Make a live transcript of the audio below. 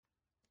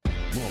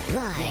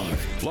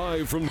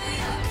Live from...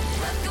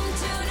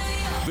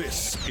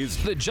 This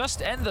is the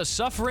Just End the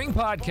Suffering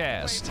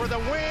podcast. For the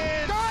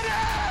win. Got it!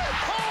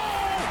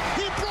 Oh!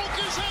 He broke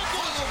his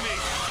ankle.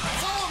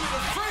 Follow me to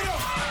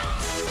freedom.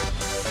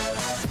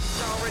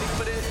 Y'all ready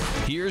for this?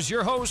 Here's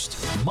your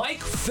host, Mike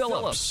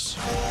Phillips.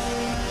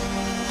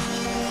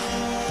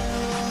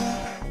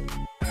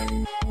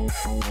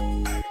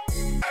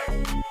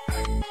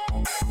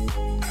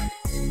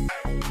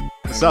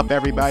 What's up,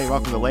 everybody?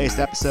 Welcome to the latest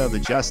episode of the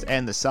Just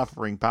End the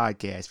Suffering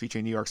podcast,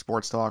 featuring New York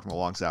sports talk from a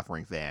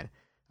long-suffering fan.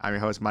 I'm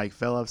your host, Mike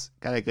Phillips.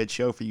 Got a good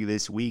show for you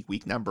this week.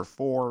 Week number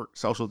 4,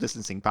 social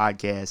distancing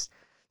podcast.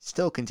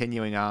 Still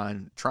continuing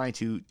on, trying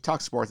to talk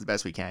sports the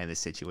best we can in this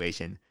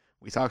situation.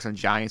 We talked some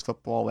Giants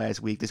football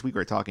last week. This week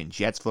we're talking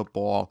Jets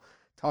football,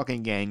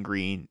 talking Gang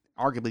Green,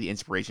 arguably the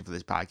inspiration for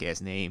this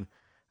podcast name.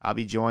 I'll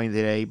be joined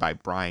today by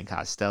Brian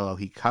Costello.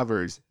 He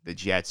covers the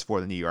Jets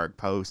for the New York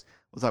Post.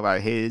 We'll talk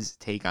about his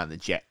take on the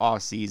Jet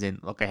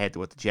offseason, look ahead to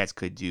what the Jets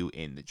could do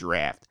in the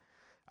draft.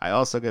 I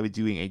also going to be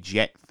doing a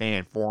Jet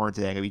fan forum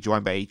today. I'm going to be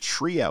joined by a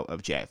trio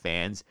of Jet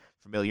fans,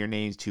 familiar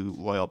names to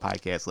loyal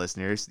podcast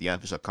listeners. The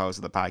unofficial co-host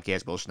of the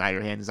podcast, Will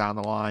Schneiderhan, is on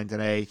the line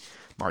today.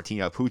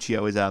 Martino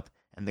Puccio is up,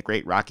 and the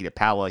great Rocky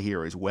DePaola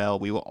here as well.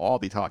 We will all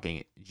be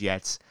talking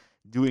Jets,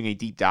 doing a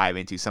deep dive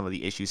into some of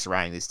the issues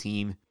surrounding this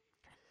team.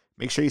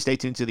 Make sure you stay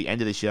tuned to the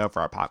end of the show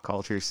for our pop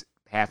cultures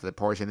half of the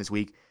portion this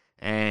week.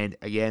 And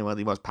again, one of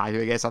the most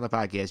popular guests on the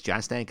podcast, John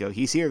Stanko,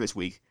 he's here this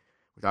week.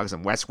 We're talking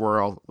some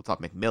Westworld. We'll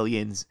talk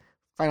McMillions.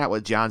 Find out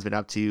what John's been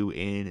up to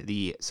in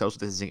the social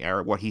distancing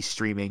era, what he's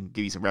streaming,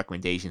 give you some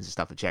recommendations and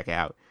stuff to check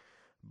out.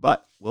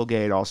 But we'll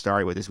get it all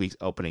started with this week's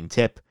opening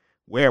tip,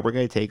 where we're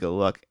going to take a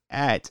look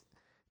at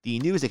the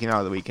news that came out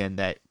of the weekend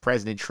that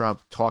President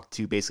Trump talked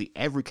to basically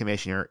every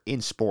commissioner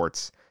in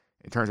sports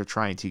in terms of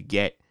trying to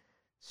get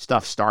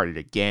stuff started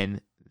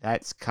again.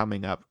 That's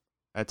coming up,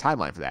 a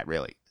timeline for that,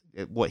 really.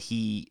 What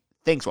he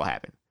thinks will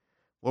happen.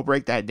 We'll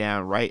break that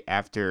down right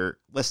after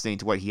listening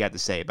to what he had to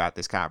say about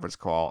this conference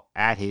call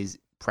at his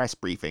press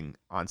briefing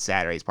on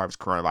Saturday as part of his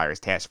coronavirus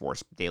task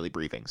force daily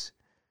briefings.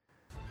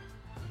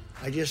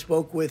 I just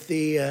spoke with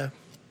the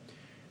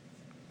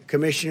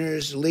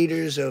commissioners,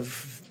 leaders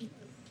of,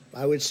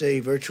 I would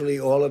say, virtually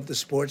all of the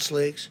sports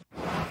leagues.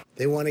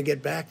 They want to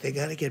get back. They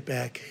got to get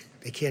back.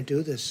 They can't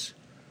do this.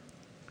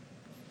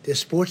 Their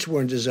sports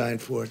weren't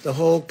designed for it. The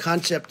whole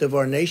concept of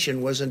our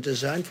nation wasn't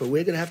designed for it.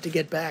 We're going to have to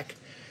get back.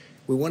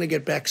 We want to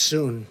get back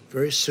soon,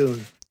 very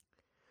soon.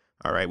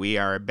 All right, we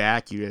are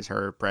back. You just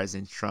heard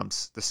President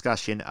Trump's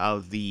discussion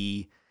of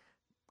the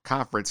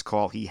conference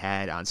call he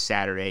had on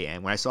Saturday.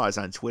 And when I saw this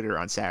on Twitter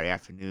on Saturday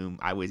afternoon,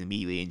 I was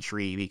immediately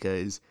intrigued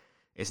because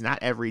it's not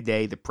every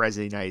day the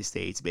President of the United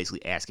States is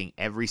basically asking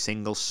every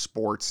single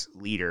sports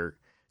leader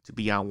to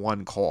be on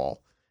one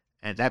call.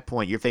 And at that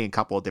point, you're thinking a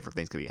couple of different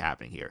things could be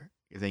happening here.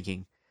 You're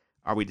thinking,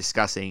 are we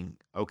discussing,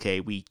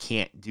 okay, we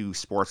can't do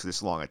sports for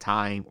this long a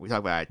time? We talk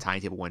about a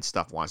timetable when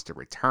stuff wants to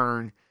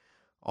return,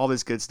 all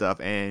this good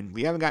stuff. And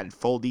we haven't gotten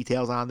full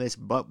details on this,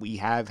 but we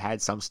have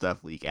had some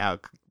stuff leak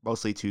out,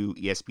 mostly to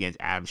ESPN's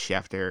Adam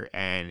Schefter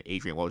and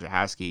Adrian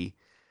Wojciechowski.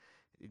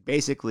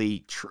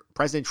 Basically,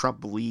 President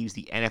Trump believes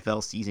the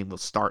NFL season will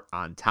start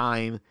on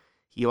time.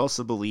 He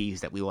also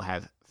believes that we will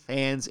have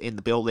fans in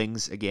the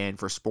buildings again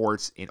for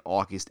sports in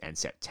August and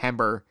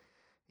September.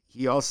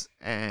 He also,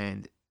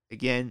 and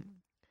again,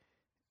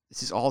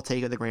 this is all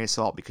taken with a grain of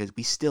salt because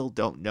we still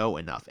don't know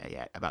enough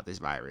yet about this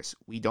virus.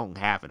 We don't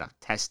have enough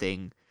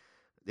testing.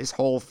 This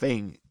whole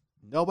thing,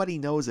 nobody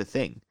knows a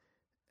thing.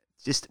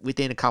 Just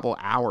within a couple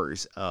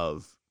hours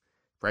of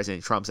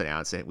President Trump's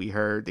announcement, we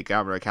heard the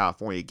governor of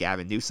California,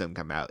 Gavin Newsom,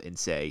 come out and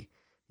say,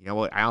 you know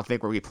what, I don't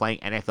think we're going to be playing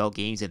NFL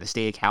games in the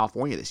state of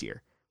California this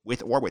year,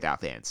 with or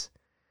without fans.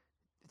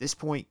 At this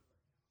point,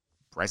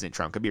 President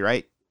Trump could be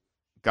right.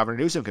 Governor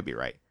Newsom could be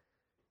right.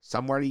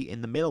 Somebody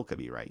in the middle could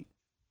be right.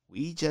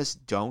 We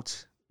just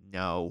don't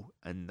know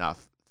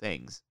enough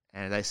things.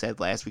 And as I said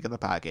last week on the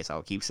podcast,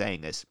 I'll keep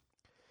saying this.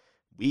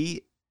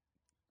 We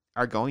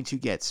are going to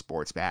get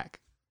sports back.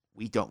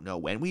 We don't know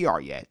when we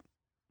are yet.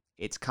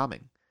 It's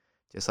coming.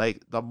 Just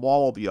like the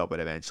mall will be open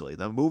eventually.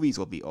 The movies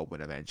will be open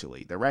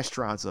eventually. The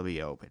restaurants will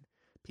be open.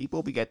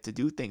 People will get to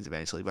do things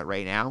eventually. But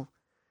right now,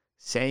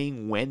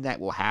 saying when that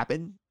will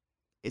happen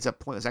is a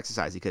pointless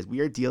exercise because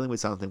we are dealing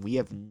with something we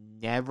have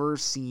never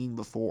seen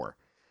before.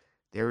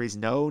 There is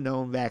no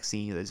known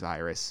vaccine for this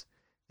virus.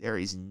 There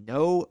is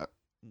no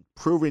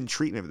proven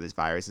treatment for this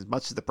virus. As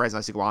much as the president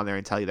likes to go on there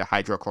and tell you that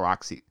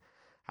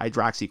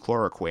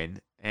hydroxychloroquine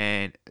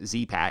and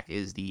Z-Pak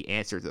is the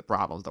answer to the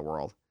problems of the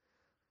world,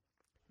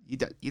 you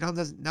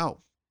doesn't know.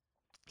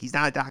 He's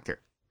not a doctor.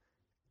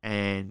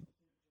 And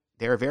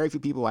there are very few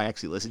people I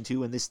actually listen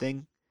to in this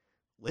thing.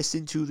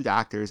 Listen to the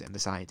doctors and the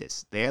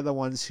scientists. They're the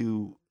ones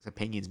whose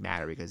opinions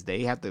matter because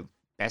they have the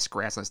best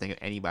grasp on this thing of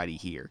anybody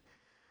here.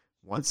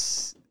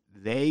 Once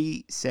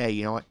they say,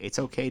 you know what, it's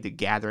okay to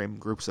gather in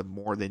groups of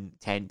more than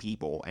 10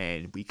 people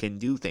and we can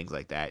do things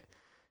like that,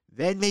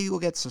 then maybe we'll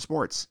get some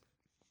sports.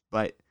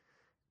 But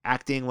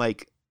acting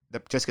like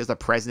just because the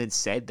president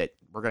said that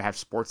we're going to have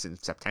sports in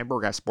September,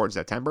 we're going to have sports in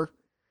September,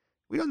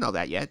 We don't know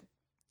that yet.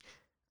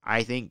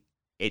 I think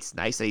it's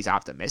nice that he's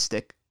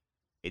optimistic.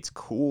 It's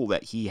cool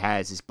that he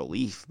has his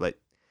belief, but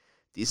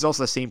this is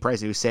also the same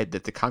president who said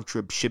that the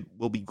country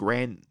will be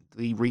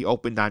grandly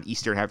reopened on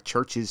Easter and have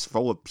churches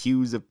full of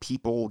pews of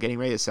people getting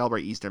ready to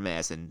celebrate Easter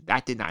Mass, and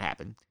that did not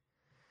happen.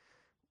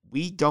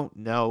 We don't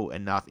know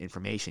enough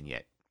information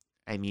yet.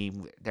 I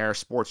mean, there are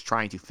sports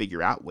trying to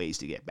figure out ways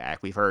to get back.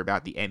 We've heard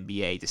about the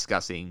NBA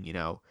discussing,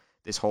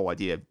 this whole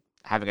idea of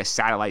having a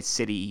satellite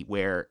city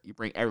where you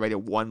bring everybody to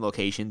one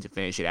location to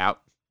finish it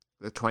out,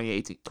 the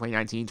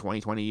 2019,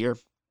 2020 year.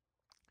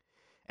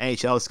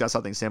 NHL discussed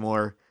something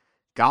similar.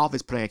 Golf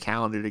is putting a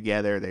calendar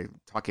together. They're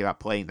talking about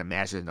playing the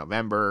Masters in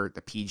November,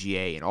 the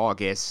PGA in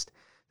August,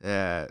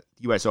 the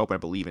U.S. Open, I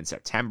believe, in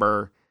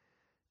September.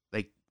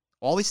 Like,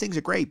 all these things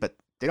are great, but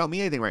they don't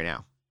mean anything right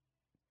now.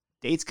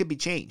 Dates could be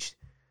changed.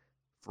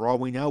 For all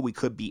we know, we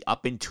could be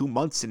up in 2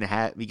 months and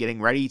be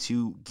getting ready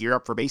to gear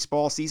up for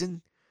baseball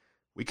season.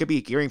 We could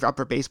be gearing up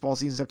for baseball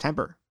season in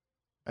September.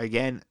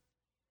 Again,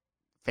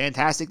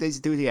 fantastic that he's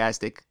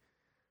enthusiastic.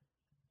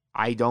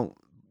 I don't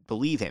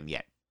believe him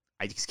yet.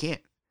 I just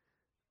can't.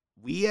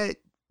 We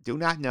do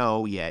not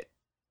know yet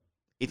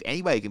if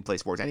anybody can play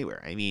sports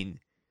anywhere. I mean,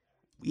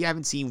 we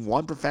haven't seen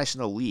one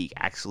professional league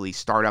actually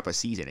start up a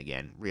season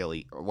again,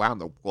 really, around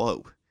the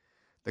globe.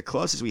 The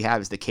closest we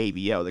have is the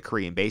KBO, the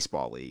Korean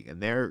Baseball League,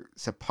 and they're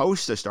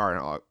supposed to start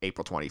on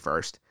April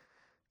 21st.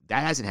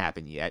 That hasn't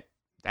happened yet.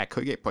 That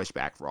could get pushed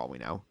back for all we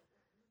know.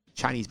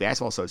 Chinese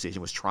Basketball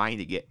Association was trying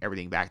to get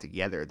everything back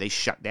together. They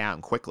shut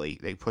down quickly.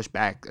 They pushed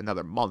back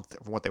another month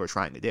from what they were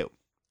trying to do.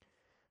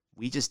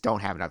 We just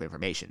don't have enough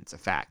information. It's a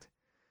fact.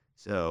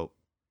 So,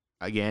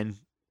 again,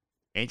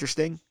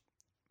 interesting,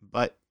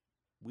 but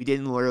we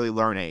didn't really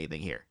learn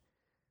anything here.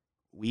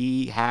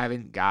 We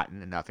haven't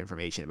gotten enough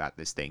information about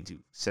this thing to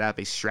set up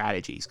a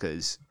strategies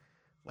because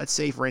let's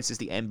say, for instance,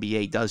 the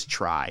NBA does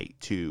try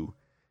to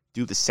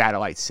do the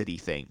satellite city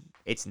thing.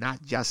 It's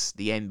not just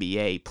the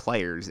NBA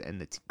players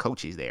and the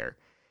coaches there.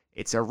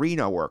 It's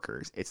arena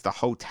workers. It's the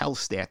hotel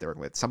staff they're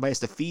working with. Somebody has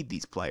to feed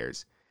these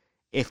players.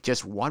 If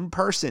just one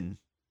person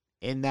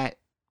in that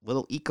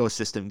little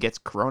ecosystem gets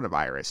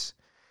coronavirus,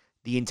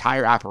 the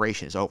entire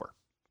operation is over.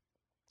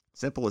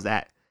 Simple as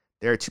that.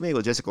 There are too many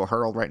logistical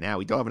hurdles right now.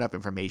 We don't have enough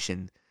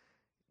information.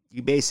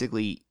 You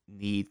basically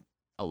need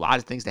a lot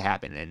of things to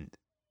happen, and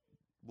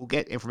we'll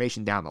get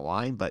information down the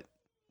line, but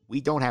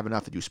we don't have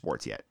enough to do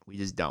sports yet. We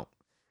just don't.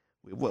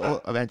 We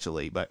will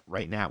eventually, but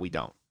right now we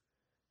don't.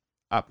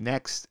 Up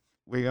next,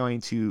 we're going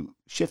to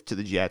shift to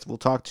the Jets. We'll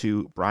talk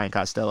to Brian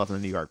Costello from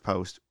the New York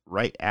Post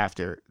right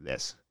after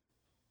this.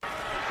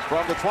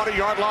 From the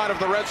 20-yard line of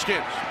the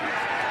Redskins,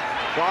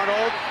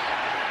 Darnold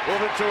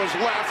moving to his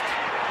left.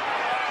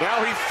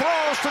 Now he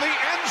throws to the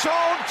end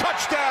zone.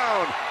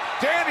 Touchdown,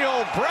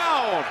 Daniel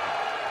Brown.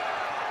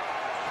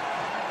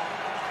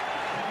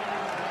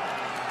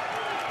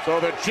 So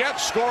the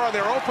Jets score on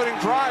their opening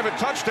drive a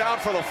touchdown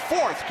for the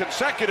fourth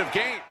consecutive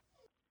game.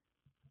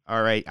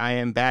 All right, I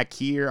am back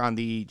here on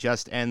the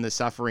Just End the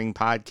Suffering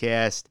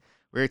podcast.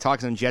 We're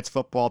talking some Jets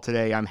football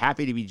today. I'm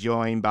happy to be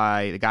joined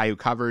by the guy who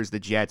covers the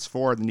Jets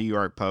for the New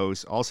York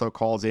Post, also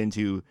calls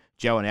into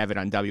Joe and Evan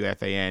on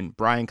WFAN.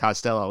 Brian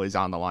Costello is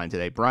on the line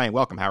today. Brian,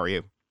 welcome. How are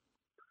you?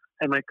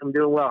 Hey, Mike, I'm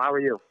doing well. How are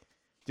you?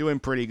 Doing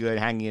pretty good,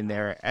 hanging in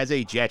there. As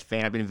a Jet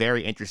fan, I've been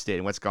very interested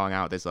in what's going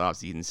on with this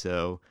offseason.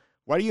 So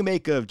what do you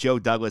make of Joe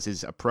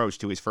Douglas's approach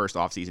to his first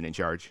offseason in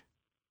charge?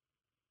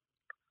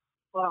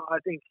 Well, I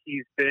think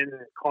he's been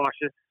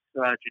cautious,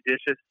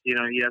 judicious. He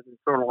hasn't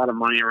thrown a lot of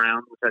money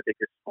around, which I think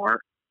is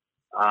smart.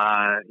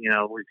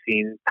 We've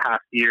seen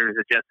past years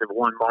the Jets have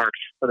won March,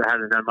 but it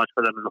hasn't done much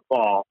for them in the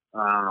fall.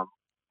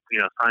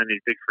 Signing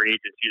these big free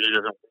agents usually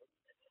doesn't work.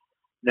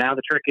 Now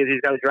the trick is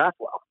he's got to draft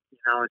well.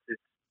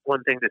 It's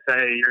one thing to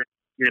say you're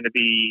going to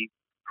be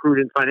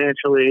prudent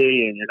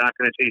financially and you're not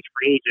going to chase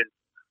free agents,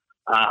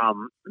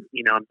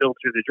 and build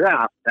through the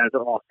draft. As it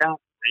all sounds,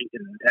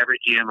 and every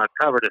GM I've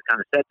covered has kind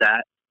of said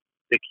that.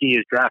 The key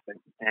is drafting,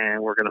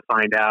 and we're going to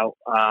find out,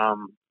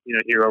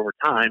 here over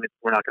time.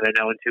 We're not going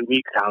to know in 2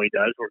 weeks how he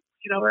does, or,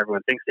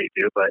 everyone thinks they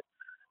do, but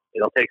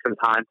it'll take some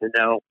time to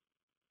know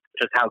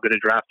just how good a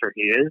drafter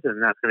he is,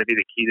 and that's going to be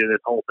the key to this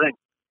whole thing.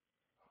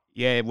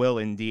 Yeah, it will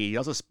indeed. He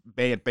also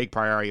made a big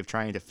priority of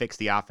trying to fix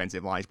the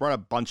offensive line. He's brought a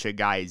bunch of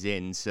guys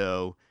in,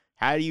 so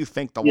how do you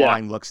think the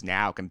line looks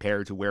now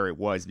compared to where it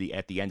was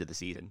at the end of the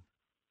season?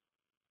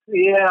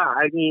 Yeah,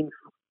 I mean,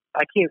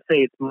 I can't say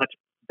it's much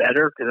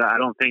better because I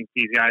don't think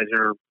these guys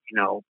are,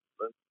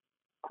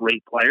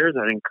 great players.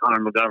 I think Connor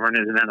McGovern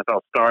is an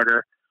NFL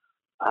starter.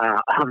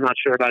 I'm not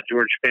sure about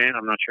George Fant.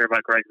 I'm not sure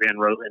about Greg Van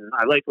Roten.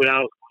 I liked what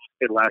Alex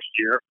did last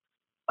year.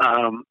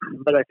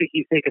 But I think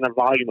he's taking a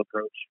volume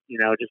approach,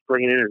 just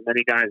bringing in as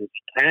many guys as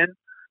he can,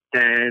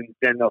 and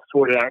then they'll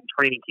sort it out in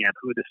training camp,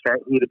 who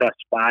the best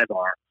five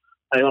are.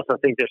 I also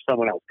think there's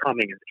someone else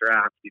coming in the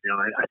draft.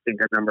 I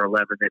think at number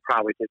 11, they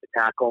probably take the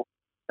tackle.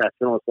 That's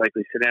the most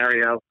likely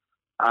scenario.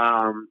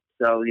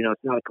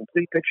 It's not a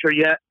complete picture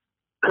yet,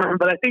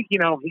 but I think,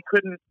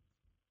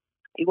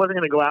 he wasn't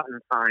going to go out and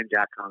sign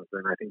Jack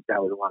Conklin. I think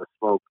that was a lot of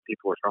smoke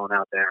people were throwing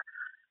out there.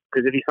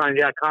 Because if you sign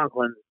Jack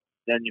Conklin,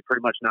 then you're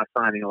pretty much not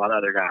signing a lot of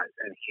other guys.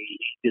 And he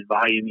did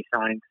volume. He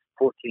signed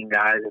 14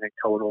 guys, I think,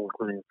 total,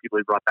 including people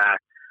he brought back.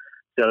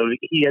 So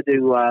he had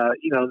to, $50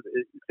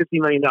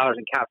 million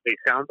in cap space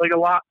sounds like a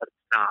lot, but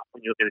it's not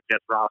when you look at the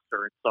Jets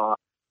roster and saw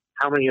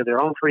how many of their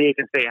own free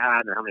agents they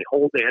had and how many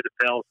holes they had to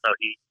fill. So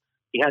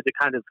he had to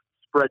kind of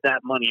spread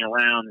that money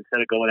around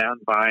instead of going out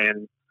and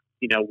buying,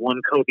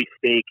 one Kobe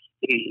steak.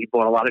 He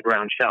bought a lot of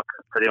ground chuck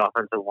for the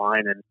offensive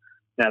line, and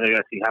now they're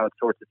going to see how it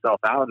sorts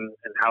itself out and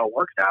how it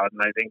works out.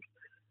 And I think,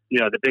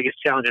 the biggest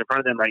challenge in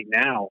front of them right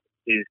now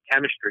is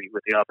chemistry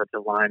with the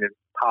offensive line and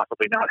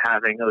possibly not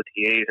having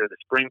OTAs or the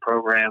spring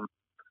program.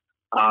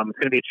 It's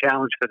going to be a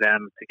challenge for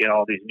them to get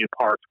all these new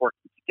parts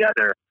working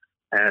together.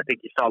 And I think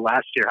you saw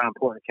last year how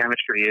important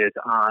chemistry is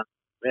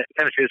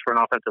for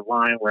an offensive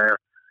line where,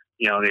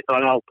 they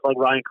thought, plug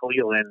Ryan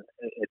Khalil in.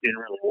 It didn't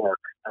really work.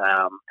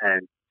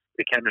 And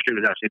the chemistry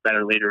was actually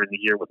better later in the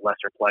year with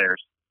lesser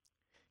players.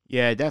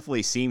 Yeah, it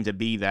definitely seemed to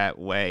be that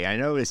way. I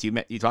noticed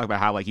you talk about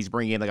how he's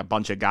bringing in a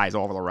bunch of guys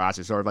all over the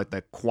roster, sort of like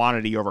the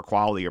quantity over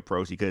quality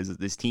approach, because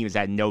this team has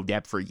had no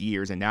depth for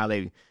years, and now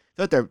they feel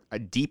like they're a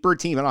deeper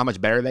team. I don't know how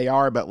much better they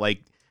are, but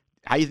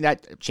how do you think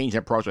that change in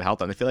approach would help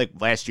them? I feel like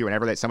last year,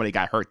 whenever somebody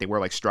got hurt, they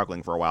were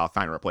struggling for a while to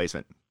find a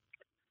replacement.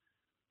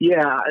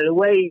 Yeah, the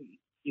way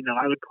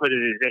I would put it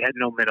is they had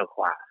no middle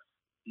class.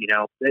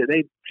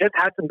 They just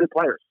had some good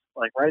players.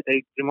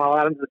 Jamal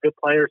Adams is a good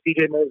player.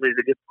 C.J. Mosley is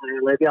a good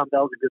player. Le'Veon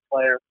Bell is a good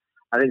player.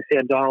 I think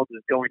Sam Darnold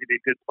is going to be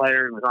a good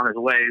player and was on his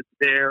way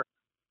there.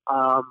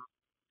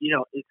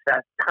 It's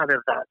that kind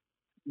of that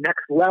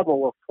next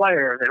level of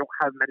player. They don't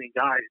have many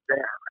guys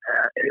there.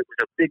 It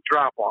was a big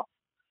drop off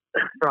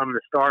from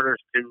the starters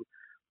to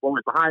what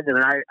was behind them.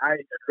 And I had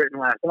written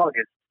last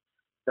August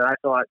that I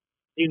thought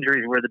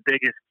injuries were the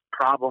biggest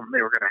problem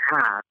they were going to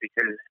have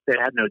because they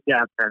had no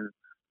depth. And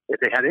if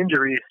they had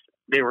injuries,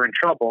 they were in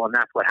trouble. And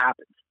that's what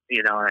happened.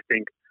 And I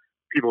think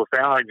people say,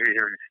 injuries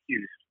are an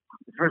excuse.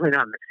 It's really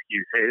not an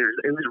excuse.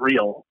 It was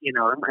real,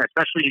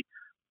 especially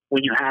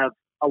when you have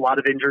a lot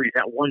of injuries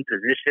at one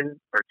position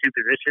or two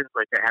positions,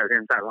 like they have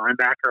an inside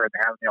linebacker and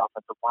they have the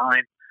offensive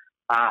line.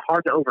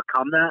 Hard to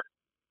overcome that.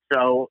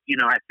 So,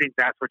 I think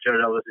that's what Joe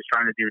Douglas is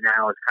trying to do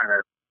now is kind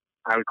of,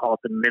 I would call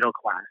it the middle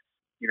class.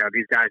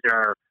 These guys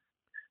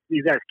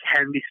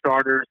can be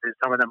starters, and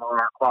some of them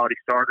are quality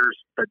starters,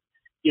 but,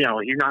 he's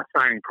not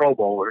signing Pro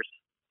Bowlers.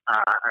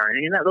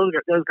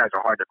 Those guys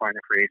are hard to find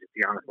in free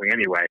agency, honestly,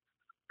 anyway.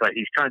 But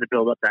he's trying to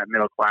build up that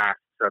middle class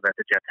so that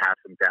the Jets have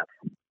some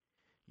depth.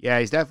 Yeah,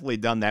 he's definitely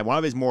done that. One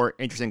of his more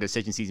interesting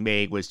decisions he's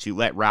made was to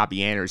let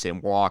Robbie Anderson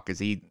walk because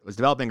he was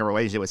developing a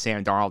relationship with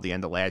Sam Darnold at the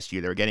end of last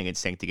year. They were getting in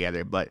sync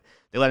together, but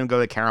they let him go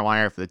to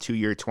Carolina for the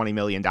 2-year, $20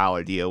 million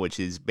deal, which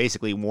is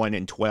basically 1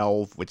 in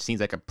 12, which seems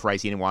like a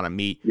price he didn't want to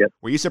meet. Yep.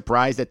 Were you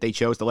surprised that they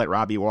chose to let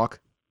Robbie walk?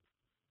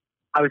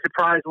 I was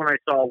surprised when I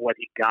saw what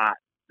he got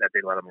that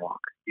they let him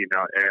walk.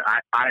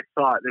 I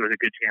thought there was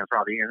a good chance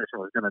Robbie Anderson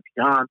was going to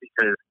be gone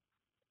because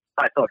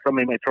I thought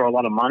somebody might throw a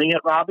lot of money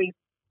at Robbie.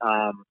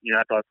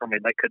 I thought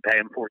somebody could pay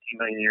him $14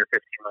 million a year,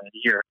 $15 million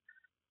a year.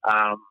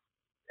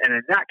 And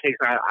in that case,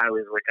 I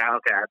was like,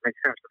 okay, it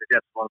makes sense for the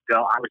Jets to let him go.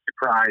 I was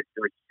surprised.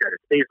 Like you said,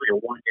 it's basically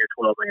a 1-year,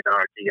 $12 million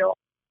deal.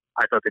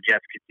 I thought the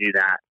Jets could do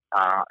that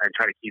and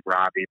try to keep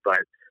Robbie,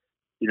 but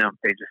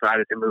they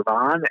decided to move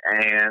on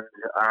and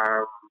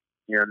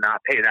not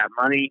pay that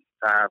money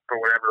for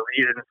whatever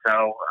reason.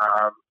 So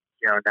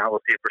now we'll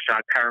see if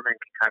Rashad Perriman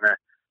can kind of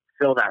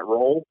fill that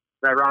role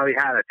that Robbie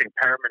had. I think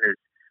Perriman is,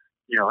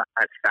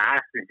 as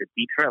fast and he's a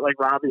deep threat like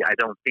Robbie. I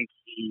don't think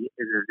he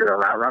is as good a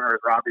route runner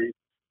as Robbie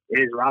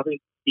is.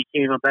 Robbie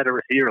became a better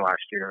receiver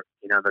last year.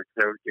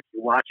 If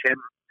you watch him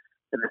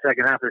in the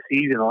second half of the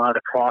season, a lot of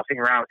the crossing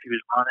routes he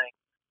was running,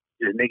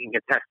 he was making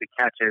contested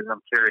catches.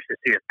 I'm curious to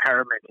see if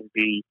Perriman can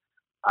be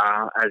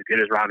as good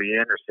as Robbie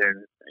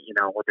Anderson,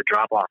 what the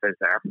drop-off is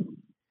there.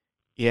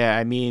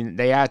 Yeah,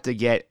 they have to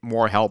get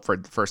more help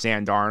for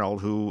Sam Darnold,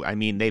 who,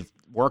 they've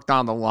worked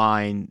on the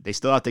line. They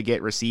still have to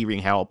get receiving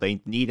help. They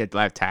need a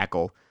left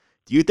tackle.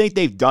 Do you think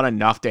they've done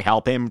enough to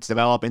help him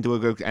develop into a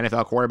good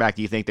NFL quarterback?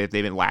 Do you think that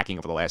they've been lacking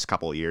over the last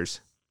couple of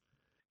years?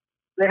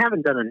 They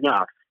haven't done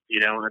enough,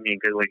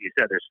 because like you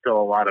said, there's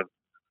still a lot of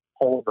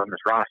holes on this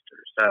roster.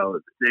 So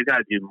they've got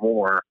to do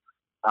more.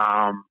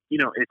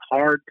 It's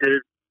hard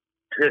to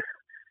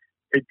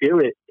do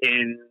it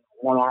in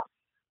one off.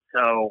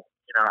 So,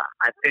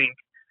 I think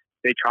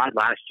they tried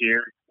last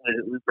year.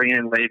 Bringing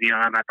in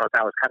Le'Veon, I thought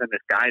that was kind of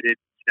misguided.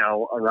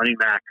 A running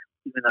back,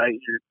 even though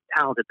he's a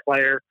talented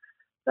player,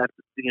 that's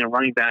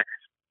running backs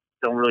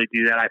don't really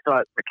do that. I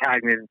thought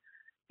Maccagnan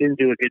didn't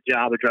do a good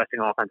job addressing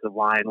offensive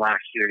line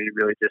last year. He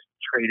really just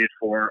traded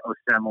for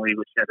Osemele,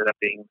 which ended up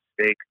being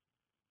a mistake.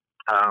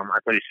 I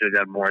thought he should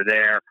have done more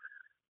there.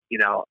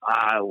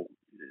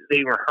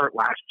 They were hurt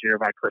last year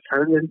by Chris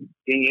Herndon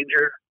being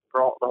injured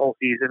for the whole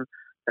season.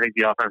 I think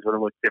the offense would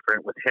have looked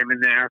different with him in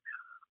there.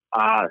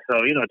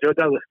 Joe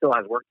Douglas still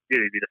has work to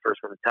do. He'd be the first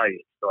one to tell you.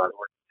 He still has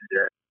work to do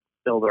to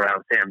build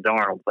around Sam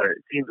Darnold. But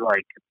it seems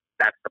like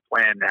that's the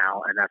plan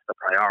now, and that's the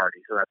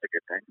priority. So that's a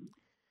good thing.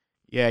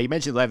 Yeah, you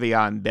mentioned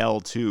Le'Veon Bell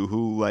too,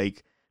 who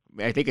like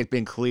I think it's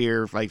been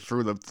clear like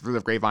through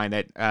the grapevine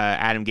that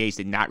Adam Gase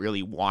did not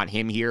really want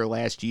him here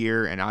last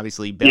year, and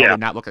obviously Bell did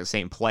not look like the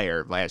same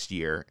player last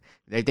year.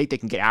 They think they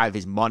can get out of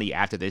his money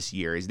after this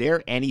year. Is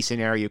there any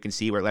scenario you can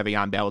see where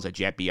Le'Veon Bell is a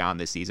Jet beyond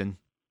this season?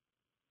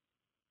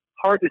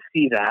 Hard to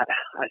see that.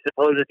 I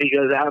suppose if he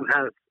goes out and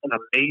has an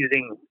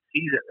amazing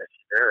season this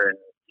year, and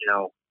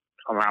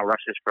somehow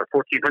rushes for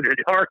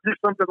 1,400 yards or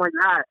something like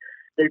that,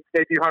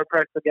 they'd be hard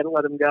pressed to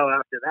let him go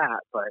after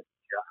that. But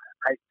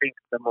I think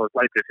the most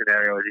likely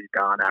scenario is he's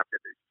gone after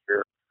this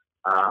year.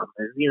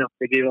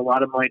 They gave a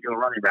lot of money to a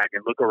running back,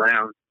 and look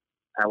around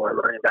at what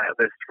running back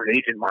this free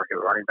agent market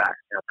running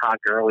backs. Todd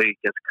Gurley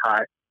gets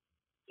cut.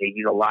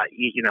 He's a lot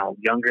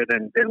younger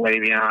than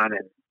Le'Veon,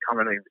 and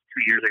coming in 2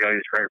 years ago he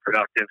was very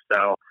productive.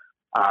 So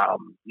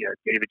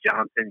David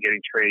Johnson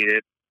getting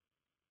traded.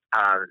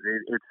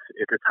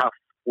 It's a tough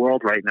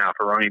world right now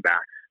for running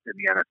backs in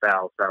the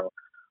NFL. So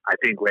I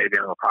think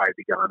Le'Veon will probably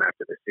be gone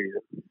after this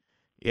season.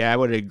 Yeah, I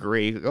would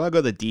agree. I'll go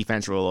to the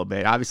defense for a little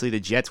bit. Obviously, the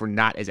Jets were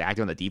not as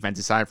active on the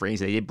defensive side for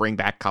instance. They did bring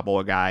back a couple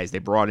of guys. They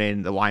brought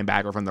in the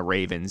linebacker from the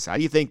Ravens. How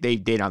do you think they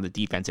did on the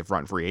defensive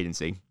front free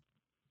agency?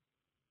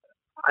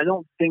 I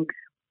don't think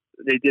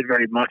they did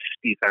very much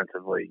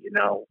defensively.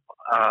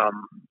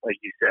 Like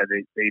you said,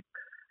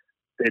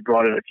 they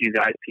brought in a few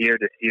guys. Pierre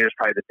Desir is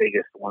probably the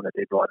biggest one that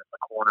they brought in, the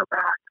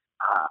cornerback.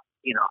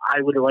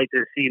 I would have liked to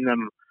have seen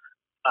them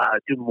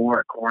do more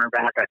at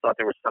cornerback. I thought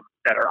there was some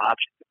better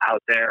options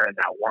out there and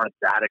that weren't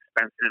that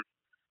expensive.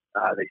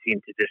 They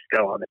seem to just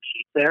go on the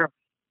cheap there.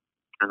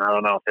 And I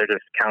don't know if they're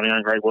just counting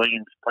on Greg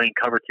Williams playing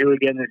cover 2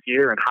 again this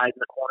year and hiding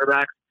the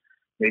cornerbacks.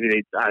 Maybe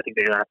I think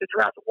they're going to have to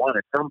draft one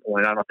at some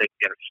point. I don't know if they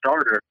can get a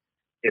starter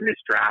in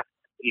this draft,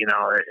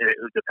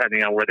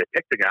 depending on where they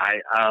pick the guy.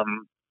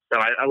 So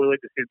I would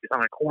like to see this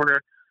on a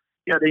corner.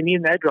 They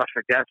need an edge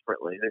rusher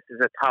desperately. This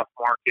is a tough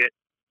market.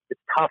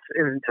 It's tough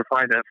to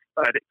find a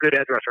good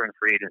edge rusher in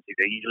free agency.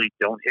 They usually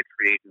don't hit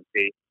free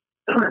agency.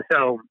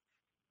 So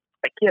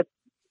I can't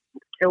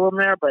kill him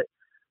there, but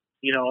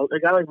a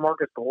guy like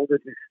Marcus Golden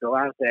who's still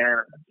out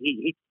there,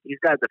 he's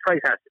got, the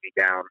price has to be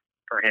down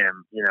for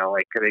him.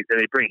 Do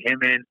they bring him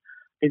in?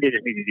 I think they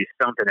just need to do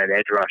something at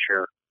edge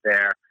rusher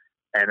there,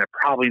 and they're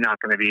probably not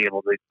going to be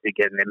able to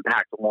get an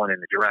impact one in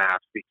the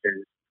draft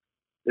because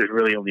there's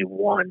really only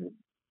one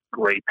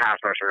great pass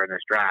rusher in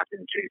this draft in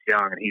Chase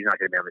Young, and he's not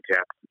going to be on the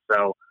Jets.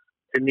 So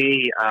to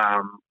me, I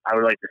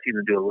would like to see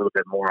them do a little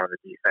bit more on the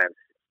defense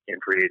in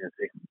free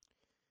agency.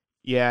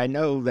 Yeah, I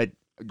know that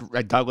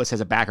Douglas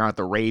has a background with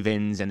the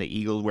Ravens and the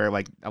Eagles, where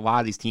like a lot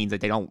of these teams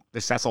that the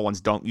successful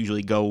ones don't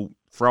usually go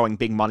throwing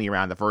big money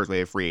around the first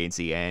wave of free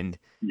agency and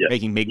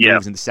making big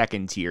moves in the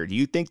second tier. Do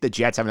you think the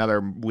Jets have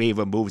another wave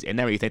of moves in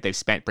there, or do you think they've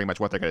spent pretty much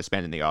what they're going to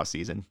spend in the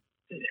offseason?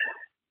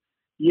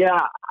 Yeah,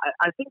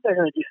 I think they're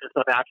going to do some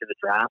stuff after the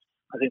draft.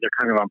 I think they're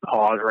kind of on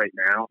pause right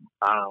now.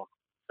 I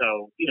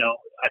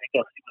think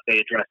they'll see what they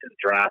address in the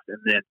draft and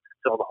then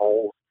fill the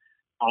holes.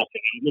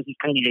 This is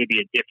kind of going to be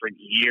a different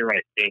year,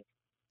 I think,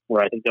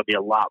 where I think there'll be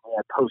a lot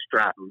more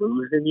post-draft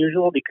moves than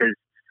usual because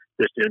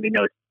there's going to be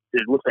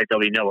it looks like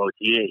there'll be no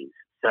OTAs.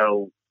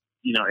 So,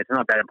 it's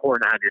not that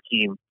important to have your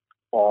team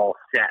all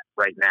set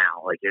right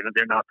now. Like,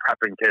 they're not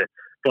prepping to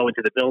go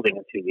into the building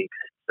in 2 weeks.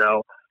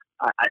 So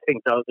I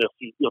think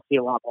you'll see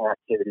a lot more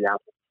activity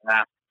out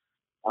there.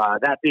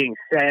 That being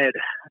said,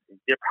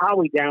 they're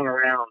probably down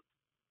around,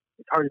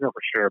 it's hard to know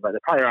for sure, but they're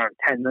probably around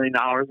 $10 million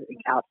in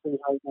cap space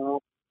right now.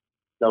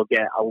 They'll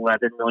get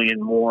 $11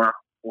 million more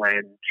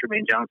when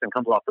Trumaine Johnson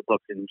comes off the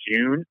books in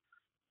June.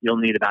 You'll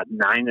need about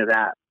 9 of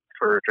that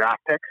for draft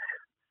picks.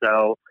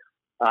 So,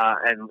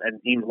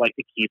 and teams like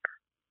to keep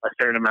a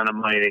certain amount of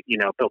money.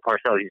 Bill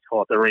Parcells used to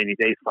call it the rainy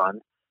day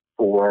fund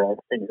for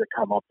things that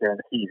come up during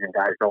the season.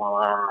 Guys going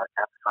on,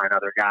 have to find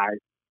other guys.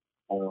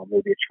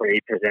 Maybe a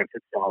trade presents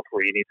itself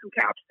where you need some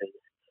cap space.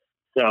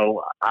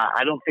 So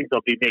I don't think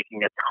they'll be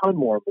making a ton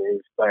more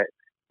moves, but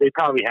they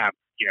probably have,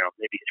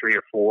 maybe 3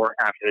 or 4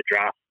 after the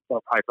draft.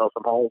 They'll probably fill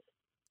some holes.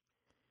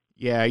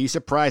 Yeah, are you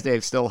surprised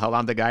they've still held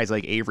on to guys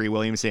like Avery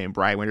Williamson and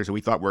Brian Winters, who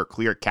we thought were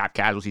clear cap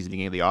casualties at the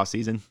beginning of the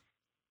offseason?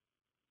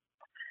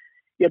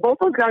 Yeah, both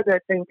those guys, I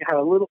think, have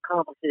a little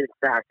complicated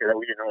factor that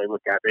we didn't really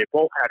look at. They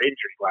both had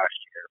injuries last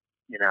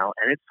year,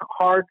 and it's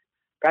hard.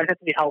 Guys have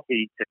to be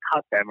healthy to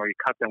cut them, or you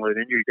cut them with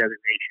an injury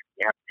designation.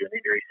 You have to do an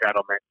injury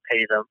settlement,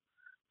 pay them.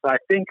 So I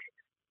think,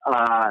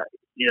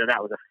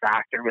 that was a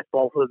factor with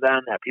both of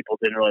them that people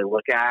didn't really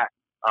look at.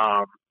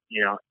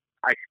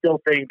 I still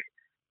think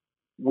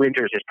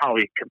Winters is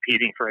probably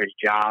competing for his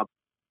job,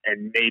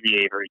 and maybe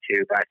Avery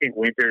too. But I think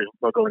Winters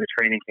will go into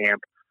training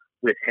camp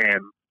with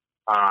him,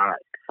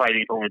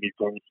 fighting for one of these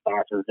game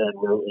spots with Zen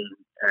Newton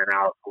and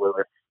Alex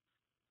Lewis,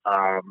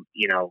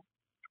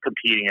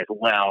 competing as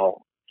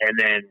well. And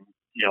then,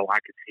 I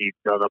could see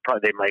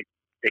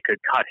they could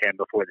cut him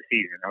before the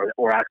season,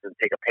 or ask him to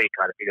take a pay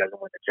cut if he doesn't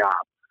win the job.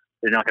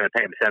 They're not going to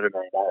pay him $7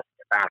 million to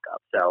get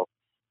backup. So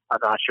I'm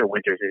not sure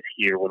Winters is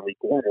here when week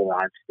 1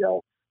 arrives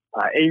still.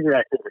 Avery,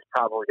 I think, is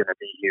probably going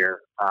to be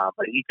here,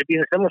 but he could be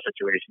in a similar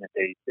situation if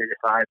they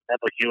decide that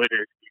Hewitt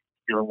is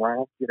doing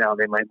well. You know,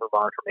 they might move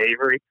on from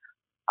Avery.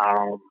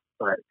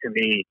 But to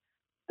me,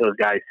 those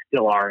guys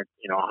still aren't,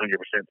 100%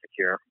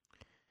 secure.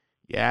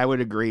 Yeah, I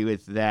would agree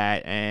with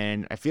that.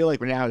 And I feel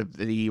like right now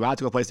the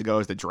logical place to go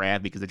is the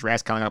draft, because the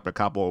draft's coming up in a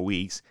couple of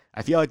weeks.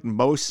 I feel like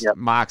most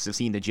mocks have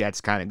seen the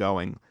Jets kind of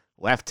going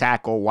left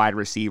tackle, wide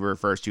receiver,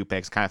 first 2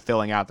 picks, kind of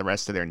filling out the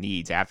rest of their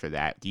needs after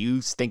that. Do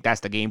you think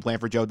that's the game plan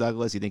for Joe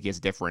Douglas? Do you think he has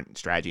a different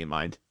strategy in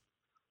mind?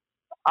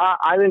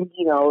 I think,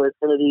 it's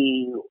going to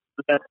be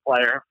the best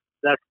player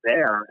that's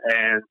there.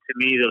 And to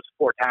me, those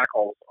 4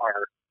 tackles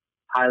are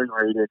highly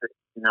rated.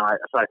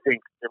 So I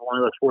think if one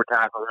of those 4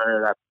 tackles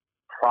there, that's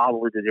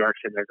probably the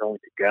direction they're going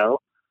to go.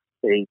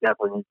 They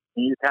definitely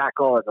need a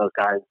tackle, and those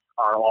guys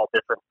are all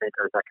different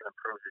thinkers that can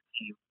improve the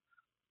team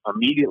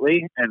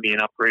immediately and be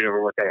an upgrade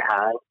over what they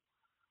had.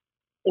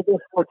 If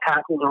those 4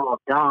 tackles are all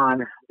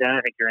gone, then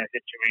I think you're in a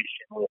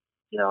situation with,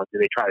 do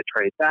they try to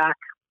trade back?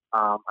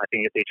 I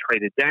think if they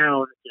traded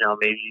down,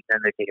 maybe then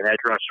they take an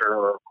edge rusher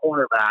or a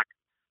cornerback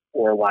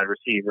or a wide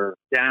receiver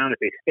down. If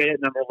they stay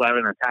at number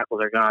 11 and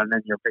tackles are gone,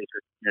 then you're faced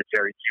with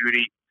Jerry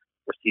Jeudy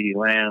or CeeDee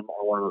Lamb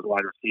or one of those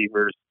wide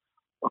receivers,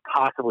 or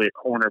possibly a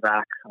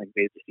cornerback like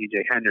maybe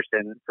C.J.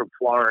 Henderson from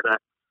Florida.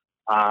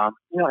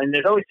 And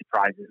there's always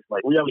surprises.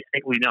 Like, we always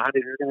think we know how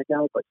these are going to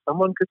go, but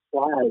someone could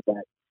slide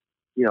that.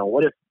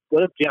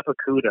 What if Jeff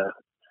Okudah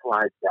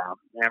slides down?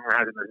 Never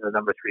has him as the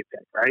number 3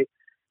 pick, right?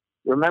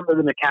 Remember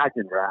the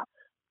McCagnon draft.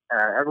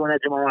 Everyone had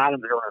Jamal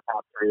Adams going in the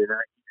top 3, and then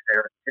he was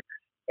there at 6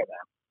 for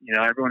them.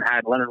 Everyone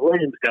had Leonard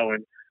Williams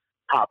going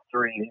top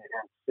 3 and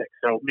 6.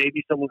 So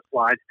maybe someone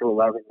slides to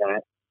 11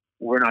 that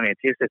we're not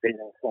anticipating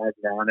slides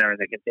down there, and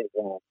they can take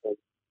one. So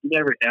you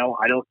never know.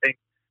 I don't think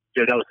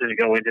Joe Douglas is going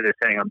to go into this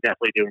saying, I'm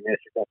definitely doing this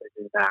or definitely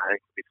doing that. I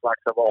think he'll be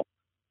flexible,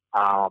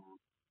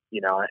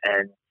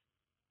 and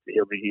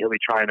he'll be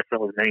trying to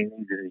fill as many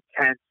needs as he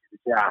can to the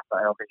draft.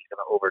 I don't think he's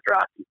going to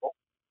overdraft people.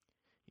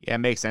 Yeah, it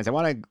makes sense. I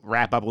want to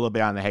wrap up a little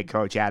bit on the head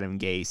coach, Adam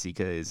Gase,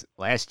 because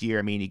last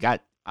year, he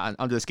got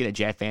under the skin of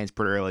Jet fans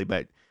pretty early,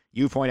 but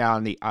you point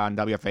out on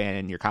WFAN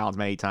and your columns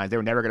many times, they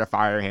were never going to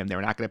fire him. They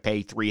were not going to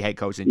pay 3 head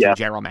coaches and 2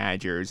 general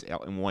managers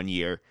in 1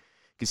 year.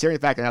 Considering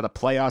the fact that now the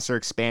playoffs are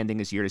expanding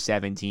this year to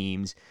 7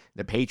 teams,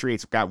 the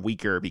Patriots got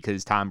weaker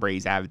because Tom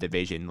Brady's out of the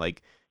division.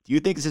 Like, do you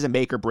think this is a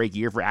make or break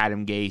year for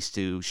Adam Gase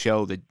to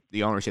show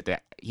the ownership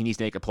that he needs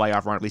to make a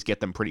playoff run, at least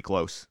get them pretty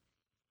close?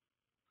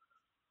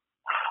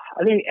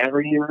 I think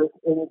every year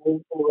they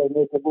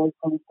make a break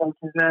for these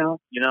coaches now.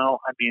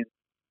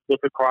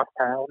 Look across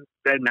town.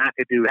 Ben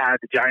McAdoo had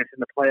the Giants in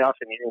the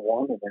playoffs in year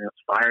 1, and then it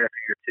was fired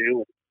after year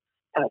 2. And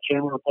Pat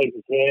Chandler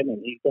replaces him,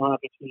 and he's gone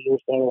after 2 years.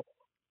 So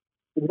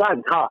it's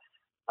gotten tough.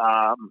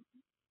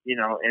 In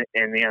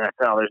the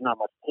NFL, there's not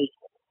much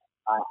patience.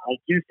 I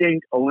do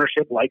think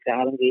ownership likes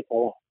Adam Gase a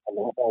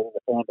lot more than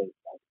the fan base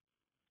does.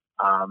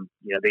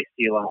 They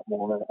see a lot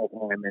more of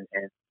him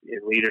and his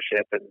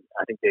leadership, and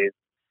I think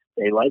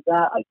they like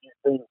that. I do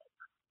think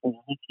when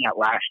you're looking at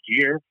last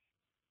year,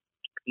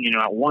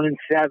 at 1-7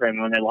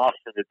 when they lost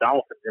to the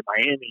Dolphins in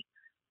Miami,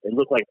 it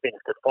looked like things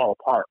could fall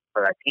apart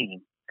for that team,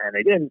 and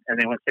they didn't. And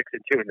they went 6-2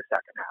 in the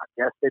second half.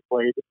 Yes, they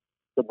played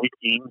some weak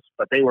teams,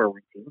 but they were a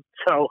weak team,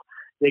 so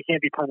they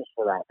can't be punished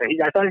for that. But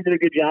I thought he did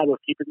a good job of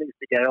keeping things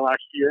together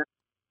last year.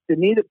 To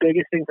me, the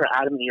biggest thing for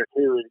Adam in year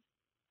 2 is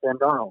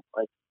Sam Darnold.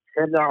 Like,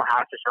 Sam Darnold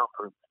has to show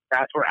improvement.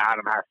 That's where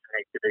Adam has to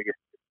make the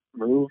biggest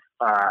move.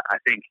 I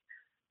think.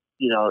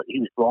 He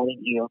was brought in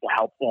here to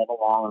help them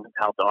along and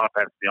help the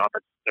offense. The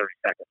offense was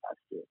 32nd last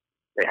year.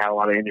 They had a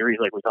lot of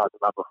injuries, like we talked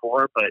about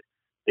before, but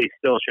they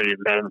still should have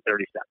been better than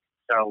 32nd.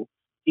 So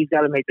he's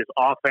got to make this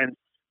offense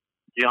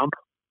jump,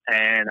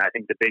 and I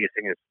think the biggest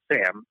thing is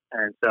Sam.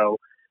 And so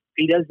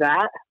if he does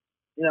that,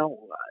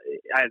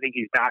 I think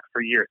he's back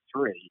for year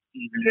 3.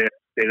 Even if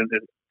they don't,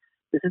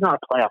 this is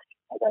not a playoff team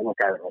as I look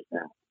at it right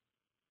now.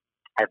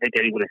 I think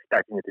anyone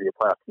expecting it to be a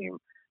playoff team,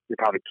 you're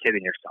probably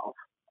kidding yourself.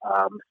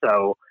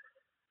 So.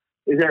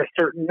 Is there a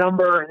certain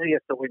number? He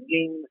has to win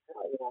games.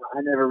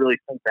 I never really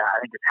think that. I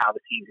think it's how the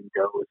season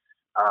goes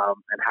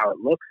and how it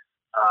looks.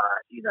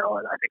 And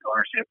I think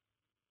ownership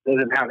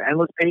doesn't have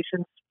endless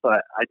patience,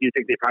 but I do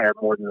think they probably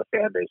have more than the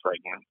fan base right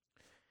now.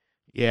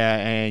 Yeah,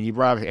 and you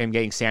brought up him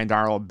getting Sam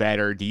Darnold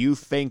better. Do you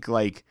think,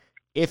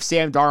 if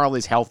Sam Darnold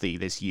is healthy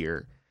this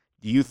year,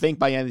 do you think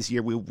by the end of this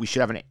year we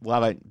should have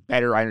we'll have a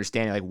better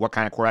understanding what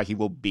kind of quarterback he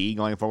will be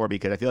going forward?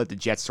 Because I feel like the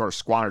Jets sort of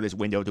squandered this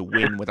window to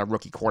win with a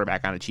rookie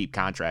quarterback on a cheap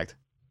contract.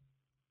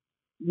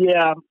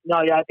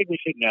 I think we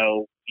should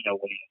know,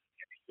 what he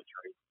is.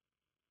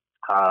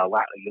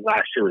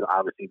 Last year was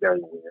obviously very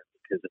weird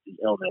because of the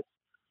illness.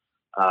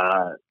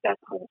 That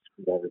kind of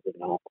screwed everything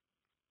up.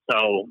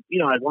 So,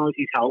 as long as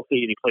he's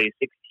healthy and he plays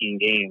 16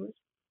 games,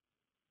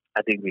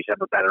 I think we should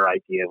have a better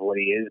idea of what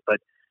he is. But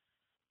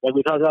like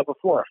we talked about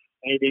before,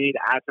 maybe they need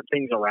to add some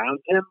things around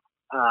him.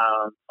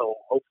 So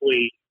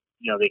hopefully,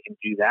 they can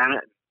do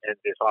that and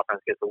this offense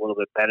gets a little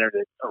bit better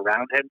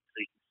around him so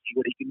you can see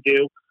what he can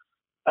do.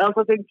 I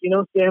also think,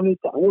 Sam needs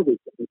to elevate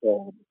it.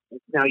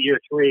 It's now year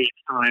 3. It's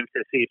time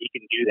to see if he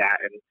can do that.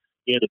 And,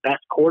 the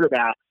best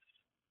quarterbacks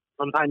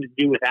sometimes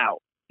do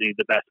without.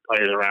 the best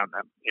players around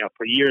them.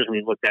 For years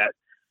we've looked at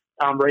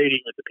Tom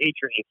Brady with the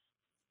Patriots.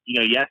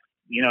 Yes,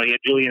 he had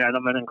Julian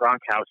Edelman and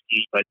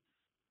Gronkowski, but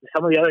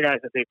some of the other guys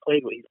that he's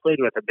played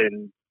with have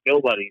been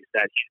nobodies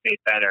that he's made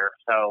better.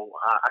 So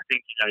I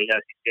think you got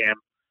to see Sam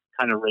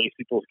kind of raise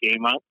people's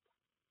game up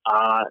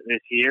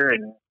this year,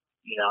 and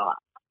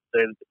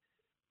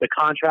the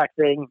contract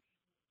thing.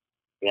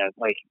 Yeah,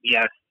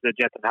 yes, the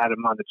Jets have had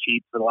him on the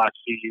cheap for the last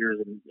few years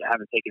and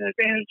haven't taken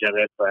advantage of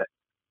it, but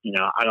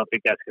I don't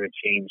think that's going to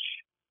change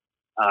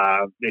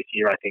this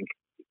year. I think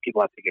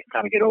people have to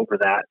get over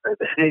that.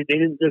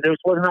 There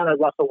was not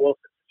a Russell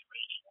Wilson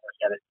situation where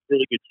he had a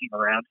really good team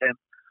around him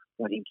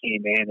when he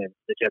came in, and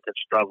the Jets have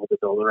struggled to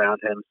build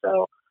around him.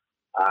 So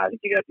I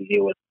think you got to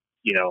deal with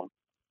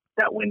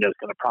that window's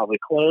going to probably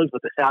close,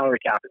 but the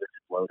salary cap is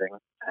exploding,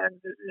 and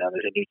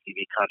there's a new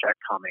TV contract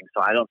coming.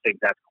 So I don't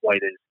think that's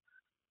quite as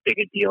big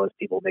a deal as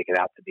people make it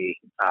out to be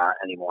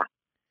anymore.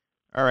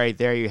 All right,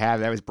 there you have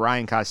it. That was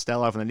Brian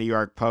Costello from the New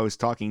York Post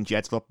talking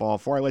Jets football.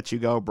 Before I let you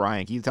go,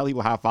 Brian, can you tell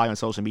people how to follow you on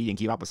social media and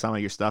keep up with some of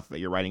your stuff that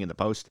you're writing in the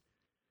Post?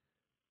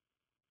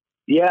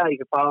 Yeah, you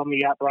can follow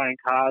me at Brian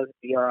Coz,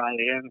 BRINCOZ,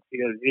 and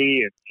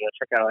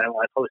check out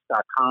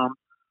nypost.com.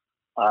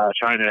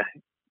 Trying to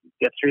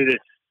get through this,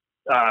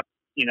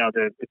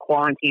 the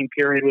quarantine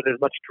period with as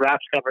much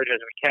draft coverage as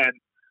we can.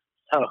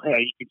 So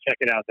you can check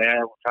it out there.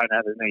 We're trying to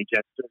have as many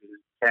Jets stories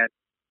as we can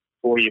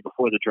for you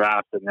before the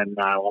draft, and then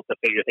we'll have to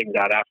figure things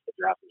out after the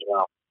draft as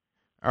well.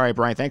 All right,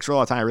 Brian, thanks for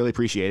all the time. I really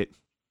appreciate it.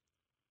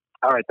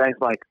 All right, thanks,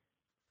 Mike.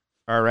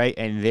 All right,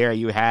 and there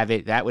you have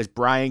it. That was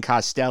Brian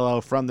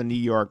Costello from the New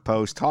York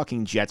Post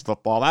talking Jets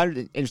football. A lot of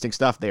interesting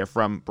stuff there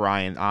from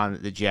Brian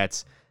on the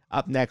Jets.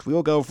 Up next, we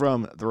will go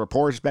from the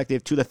reporter's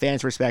perspective to the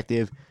fans'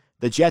 perspective.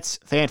 The Jets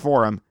Fan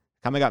Forum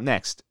coming up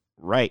next,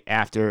 right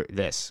after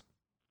this.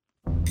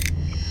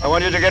 I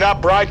want you to get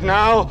up right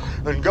now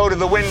and go to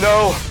the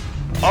window,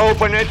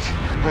 open it,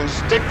 and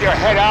stick your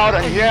head out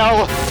and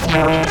yell.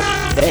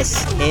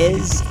 This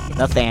is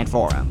the Fan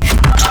Forum.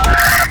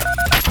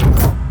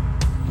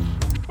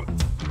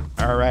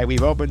 All right,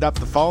 we've opened up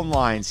the phone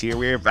lines here.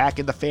 We're back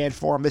in the Fan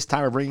Forum. This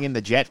time we're bringing in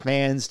the Jet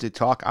fans to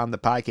talk on the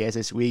podcast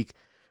this week.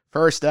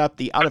 First up,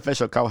 the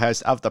unofficial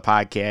co-host of the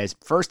podcast,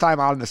 first time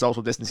on in the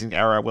social distancing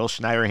era, Will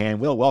Schneiderhan.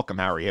 Will, welcome.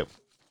 How are you?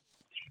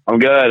 I'm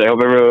good. I hope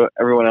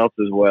everyone else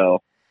is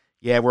well.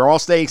 Yeah, we're all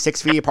staying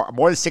 6 feet apart,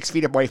 more than 6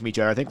 feet away from each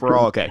other. I think we're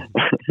all okay.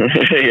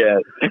 Yeah.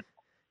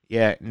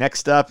 Yeah,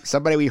 next up,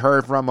 somebody we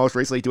heard from most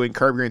recently doing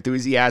Curb Your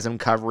Enthusiasm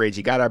coverage.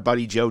 You got our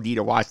buddy Joe D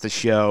to watch the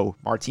show.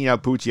 Martino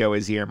Puccio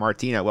is here.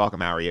 Martino, welcome.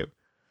 How are you?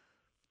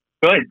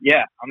 Good,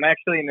 yeah. I'm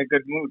actually in a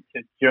good mood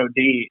because Joe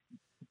D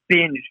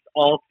binged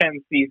all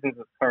 10 seasons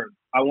of Curb.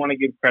 I want to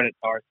give credit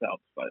to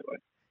ourselves, by the way.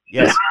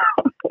 Yes.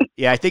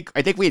 Yeah, I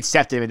think we had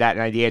set him that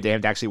idea to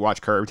him to actually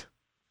watch Curbed.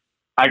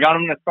 I got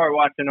him to start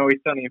watching Always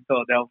Sunny in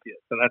Philadelphia,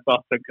 so that's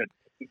also good.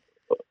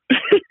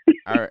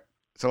 All right.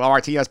 So while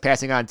Martino's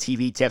passing on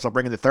TV tips, I'll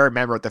bring in the third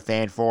member of the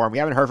Fan Forum. We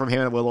haven't heard from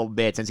him in a little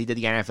bit since he did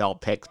the NFL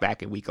picks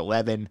back in Week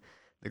 11.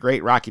 The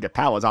great Rocky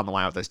DePaola is on the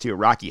line with us, too.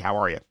 Rocky, how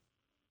are you?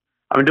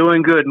 I'm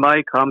doing good,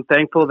 Mike. I'm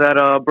thankful that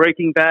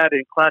Breaking Bad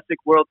and Classic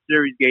World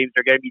Series games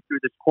are getting me through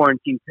this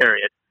quarantine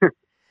period.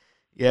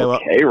 Yeah, well,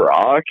 okay,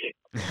 Rock.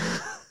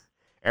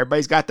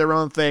 Everybody's got their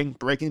own thing.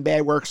 Breaking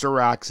Bad works for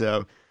Rock,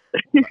 so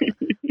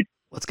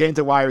let's get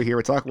into why we're here.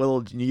 We're talking a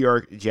little New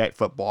York Jet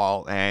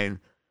football, and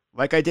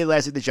like I did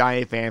last week, the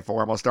Giant Fan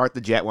Forum, I'll start the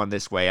Jet one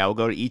this way. I will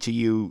go to each of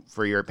you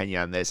for your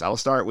opinion on this. I'll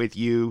start with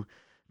you,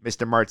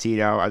 Mr.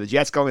 Martino. Are the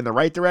Jets going in the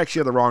right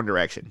direction or the wrong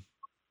direction?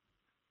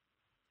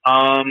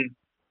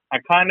 I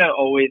kind of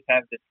always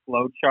have this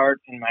flow chart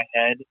in my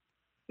head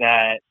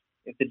that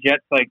if the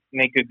Jets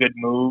make a good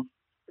move,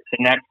 the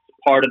next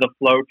part of the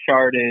flow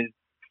chart is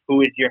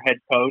who is your head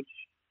coach,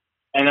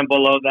 and then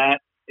below that,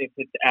 if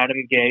it's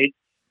Adam Gase,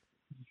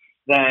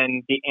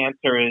 then the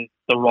answer is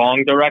the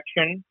wrong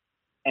direction.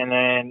 And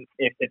then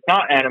if it's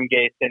not Adam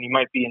Gase, then you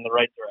might be in the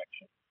right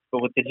direction.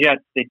 But with the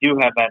Jets, they do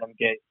have Adam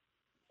Gase.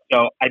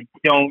 So I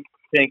don't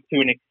think to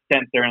an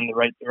extent they're in the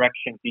right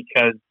direction,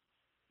 because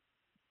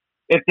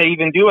if they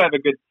even do have a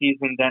good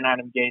season, then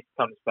Adam Gase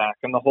comes back.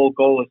 And the whole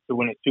goal is to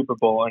win a Super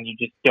Bowl, and you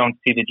just don't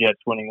see the Jets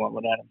winning one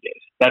with Adam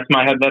Gase. That's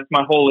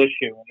my whole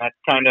issue. And that's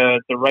kind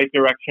of the right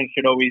direction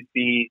should always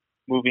be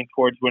moving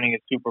towards winning a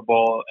Super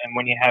Bowl. And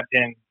when you have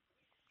him,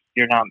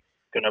 you're not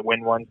going to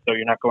win one, so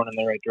you're not going in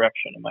the right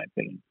direction, in my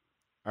opinion.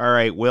 All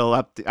right, Will,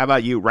 how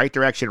about you? Right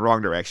direction,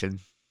 wrong direction?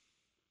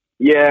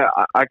 Yeah,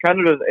 I kind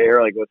of just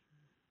err what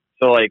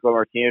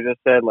Martino just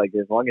said,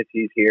 as long as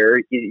he's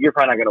here, you're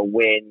probably not going to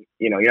win.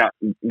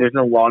 There's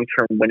no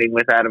long-term winning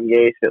with Adam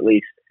Gase, at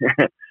least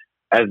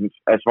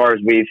as far as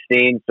we've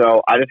seen.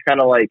 So I just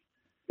kind of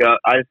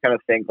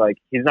think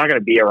he's not going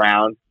to be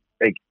around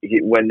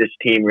when this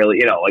team really,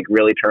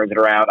 really turns it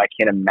around. I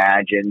can't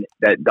imagine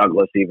that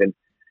Douglas even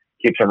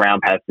keeps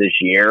around past this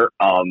year,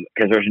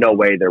 because there's no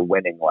way they're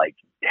winning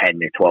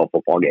 10 or 12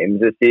 football games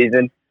this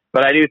season.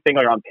 But I do think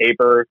on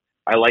paper,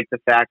 I like the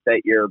fact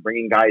that you're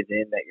bringing guys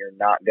in that you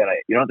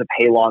don't have to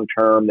pay long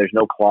term. There's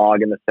no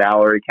clog in the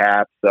salary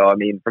cap. So, I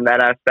mean, from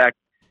that aspect,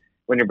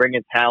 when you're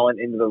bringing talent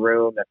into the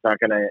room,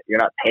 you're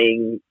not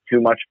paying too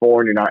much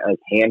for, and you're not like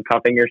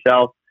handcuffing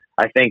yourself.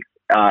 I think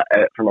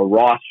from a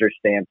roster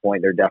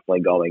standpoint, they're definitely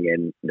going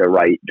in the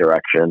right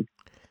direction.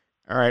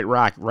 All right,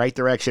 Rock, right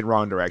direction,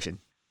 wrong direction.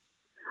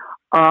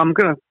 I'm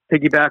going to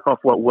piggyback off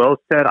what Will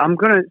said. I'm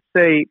going to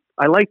say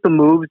I like the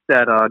moves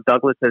that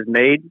Douglas has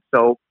made.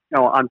 So,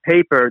 on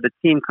paper, the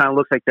team kind of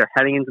looks like they're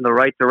heading into the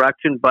right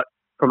direction, but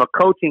from a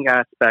coaching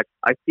aspect,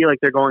 I feel like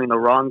they're going in the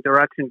wrong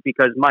direction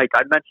because, Mike,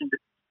 I mentioned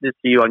this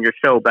to you on your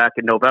show back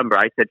in November.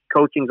 I said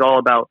coaching's all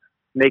about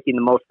making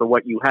the most of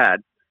what you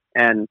had.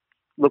 And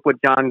look what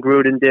John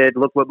Gruden did,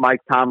 look what Mike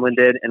Tomlin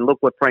did, and look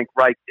what Frank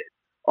Reich did.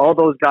 All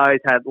those guys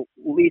had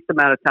least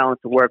amount of talent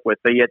to work with,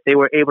 but yet they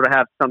were able to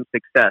have some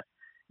success.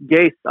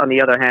 Gase, on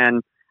the other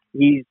hand,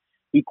 he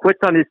quits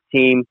on his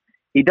team.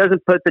 He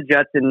doesn't put the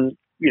Jets in,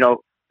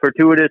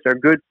 fortuitous or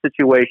good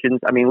situations.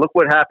 I mean, look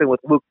what happened with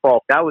Luke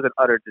Falk. That was an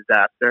utter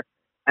disaster.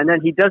 And then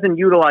he doesn't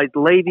utilize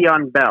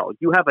Le'Veon Bell.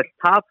 You have a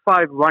top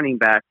 5 running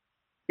back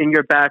in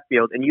your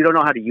backfield, and you don't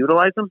know how to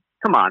utilize him?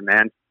 Come on,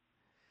 man.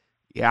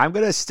 Yeah, I'm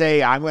gonna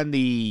stay. I'm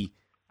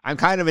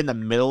kind of in the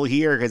middle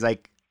here because,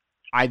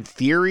 in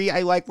theory,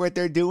 I like what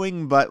they're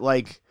doing, but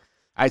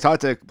I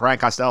talked to Brian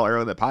Costello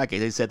earlier in the podcast.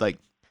 They said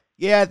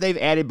yeah, they've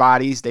added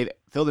bodies, they've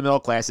filled the middle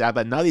class out,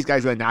 but none of these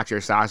guys really knock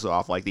your socks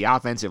off. The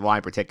offensive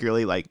line,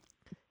 particularly,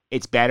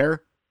 it's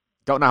better.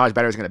 Don't know how much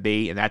better it's gonna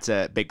be, and that's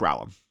a big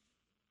problem.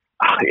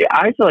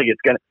 I feel like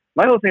it's gonna.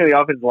 My whole thing with the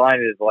offensive line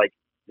is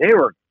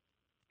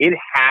it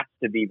has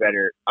to be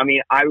better. I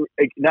mean,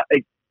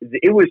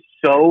 it was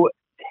so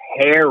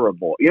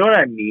terrible. You know what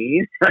I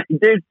mean?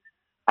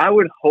 I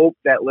would hope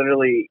that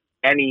literally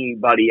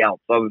anybody else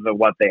other than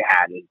what they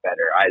had is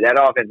better. That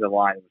offensive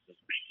line was just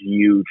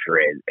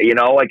putrid.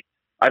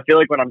 I feel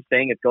like when I'm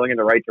saying it's going in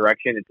the right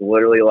direction, it's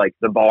literally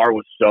the bar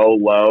was so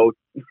low.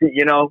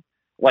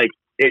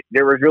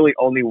 There was really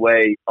only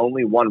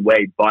one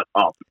way but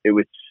up. It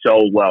was so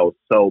low,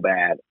 so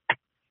bad.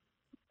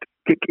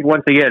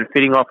 Once again,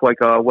 feeding off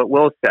what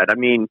Will said, I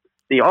mean,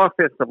 the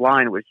offensive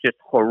line was just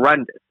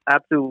horrendous,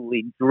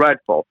 absolutely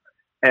dreadful.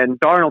 And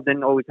Darnold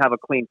didn't always have a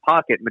clean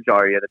pocket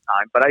majority of the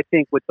time. But I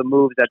think with the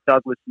moves that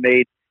Douglas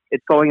made,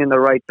 it's going in the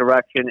right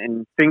direction.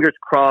 And fingers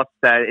crossed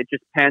that it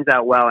just pans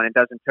out well and it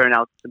doesn't turn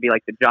out to be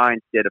like the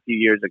Giants did a few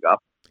years ago.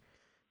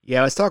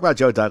 Yeah, let's talk about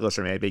Joe Douglas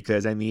for a minute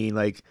because,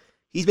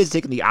 he's been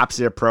taking the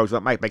opposite approach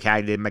what Mike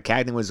Maccagnan did.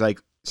 Maccagnan was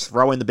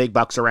throwing the big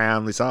bucks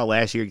around. We saw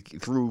last year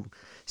threw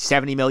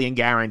 $70 million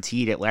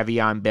guaranteed at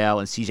Le'Veon Bell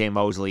and C.J.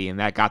 Mosley, and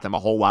that got them a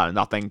whole lot of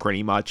nothing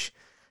pretty much.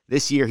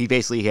 This year, he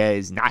basically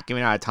has not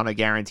given out a ton of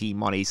guaranteed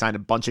money. He signed a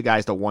bunch of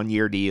guys to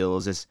one-year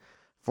deals. Just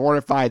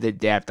fortified the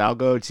depth. I'll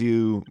go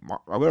to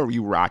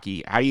you,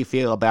 Rocky. How do you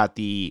feel about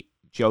the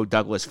Joe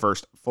Douglas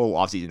first full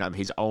offseason of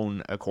his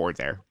own accord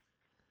there?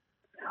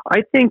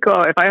 I think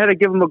if I had to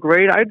give him a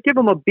grade, I'd give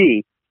him a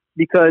B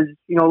because,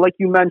 like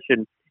you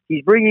mentioned,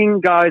 he's bringing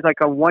guys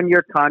on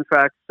one-year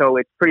contracts, so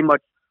it's pretty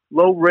much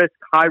low risk,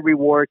 high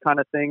reward kind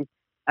of thing.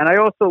 And I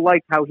also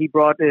liked how he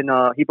brought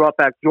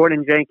back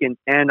Jordan Jenkins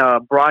and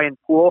Brian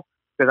Poole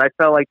because I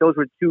felt like those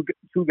were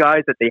two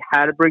guys that they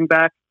had to bring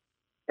back.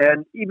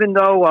 And even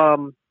though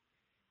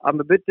I'm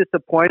a bit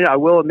disappointed, I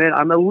will admit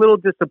I'm a little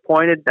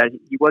disappointed that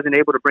he wasn't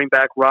able to bring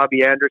back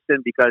Robbie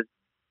Anderson because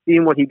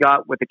seeing what he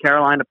got with the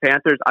Carolina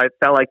Panthers, I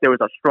felt like there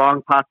was a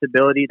strong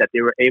possibility that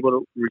they were able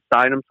to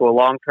re-sign him to a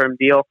long-term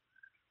deal.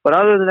 But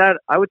other than that,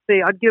 I would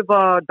say I'd give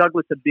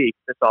Douglas a B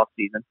this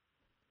offseason.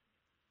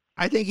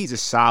 I think he's a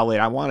solid.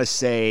 I want to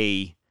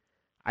say,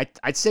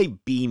 I'd say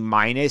B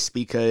minus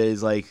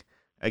because,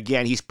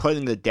 again, he's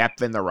putting the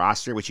depth in the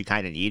roster, which you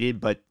kind of needed.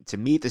 But to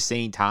me, at the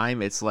same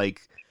time, it's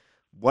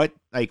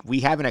we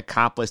haven't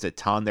accomplished a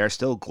ton. There are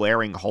still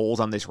glaring holes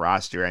on this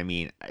roster. I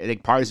mean, I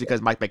think part is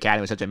because Mike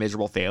Maccagnan was such a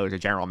miserable failure as a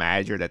general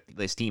manager that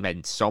this team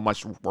had so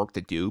much work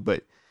to do.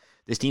 But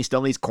this team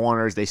still needs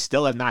corners. They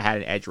still have not had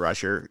an edge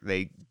rusher.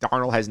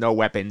 Darnold has no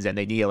weapons, and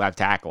they need a left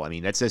tackle. I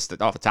mean, that's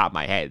just off the top of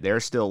my head.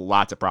 There's still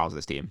lots of problems with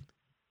this team.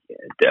 Yeah,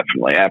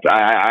 definitely.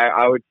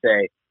 I would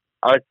say,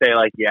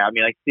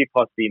 C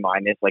plus B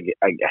minus.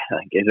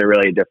 Is there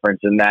really a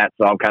difference in that?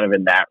 So I'm kind of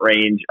in that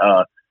range.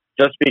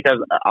 Just because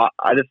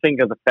I just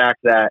think of the fact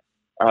that,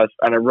 and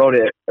I wrote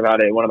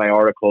about it in one of my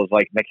articles.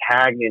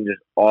 Maccagnan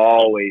just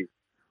always.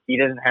 He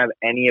doesn't have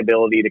any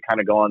ability to kind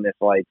of go on this,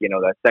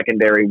 that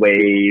secondary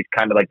wave,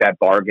 kind of like that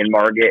bargain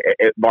market.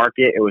 It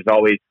was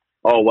always,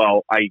 oh,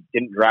 well, I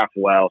didn't draft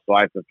well, so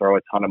I have to throw a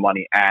ton of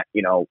money at,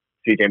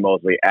 C.J.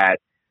 Mosley, at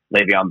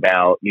Le'Veon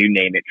Bell, you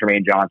name it,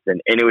 Tremaine Johnson.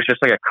 And it was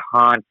just a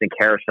constant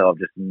carousel of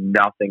just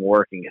nothing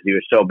working because he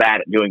was so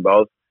bad at doing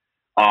both.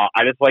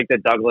 I just like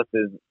that Douglas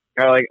is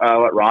kind of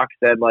what Rock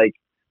said,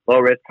 low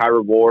risk, high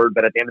reward.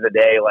 But at the end of the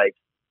day,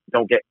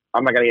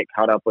 I'm not going to get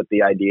caught up with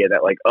the idea that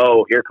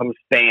here comes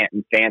Fant,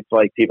 and Fant's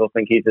people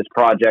think he's this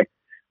project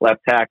left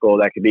tackle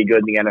that could be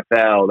good in the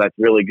NFL. That's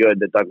really good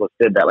that Douglas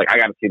did that. I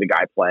got to see the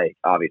guy play,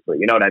 obviously.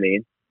 You know what I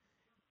mean?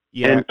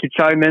 Yeah. And to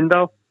chime in,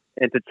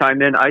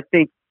 I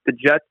think the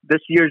Jets,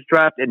 this year's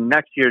draft and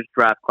next year's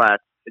draft class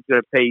is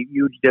going to pay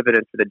huge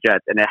dividends for the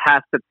Jets, and it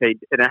has to pay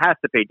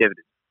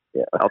dividends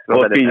Yeah.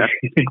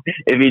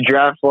 If he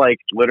drafts like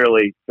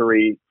literally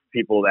 3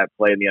 people that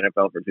play in the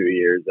NFL for 2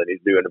 years, then he's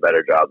doing a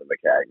better job than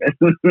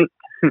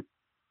McCagnon.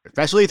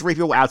 Especially 3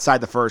 people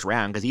outside the first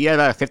round, because he had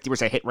a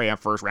 50% hit rate on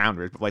first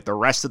rounders, but like the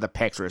rest of the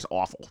picks were just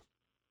awful.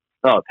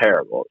 Oh,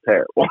 terrible.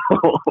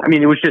 I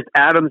mean, it was just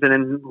Adams, and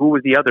then who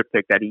was the other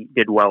pick that he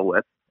did well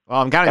with?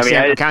 Well, I'm counting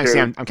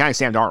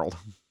Sam Darnold.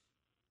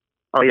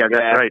 Oh yeah,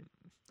 that's right.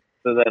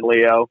 So then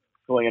Leo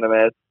swinging a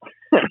miss.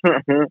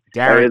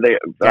 Darren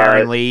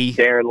Lee.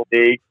 Darren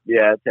Lee.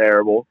 Yeah,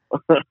 terrible.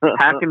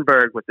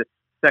 Hackenberg with the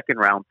second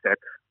round pick.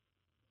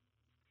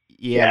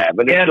 Yeah,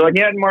 but he had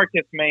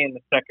Marcus May in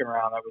the second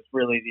round. That was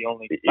really the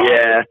only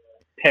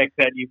pick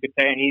that you could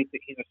say. And he's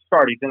a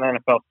starter. He's an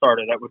NFL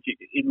starter. That would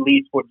at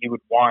least what you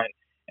would want.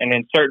 And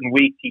in certain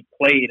weeks, he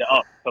played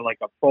up to like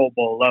a Pro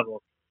Bowl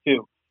level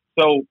too.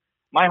 So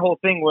my whole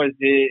thing was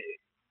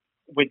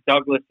with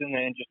Douglas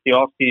and just the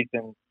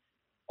offseason.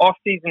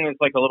 Offseason is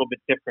like a little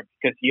bit different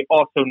because he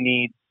also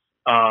needs.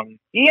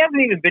 He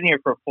hasn't even been here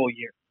for a full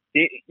year.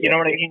 You know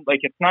what I mean?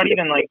 Like, it's not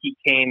even like he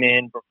came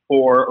in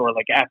before or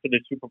like after the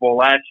Super Bowl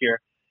last year.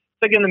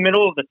 It's like in the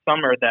middle of the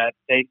summer that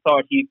they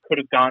thought he could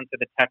have gone to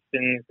the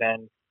Texans,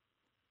 and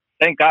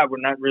thank God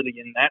we're not really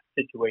in that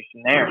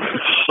situation there.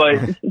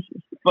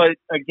 But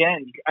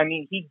again, I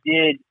mean, he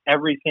did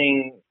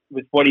everything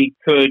with what he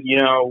could. You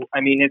know,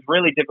 I mean, it's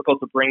really difficult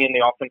to bring in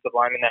the offensive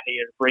lineman that he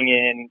had to bring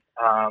in.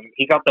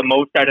 He got the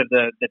most out of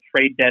the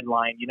trade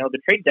deadline. You know, the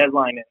trade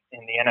deadline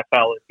in the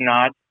NFL is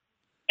not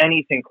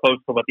anything close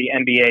to what the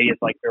NBA is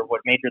like, or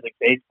what Major League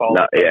Baseball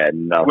is,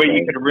 where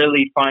you could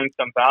really find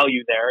some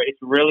value there. It's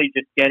really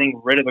just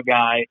getting rid of a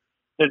guy.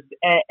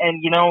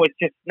 And you know, it's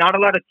just not a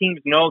lot of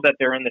teams know that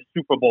they're in the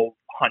Super Bowl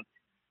hunt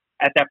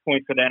at that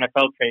point for the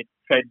NFL trade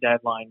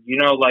deadline. You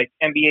know, like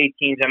NBA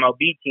teams,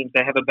 MLB teams,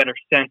 they have a better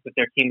sense that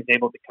their team is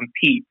able to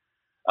compete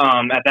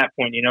at that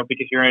point, you know,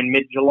 because you're in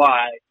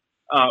mid-July,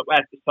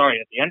 at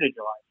the end of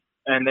July.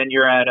 And then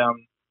you're at,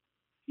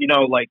 you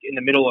know, like in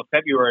the middle of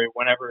February,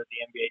 whenever the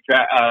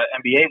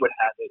NBA would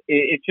have it.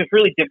 It's just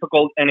really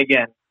difficult. And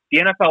again, the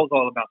NFL is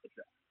all about the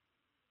draft.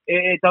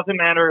 It doesn't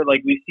matter.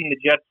 Like, we've seen the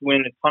Jets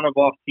win a ton of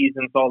off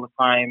seasons all the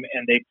time,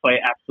 and they play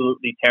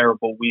absolutely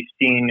terrible. We've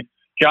seen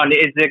John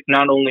Idzik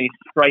not only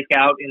strike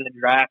out in the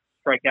draft,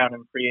 strike out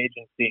in free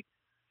agency.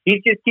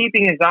 He's just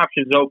keeping his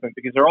options open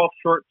because they're all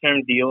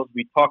short-term deals.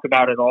 We talk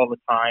about it all the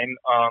time,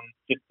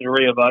 just the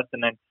 3 of us,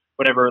 and then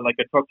whatever, like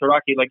a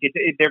Toktaraki. Like,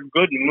 they're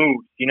good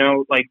moves, you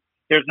know? Like,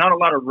 there's not a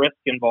lot of risk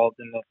involved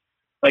in this.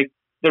 Like,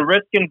 the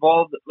risk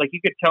involved, like,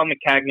 you could tell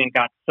McCagnon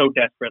got so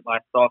desperate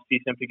last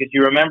offseason because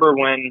you remember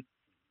when,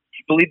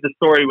 I believe the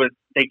story was,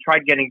 they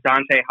tried getting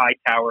Dante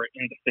Hightower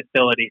in the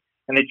facility,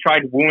 and they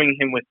tried wooing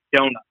him with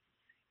donuts.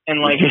 And,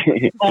 like,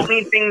 the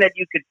only thing that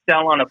you could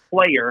sell on a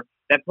player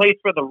that plays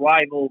for the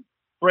rival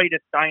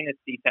greatest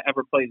dynasty to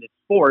ever play the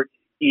sport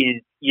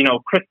is, you know,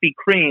 Krispy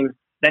Kremes,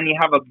 then you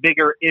have a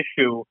bigger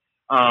issue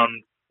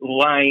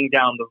lying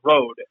down the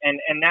road. And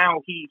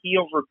now he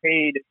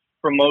overpaid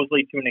for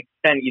Mosley to an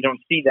extent. You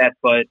don't see that,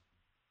 but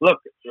look,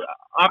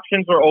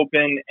 options are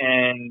open,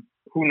 and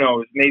who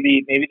knows?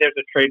 Maybe there's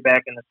a trade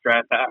back in this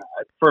draft.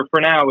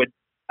 For now, it's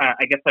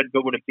I guess I'd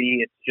go with a B.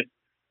 It's just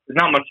there's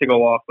not much to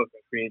go off of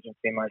in free agency,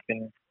 in my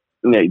opinion.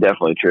 Yeah,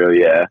 definitely true.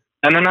 Yeah.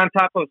 And then on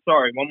top of,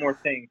 one more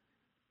thing.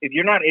 If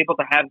you're not able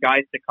to have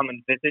guys to come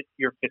and visit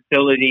your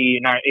facility,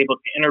 you're not able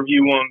to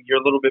interview them, you're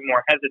a little bit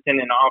more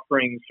hesitant in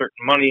offering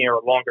certain money or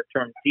a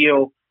longer-term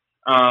deal.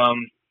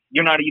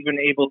 You're not even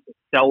able to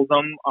sell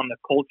them on the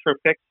culture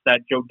fix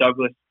that Joe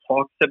Douglas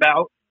talks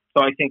about.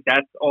 So I think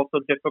that's also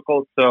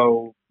difficult.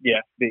 So,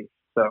 yeah, B.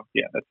 So,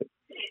 yeah, that's it.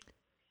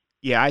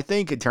 Yeah, I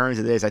think in terms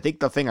of this, I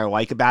think the thing I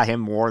like about him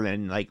more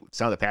than like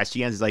some of the past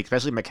GMs is like,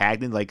 especially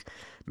McCagnon. Like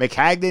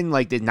McCagnon,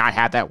 like did not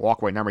have that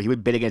walkaway number. He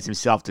would bid against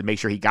himself to make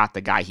sure he got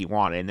the guy he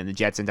wanted, and then the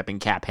Jets end up in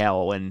cap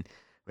hell. And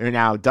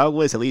now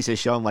Douglas at least has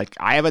shown like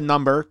I have a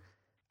number.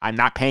 I'm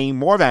not paying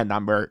more than that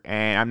number,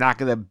 and I'm not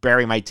going to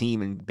bury my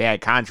team in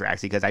bad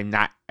contracts because I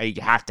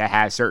have to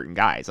have certain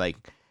guys.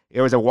 Like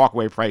there was a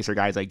walkaway price for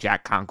guys like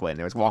Jack Conklin.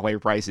 There was walkaway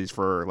prices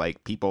for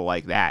like people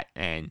like that,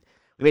 and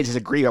we may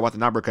disagree about what the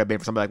number could have been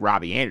for somebody like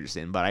Robbie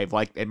Anderson, but I've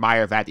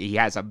admire the fact that he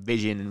has a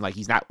vision and like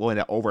he's not willing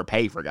to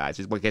overpay for guys.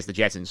 Just what gets the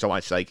Jets in so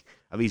much like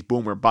of these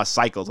boom or bust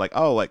cycles. Like,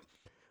 oh, like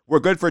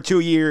we're good for 2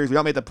 years, we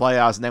don't make the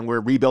playoffs, and then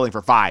we're rebuilding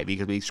for 5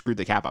 because we screwed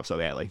the cap up so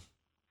badly.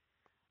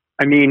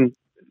 I mean,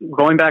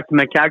 going back to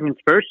McCagnon's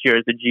first year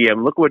as the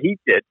GM, look what he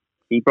did.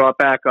 He brought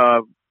back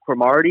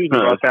Cromartie, he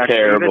brought back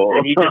Davis,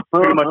 and he just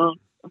pretty much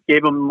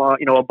gave him,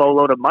 a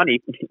boatload of money.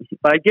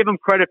 But I give him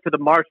credit for the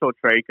Marshall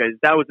trade because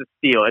that was a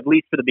steal, at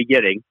least for the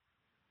beginning.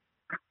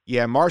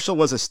 Yeah, Marshall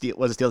was a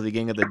steal at the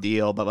beginning of the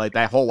deal, but like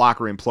that whole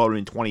locker room imploded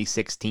in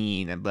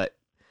 2016. But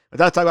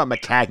without talking about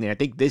McCagnon, I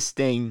think this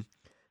offseason,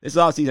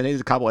 I think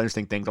there's a couple of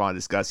interesting things I want to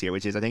discuss here,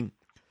 which is I think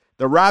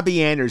the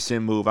Robbie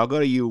Anderson move. I'll go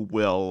to you,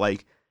 Will.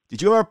 Like,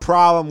 did you have a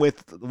problem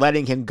with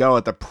letting him go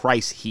at the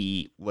price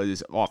he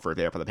was offered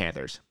there for the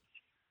Panthers?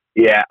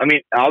 Yeah, I mean,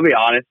 I'll be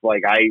honest.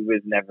 Like, I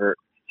was never.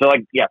 So,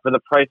 like, yeah, for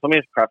the price, let me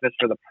just preface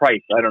for the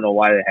price. I don't know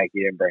why the heck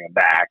you didn't bring him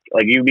back.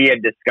 Like, we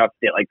had discussed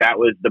it. Like, that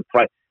was the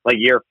price. Like,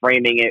 you're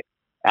framing it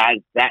as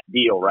that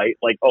deal, right?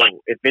 Like, oh,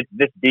 if it's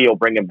this deal,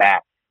 bring him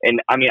back. And,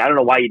 I mean, I don't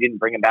know why you didn't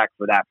bring him back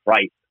for that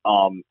price.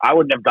 I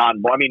wouldn't have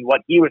gone. I mean,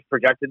 what he was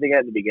projected to get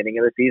at the beginning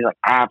of the season, like,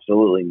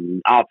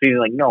 absolutely. Season,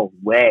 like, no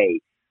way.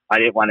 I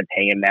didn't want to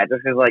pay him that.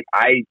 Just because, like,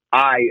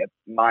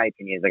 my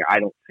opinion is, like, I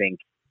don't think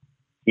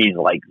he's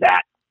like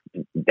that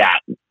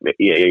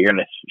you're going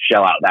to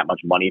shell out that much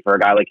money for a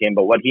guy like him.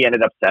 But what he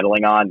ended up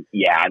settling on,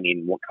 yeah, I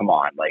mean, well, come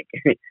on. Like,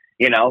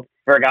 you know,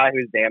 for a guy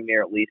who's damn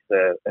near at least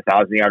a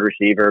 1,000-yard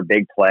receiver,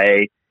 big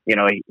play, you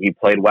know, he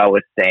played well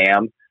with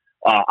Sam.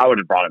 I would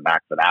have brought him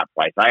back for that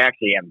price. I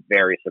actually am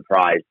very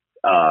surprised,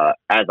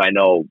 as I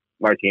know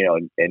Martino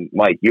and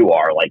Mike, you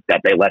are, like,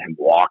 that they let him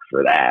walk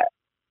for that.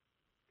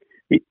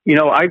 You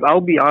know, I'll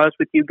be honest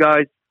with you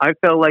guys. I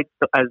felt like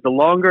as the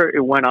longer it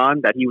went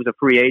on that he was a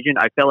free agent,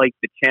 I felt like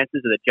the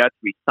chances of the Jets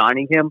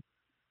re-signing him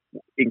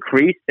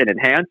increased and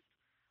enhanced.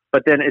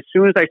 But then as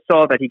soon as I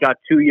saw that he got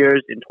 2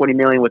 years and $20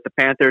 million with the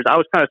Panthers, I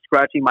was kind of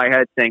scratching my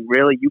head saying,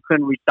 really, you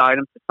couldn't re-sign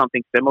him to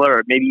something similar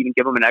or maybe even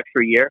give him an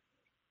extra year?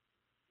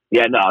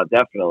 Yeah, no,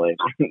 definitely.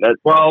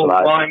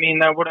 I mean,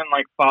 that wouldn't,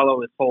 like,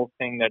 follow his whole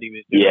thing that he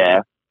was doing.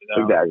 Yeah, you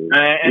know? exactly.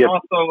 And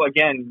also,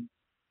 again,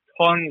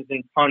 tons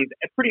and tons,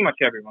 pretty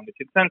much everyone. The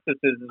consensus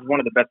is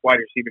one of the best wide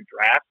receiver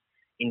drafts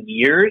in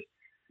years.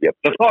 Yep.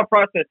 The thought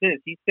process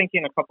is he's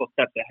thinking a couple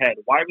steps ahead.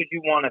 Why would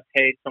you want to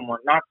pay someone,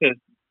 not because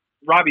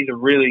Robbie's a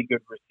really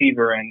good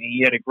receiver and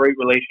he had a great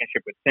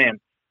relationship with Sam,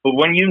 but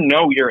when you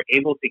know you're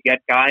able to get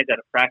guys at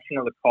a fraction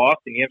of the cost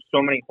and you have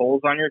so many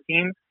holes on your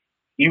team,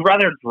 you'd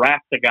rather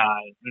draft a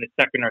guy in the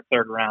second or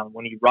third round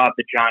when you rob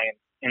the Giants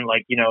in,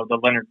 like, you know, the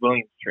Leonard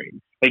Williams trade.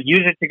 Like,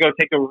 use it to go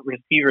take a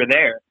receiver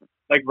there.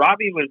 Like,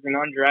 Robbie was an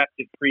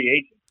undrafted free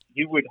agent.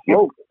 You would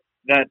hope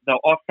that the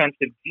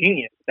offensive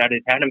genius that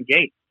is Adam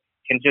Gase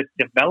can just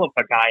develop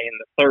a guy in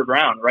the third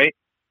round, right?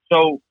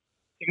 So,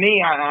 to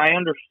me, I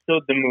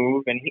understood the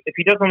move, and if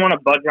he doesn't want to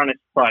budge on his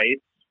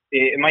price,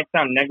 it might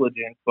sound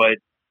negligent, but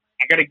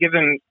I got to give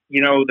him,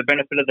 you know, the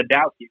benefit of the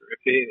doubt here.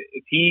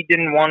 If he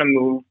didn't want to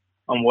move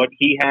on what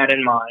he had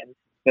in mind,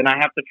 then I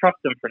have to trust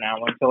him for now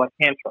until I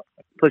can trust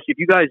him. Plus, if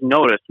you guys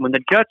noticed, when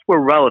the Jets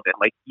were relevant,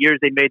 like years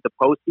they made the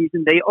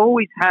postseason, they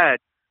always had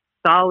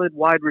solid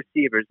wide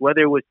receivers,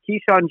 whether it was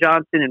Keyshawn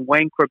Johnson and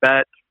Wayne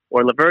Corbett,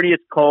 or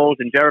Lavernius Coles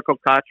and Jericho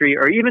Cotchery,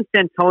 or even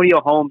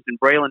Santonio Holmes and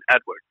Braylon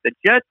Edwards. The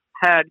Jets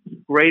had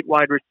great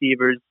wide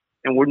receivers,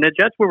 and when the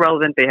Jets were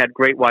relevant, they had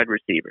great wide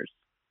receivers.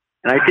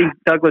 And I think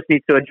Douglas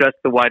needs to adjust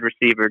the wide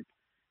receiver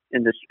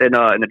in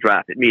the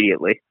draft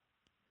immediately.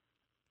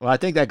 Well, I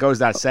think that goes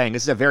without saying.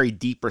 This is a very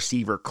deep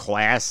receiver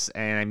class,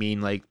 and I mean,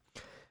 like,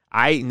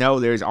 I know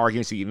there's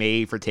arguments to be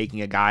made for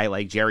taking a guy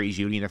like Jerry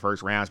Jeudy in the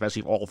first round,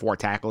 especially if all four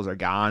tackles are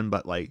gone,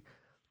 but, like,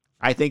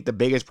 I think the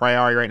biggest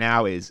priority right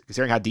now is,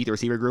 considering how deep the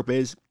receiver group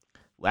is,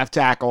 left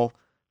tackle,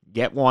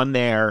 get one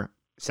there,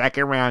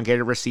 second round, get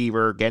a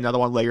receiver, get another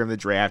one later in the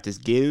draft,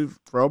 just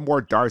throw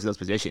more darts at those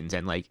positions,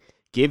 and, like,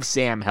 give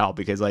Sam help,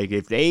 because, like,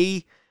 if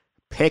they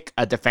pick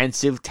a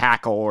defensive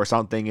tackle or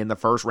something in the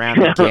first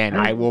round again,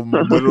 I will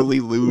literally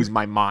lose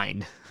my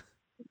mind.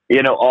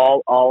 You know,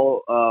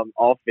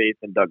 all faith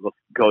in Douglas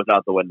goes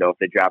out the window if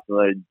they draft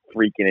the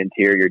freaking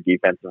interior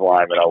defensive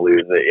lineman. I'll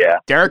lose it. Yeah,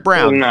 Derek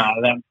Brown. No,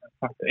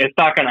 it's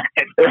not gonna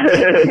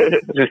happen.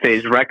 Just say,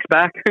 is Rex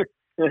back?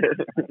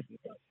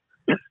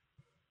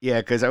 Yeah,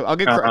 because I'll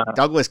give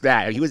Douglas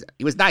that. He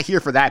was not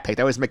here for that pick.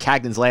 That was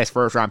McCagnon's last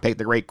first round pick,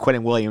 the great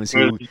Quinnen Williams,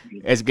 who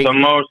is the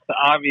most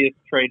obvious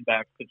trade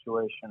back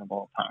situation of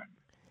all time.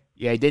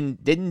 Yeah, he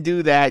didn't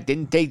do that.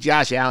 Didn't take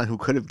Josh Allen, who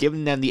could have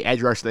given them the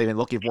edge rush they've been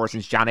looking for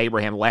since John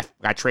Abraham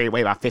got traded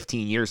away about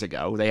 15 years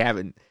ago.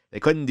 They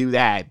couldn't do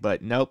that,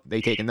 but nope. They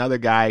take another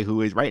guy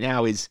who is right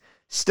now is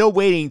still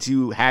waiting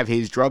to have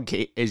his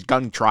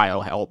gun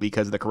trial held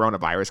because of the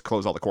coronavirus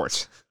close all the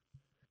courts.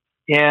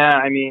 Yeah,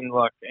 I mean,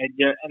 look,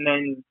 and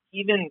then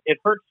even it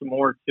hurts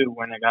more too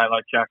when a guy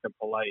like Jacob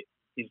Polite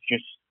is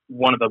just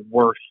one of the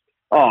worst.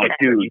 Oh,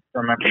 dude!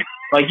 Remember,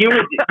 like you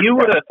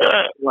would have,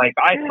 like,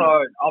 I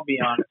thought. I'll be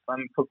honest,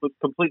 I'm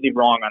completely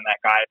wrong on that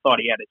guy. I thought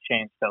he had a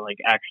chance to, like,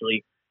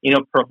 actually, you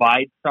know,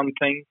 provide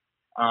something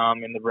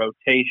in the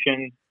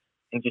rotation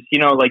and just, you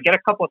know, like, get a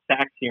couple of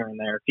sacks here and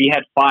there. If he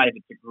had 5,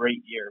 it's a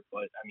great year.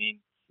 But I mean,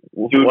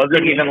 dude,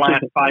 wasn't even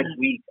last 5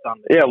 weeks on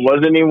the team.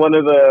 Wasn't he one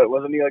of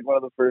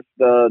the first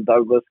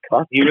Douglas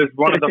cuts? He was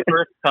one of the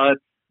first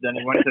cuts. Then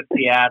he went to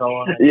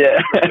Seattle. And yeah,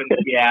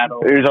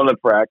 Seattle. He was on the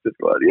practice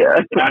squad. Yeah,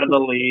 out of the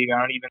league. I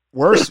don't even.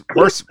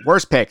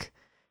 Worst pick.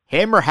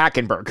 Him or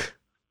Hackenberg?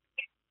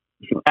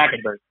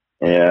 Hackenberg.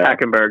 Yeah,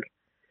 Hackenberg.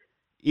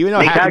 Even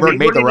though Hackenberg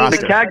made the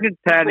roster.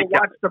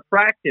 Watch the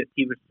practice.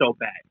 He was so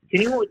bad.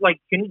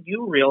 Can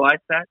you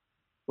realize that?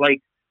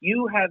 Like,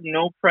 you have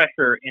no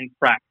pressure in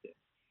practice.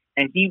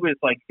 And he was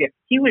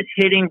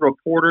hitting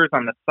reporters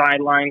on the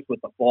sidelines with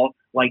the ball.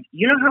 Like,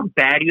 you know how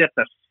bad you have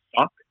to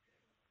suck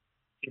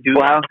to do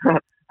that?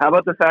 How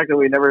about the fact that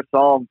we never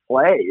saw him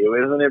play?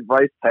 Isn't it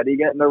Bryce Petty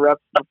getting the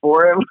reps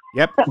before him?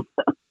 Yep.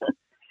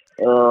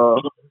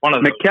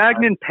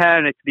 McCagnon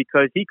panicked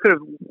because he could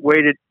have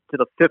waited to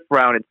the 5th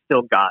round and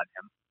still got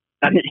him.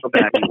 That's how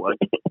bad he was.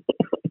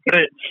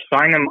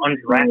 Sign him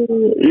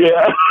undrafted.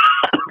 Yeah.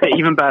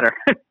 Even better.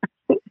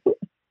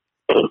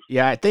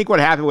 Yeah, I think what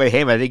happened with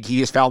him, I think he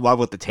just fell in love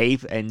with the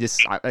tape and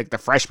just like the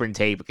freshman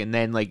tape, and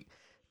then like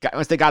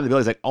once they got in the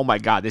building, he's like, oh my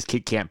god, this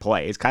kid can't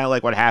play. It's kind of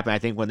like what happened, I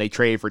think, when they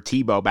traded for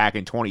Tebow back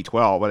in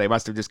 2012, where they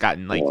must have just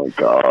gotten like,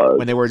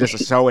 when they were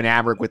just so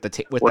enamored with the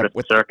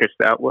circus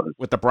that was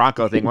with the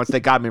Bronco thing. Once they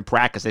got him in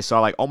practice, they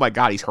saw like, oh my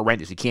god, he's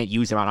horrendous. You can't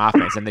use him on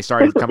offense, and they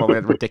started to come up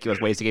with ridiculous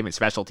ways to get him in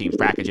special teams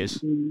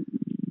packages.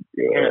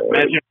 Yeah,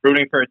 imagine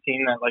rooting for a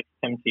team that likes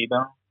Tim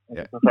Tebow.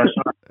 Yeah.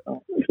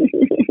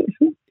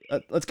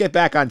 Let's get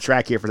back on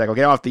track here for a second. We'll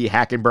get off the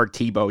Hackenberg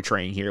Tebow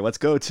train here. Let's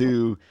go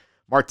to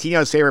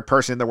Martino's favorite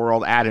person in the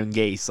world, Adam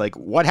Gase. Like,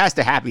 what has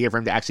to happen here for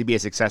him to actually be a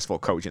successful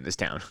coach in this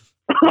town?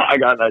 I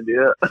got an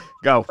idea.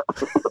 Go.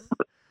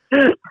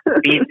 Get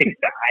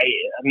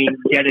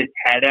his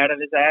head out of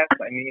his ass.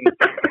 I mean,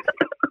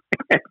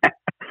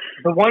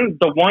 the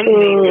one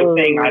major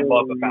thing I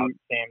love about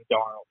Sam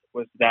Darnold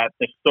was that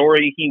the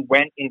story, he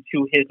went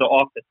into his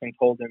office and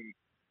told him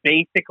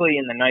basically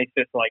in the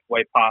nicest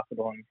way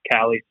possible in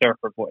Cali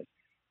surfer voice.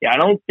 Yeah, I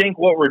don't think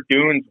what we're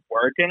doing is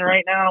working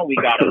right now. We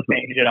got to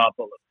change it up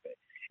a little bit.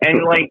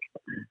 And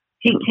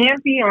he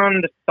can't be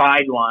on the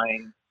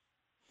sideline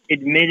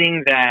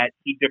admitting that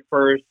he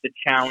defers the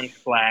challenge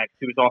flag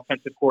to his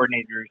offensive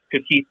coordinators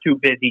because he's too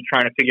busy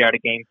trying to figure out a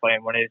game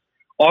plan when his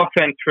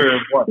offense for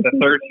the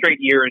 3rd straight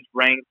year is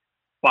ranked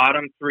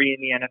bottom 3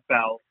 in the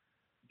NFL.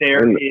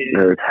 There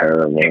is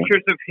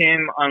pictures of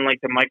him on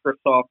the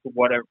Microsoft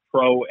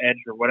Pro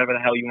Edge or whatever the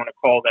hell you want to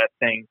call that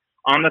thing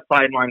on the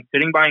sideline,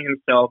 sitting by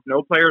himself,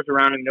 no players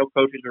around him, no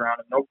coaches around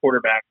him, no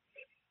quarterback.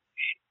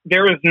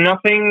 There is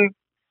nothing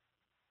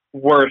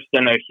worse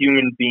than a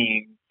human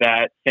being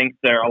that thinks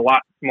they're a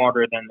lot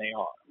smarter than they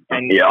are.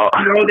 And you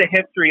know the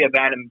history of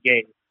Adam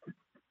Gase.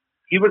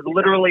 He was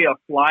literally a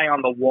fly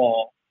on the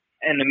wall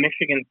in the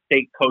Michigan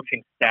State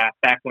coaching staff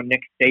back when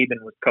Nick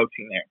Saban was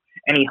coaching there.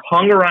 And he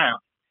hung around.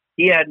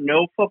 He had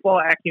no football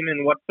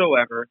acumen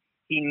whatsoever.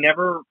 He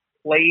never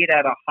played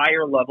at a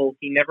higher level.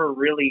 He never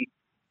really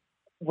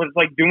was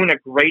doing a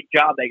great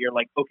job that you're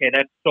okay,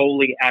 that's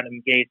solely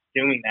Adam Gase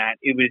doing that.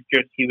 It was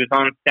just, he was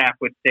on staff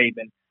with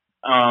Saban.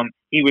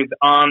 He was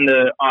on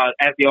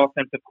as the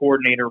offensive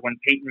coordinator when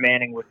Peyton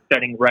Manning was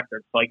setting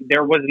records.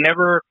 There was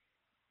never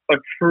a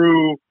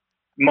true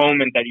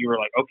moment that you were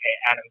okay,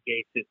 Adam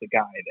Gase is the guy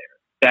there.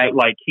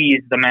 That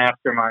he's the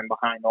mastermind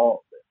behind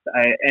all of this.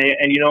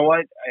 And you know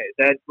what?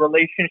 That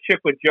relationship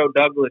with Joe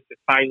Douglas is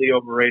highly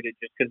overrated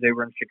just because they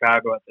were in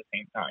Chicago at the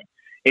same time.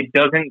 It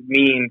doesn't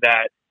mean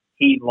that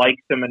he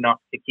likes him enough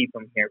to keep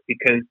him here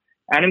because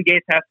Adam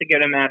Gase has to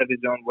get him out of his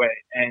own way.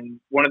 And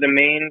one of the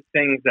main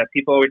things that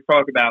people always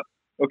talk about,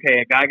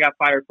 okay, a guy got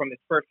fired from his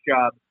first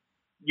job.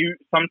 You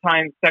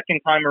sometimes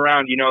second time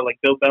around,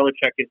 Bill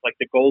Belichick is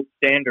the gold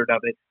standard of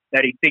it,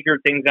 that he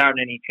figured things out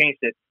and he changed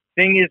it.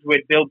 Thing is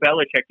with Bill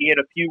Belichick, he had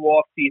a few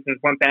off seasons,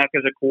 went back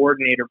as a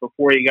coordinator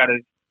before he got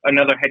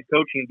another head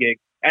coaching gig.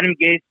 Adam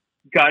Gase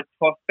got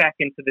tossed back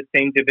into the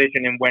same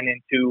division and went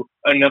into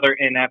another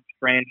inept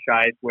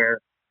franchise where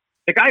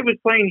the guy was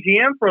playing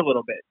GM for a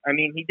little bit. I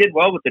mean, he did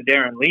well with the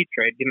Darren Lee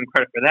trade. Give him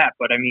credit for that.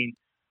 But, I mean,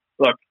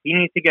 look, he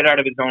needs to get out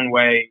of his own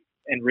way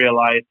and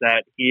realize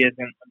that he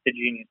isn't the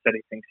genius that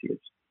he thinks he is.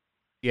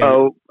 Yeah.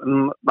 So,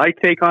 my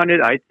take on it,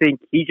 I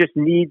think he just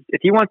needs, if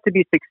he wants to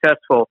be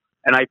successful,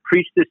 and I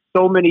preached this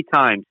so many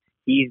times,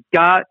 he's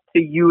got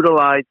to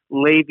utilize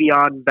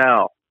Le'Veon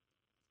Bell.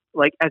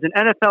 As an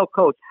NFL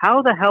coach,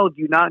 how the hell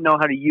do you not know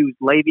how to use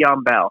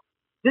Le'Veon Bell?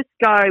 This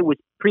guy was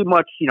pretty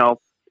much,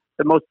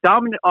 the most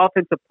dominant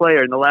offensive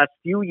player in the last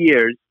few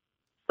years,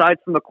 aside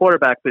from the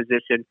quarterback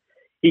position.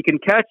 He can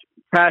catch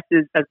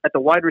passes at the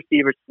wide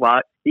receiver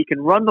slot. He can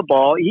run the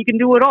ball. He can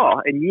do it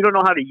all. And you don't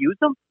know how to use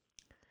him?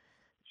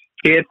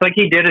 Yeah, it's like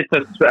he did it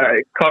to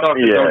cut off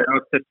his own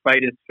nose to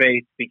spite his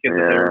face because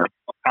of the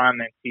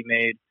comments he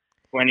made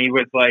when he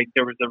was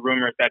there was the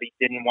rumors that he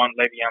didn't want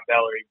Le'Veon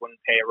Bell or he wouldn't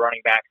pay a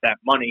running back that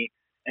money.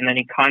 And then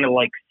he kind of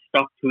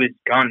stuck to his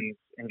guns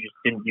and just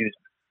didn't use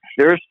them.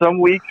 There's some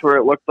weeks where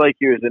it looked like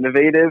he was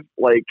innovative,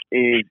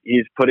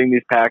 he's putting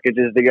these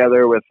packages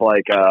together with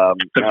the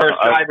first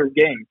drive of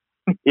game.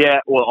 Yeah,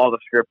 well, all the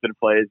scripted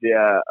plays,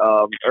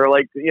 or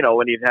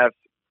when he'd have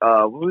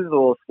who's the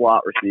little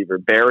slot receiver,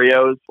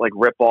 Barrios,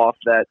 rip off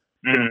that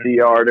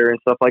 60-yarder and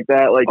stuff like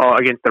that,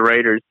 against the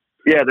Raiders.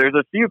 Yeah, there's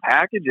a few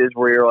packages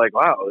where you're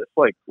wow, it's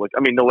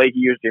the way he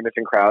used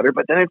Jamison Crowder,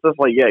 but then it's just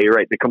you're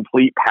right, the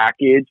complete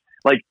package.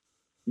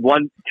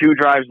 1-2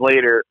 drives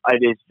later,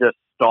 it's just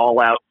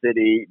stall out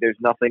city. There's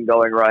nothing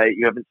going right.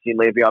 You haven't seen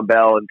Le'Veon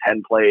Bell in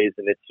 10 plays,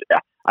 and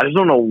I just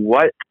don't know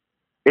what.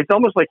 It's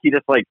almost like he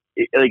just like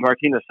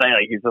Martino's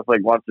saying, he just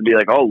wants to be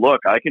oh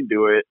look, I can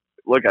do it.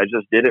 Look, I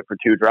just did it for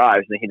 2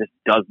 drives, and he just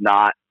does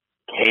not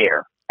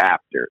care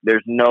after.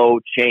 There's no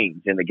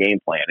change in the game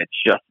plan. It's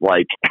just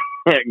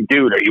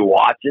dude, are you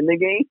watching the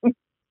game?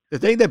 The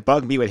thing that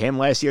bugged me with him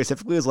last year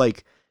specifically was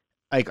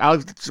like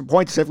I'll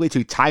point specifically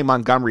to Ty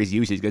Montgomery's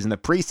usage, because in the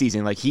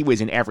preseason, like he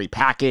was in every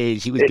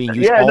package, he was being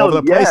used all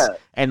over the place,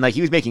 and like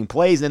he was making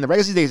plays. And then the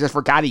regular season, they just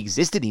forgot he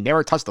existed. He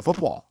never touched the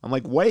football. I'm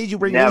like, what did you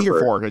bring him in here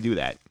for to do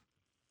that?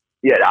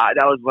 Yeah,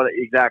 that was what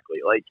exactly.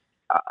 Like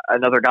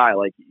another guy,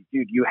 like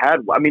dude, you had.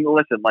 I mean,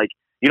 listen, like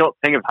you don't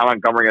think of Ty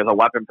Montgomery as a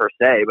weapon per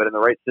se, but in the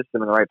right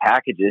system and the right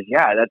packages,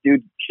 yeah, that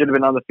dude should have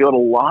been on the field a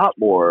lot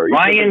more.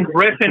 Ryan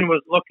Griffin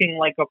was looking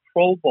like a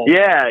Pro Bowl.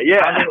 Yeah.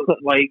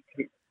 Like,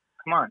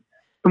 come on.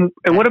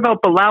 And what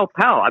about Bilal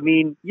Powell? I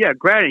mean, yeah,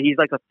 granted, he's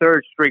like a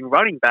third string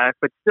running back,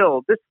 but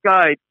still, this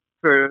guy,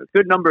 for a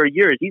good number of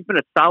years, he's been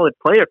a solid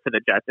player for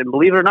the Jets. And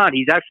believe it or not,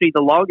 he's actually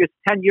the longest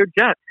 10-year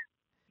Jet.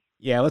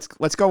 Yeah, let's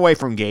go away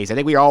from Gase. I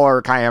think we all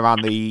are kind of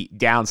on the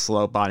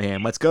downslope on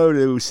him. Let's go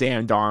to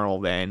Sam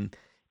Darnold then.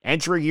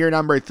 Entering year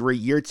number 3,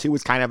 year 2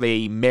 was kind of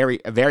a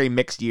very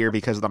mixed year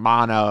because of the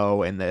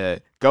mono and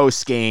the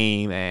ghost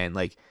game, and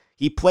like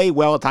he played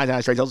well at times on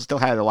the stretch. He also still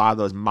had a lot of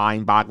those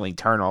mind-boggling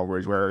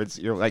turnovers where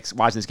you're like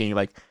watching this game, you're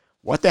like,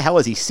 what the hell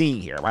is he seeing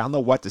here? I don't know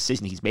what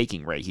decision he's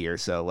making right here.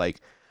 So like,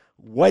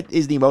 what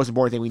is the most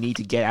important thing we need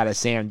to get out of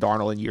Sam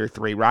Darnold in year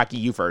 3? Rocky,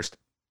 you first.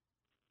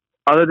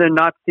 Other than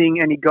not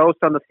seeing any ghosts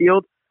on the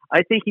field,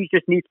 I think he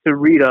just needs to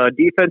read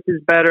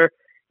defenses better.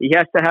 He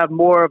has to have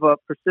more of a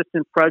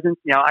persistent presence.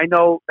 Now, I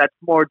know that's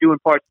more due in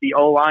part to the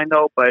O-line,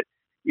 though, but,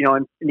 you know,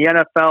 in the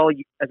NFL,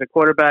 as a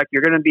quarterback,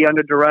 you're going to be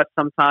under duress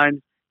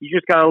sometimes. You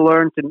just got to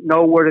learn to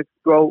know where to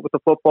go with the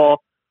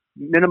football,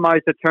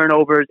 minimize the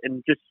turnovers,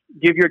 and just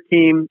give your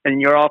team and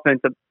your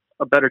offense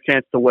a better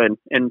chance to win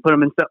and put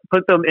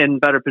them in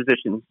better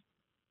positions.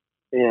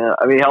 Yeah,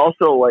 I mean,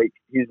 also, like,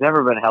 he's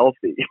never been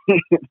healthy.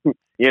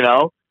 You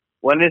know?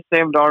 When has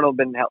Sam Darnold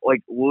been,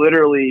 like,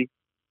 literally,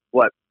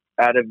 what?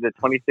 Out of the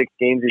 26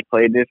 games he's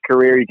played in his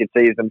career, you could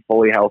say he's been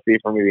fully healthy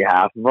for maybe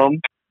half of them.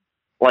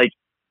 Like,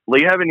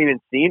 you haven't even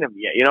seen him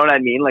yet. You know what I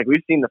mean? Like,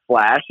 we've seen the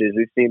flashes,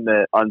 we've seen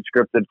the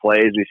unscripted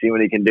plays, we've seen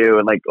what he can do,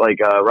 and like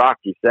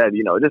Rocky said,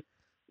 you know, just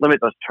limit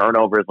those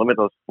turnovers, limit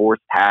those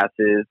forced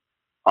passes.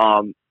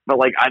 But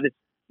like,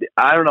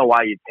 I don't know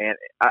why you can't.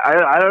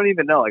 I don't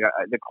even know. Like,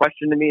 the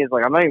question to me is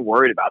like, I'm not even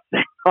worried about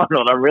Sam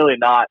Darnold. I'm really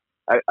not.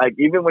 Like,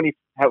 even when he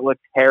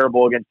looked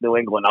terrible against New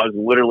England, I was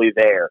literally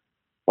there.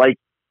 Like,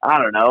 I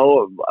don't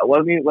know.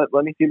 Let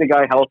me see the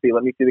guy healthy.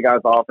 Let me see the guy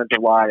with the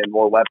offensive line and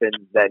more weapons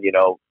than, you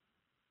know,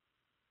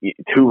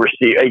 2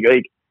 receivers.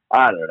 Like,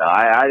 I don't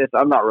know.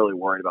 I'm not really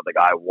worried about the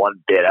guy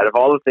one bit. Out of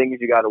all the things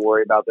you got to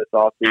worry about this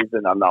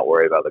offseason, I'm not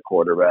worried about the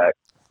quarterback.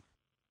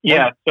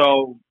 Yeah,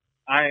 so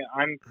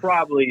I'm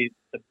probably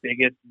the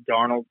biggest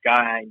Darnold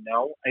guy I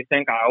know. I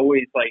think I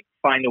always like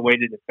find a way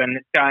to defend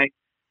this guy.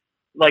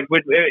 Like,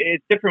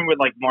 it's different with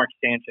like Mark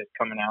Sanchez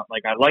coming out.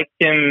 Like, I liked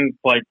him,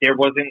 but there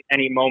wasn't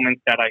any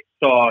moments that I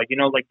saw. You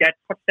know, like that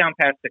touchdown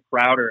pass to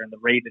Crowder in the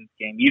Ravens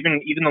game.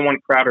 Even the one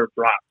Crowder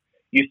dropped.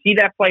 You see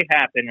that play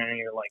happen, and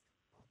you're like,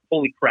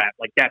 "Holy crap!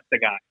 Like, that's the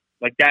guy."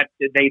 Like that,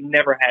 they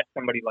never had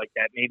somebody like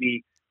that.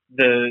 Maybe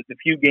the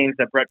few games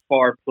that Brett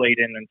Favre played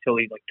in until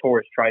he like tore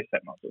his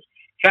tricep muscles.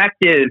 Fact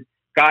is,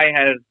 guy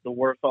has the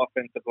worst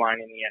offensive line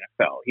in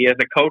the NFL. He has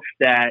a coach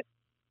that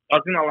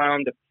doesn't allow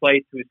him to play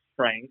to his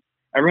strengths.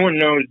 Everyone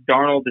knows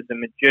Darnold is a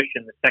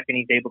magician the second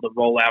he's able to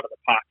roll out of the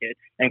pocket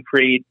and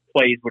create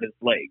plays with his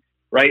legs,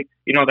 right?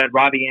 You know, that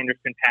Robbie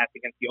Anderson pass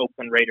against the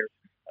Oakland Raiders.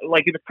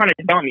 Like, he was kind of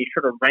dumb. He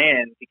should have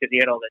ran because he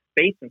had all that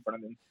space in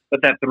front of him.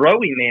 But that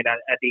throw he made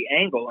at the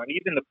angle, and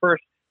even the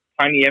first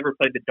time he ever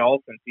played the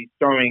Dolphins, he's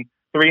throwing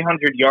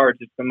 300 yards.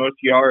 It's the most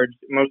yards,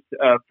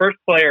 first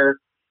player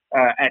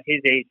at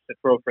his age to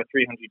throw for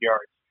 300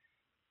 yards.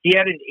 He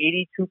had an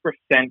 82%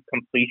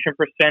 completion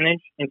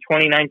percentage in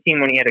 2019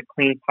 when he had a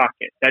clean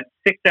pocket. That's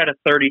 6 out of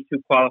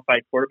 32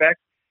 qualified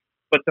quarterbacks.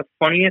 But the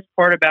funniest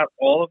part about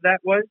all of that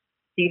was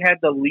he had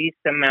the least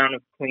amount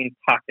of clean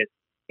pockets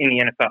in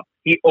the NFL.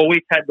 He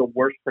always had the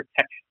worst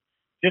protection.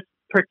 Just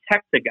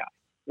protect the guy.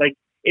 Like,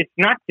 it's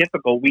not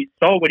difficult. We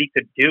saw what he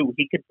could do.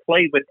 He could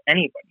play with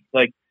anybody.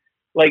 Like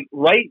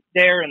right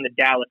there in the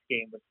Dallas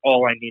game was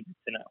all I needed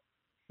to know.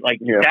 Like,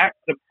 That's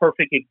the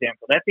perfect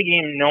example. That's a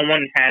game no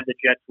one had the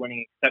Jets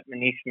winning except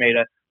Manish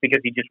Mehta because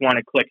he just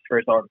wanted clicks for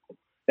his article.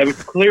 That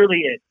was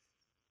clearly it.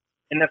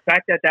 And the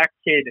fact that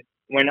kid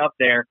went up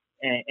there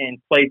and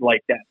played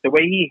like that, the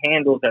way he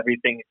handles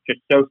everything is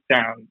just so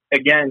sound.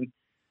 Again,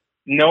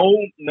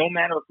 no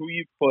matter who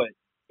you put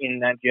in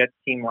that Jets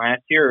team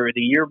last year or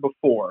the year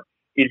before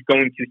is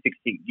going to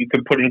succeed. You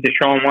could put in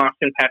Deshaun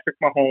Watson, Patrick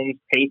Mahomes,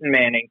 Peyton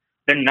Manning.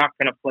 They're not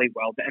going to play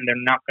well, and they're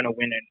not going to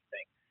win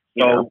anything.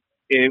 So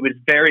it was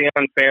very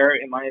unfair,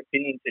 in my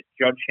opinion, to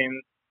judge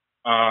him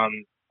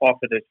off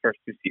of his first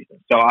 2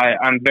 seasons. So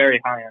I'm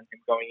very high on him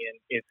going in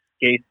if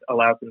Gase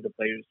allows him to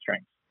play to his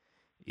strengths.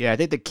 Yeah, I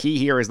think the key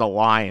here is the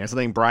line. And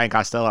something Brian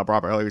Costello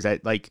brought up earlier is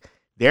that, like,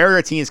 there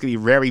are teams going to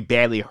be very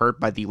badly hurt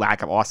by the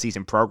lack of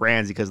off-season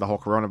programs because of the whole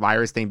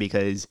coronavirus thing,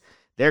 because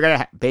they're going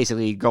to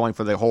basically going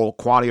for the whole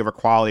quantity over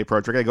quality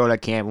approach. We're going to go to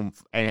camp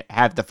and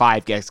have the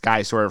 5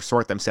 guys sort of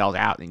sort themselves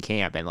out in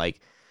camp. And, like,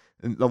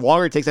 the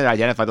longer it takes to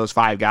identify those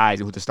 5 guys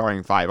and who the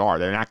starting 5 are,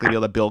 they're not going to be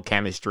able to build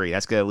chemistry.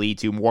 That's going to lead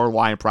to more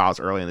line problems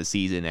early in the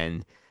season,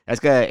 and that's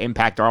going to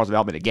impact Darnold's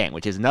development again,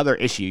 which is another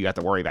issue you have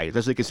to worry about,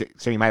 especially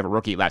considering you might have a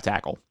rookie left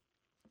tackle.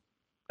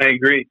 I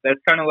agree. That's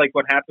kind of like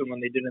what happened when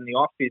they did in the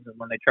offseason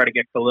when they tried to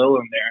get Khalil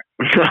in there.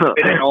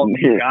 Fit in all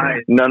these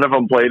guys. None of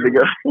them played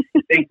together.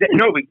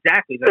 No,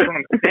 exactly. That's what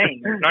I'm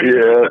saying. They're not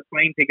even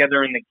playing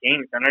together in the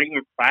games. They're not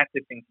even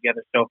practicing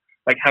together. So,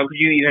 like, how could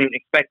you even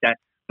expect that?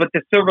 But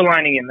the silver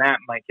lining in that,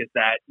 Mike, is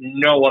that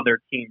no other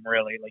team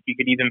really, like you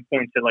could even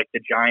point to like the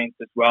Giants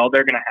as well.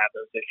 They're going to have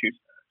those issues.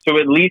 So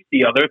at least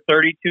the other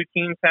 32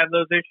 teams have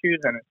those issues,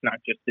 and it's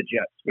not just the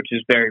Jets, which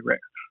is very rare.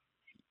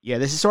 Yeah,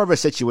 this is sort of a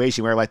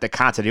situation where like the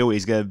continuity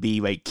is going to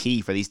be like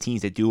key for these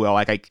teams to do well.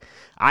 Like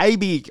I'd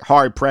be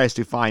hard pressed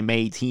to find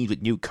many teams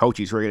with new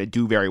coaches who are going to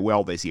do very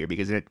well this year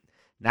because they're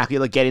not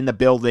going to get in the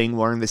building,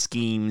 learn the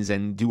schemes,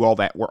 and do all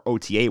that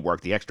OTA work,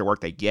 the extra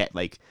work they get.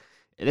 Like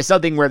it's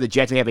something where the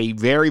Jets may have a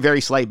very,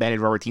 very slight advantage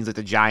over teams like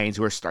the Giants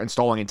who are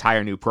installing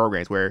entire new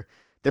programs where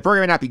the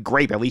program may not be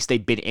great, but at least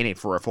they've been in it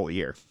for a full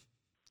year.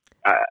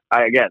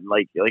 Again,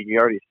 like you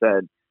already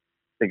said,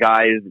 the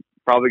guy is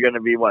probably going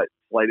to be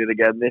slated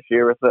again this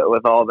year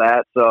with all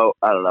that. So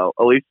I don't know.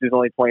 At least he's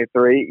only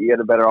 23. You get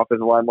a better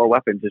offensive line, more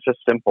weapons. It's just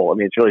simple. I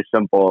mean, it's really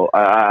simple.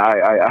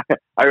 I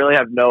really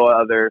have no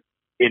other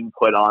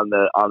input on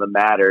the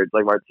matter. It's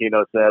like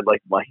Martino said,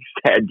 like Mike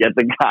said, get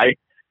the guy,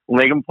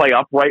 make him play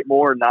upright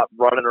more, not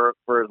running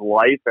for his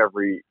life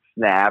every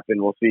snap,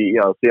 and we'll see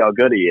how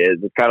good he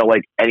is. It's kind of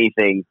like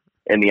anything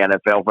in the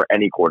NFL for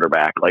any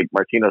quarterback. Like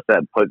Martino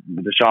said, put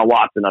Deshaun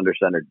Watson under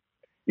center.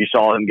 You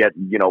saw him get,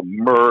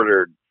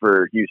 murdered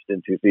for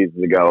Houston 2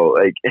 seasons ago.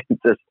 Like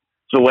it's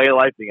the way of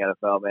life in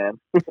the NFL, man.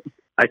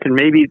 I can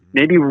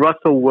maybe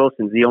Russell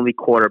Wilson's the only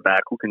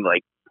quarterback who can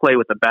like play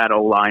with a bad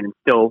O-line and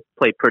still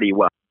play pretty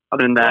well.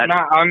 Other than that,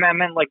 I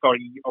meant like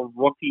a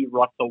rookie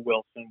Russell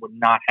Wilson would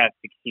not have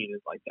succeeded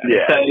like that.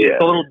 Yeah,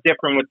 it's a little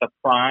different with the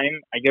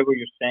prime. I get what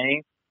you're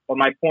saying, but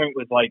my point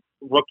was like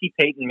rookie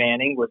Peyton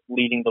Manning was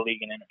leading the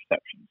league in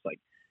interceptions. Like,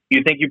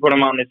 you think you put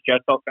him on this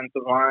Jets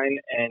offensive line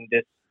and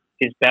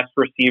his best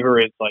receiver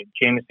is like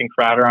Jamison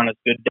Crowder on his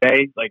good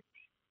day, like.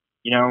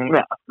 No,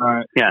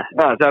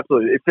 it's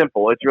absolutely. It's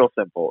simple. It's real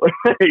simple.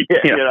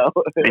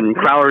 And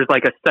Crowder's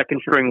like a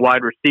second string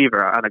wide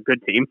receiver on a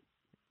good team.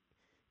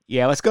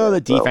 Yeah, let's go to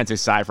the defensive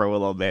side for a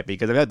little bit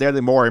because they're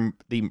the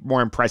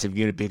more impressive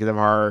unit because of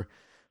our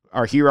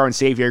hero and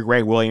savior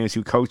Greg Williams,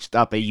 who coached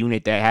up a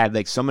unit that had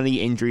like so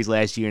many injuries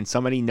last year and so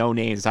many no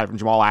names aside from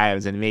Jamal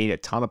Adams and made a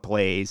ton of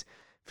plays.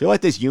 I feel like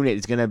this unit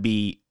is going to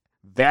be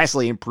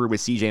vastly improved with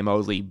CJ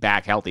Mosley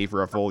back healthy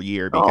for a full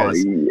year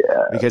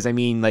because I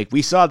mean, like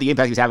we saw the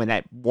impact he was having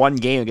that one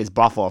game against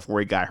Buffalo before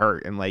he got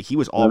hurt, and like he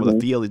was all over the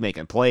field, he's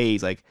making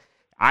plays. Like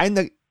I'm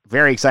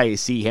very excited to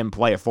see him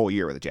play a full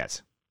year with the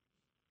Jets.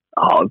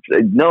 Oh,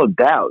 no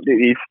doubt.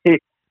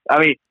 I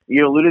mean,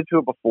 you alluded to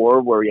it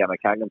before where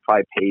McCagnon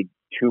probably paid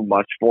too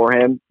much for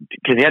him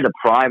because he had to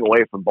prime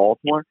away from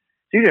Baltimore.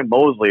 CJ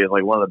Mosley is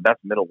like one of the best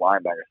middle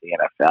linebackers in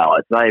the NFL.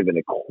 It's not even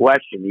a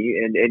question.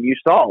 And you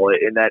saw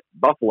it in that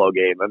Buffalo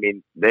game. I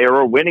mean, they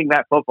were winning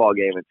that football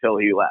game until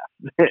he left,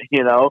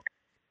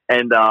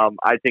 And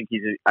I think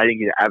he's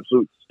an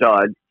absolute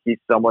stud. He's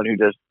someone who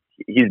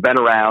he's been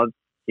around.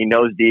 He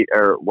knows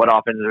what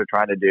offenses are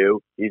trying to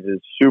do. He's a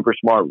super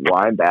smart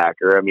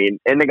linebacker. I mean,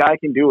 and the guy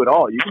can do it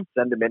all. You can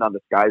send him in on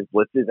disguised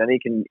blitzes, and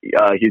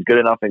he's good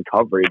enough in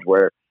coverage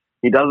where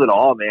he does it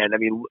all, man. I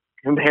mean,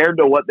 compared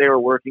to what they were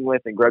working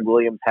with and Greg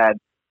Williams had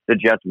the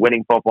Jets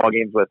winning football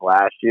games with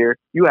last year,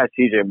 you had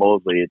CJ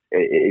Mosley.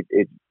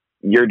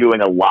 You're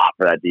doing a lot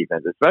for that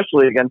defense,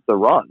 especially against the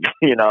run.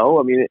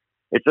 I mean,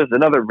 it's just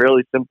another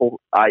really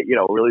simple,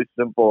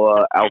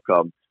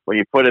 outcome. When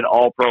you put an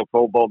all-pro,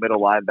 Pro Bowl middle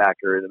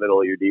linebacker in the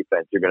middle of your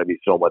defense, you're going to be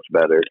so much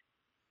better.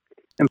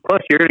 And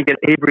plus, you're going to get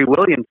Avery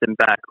Williamson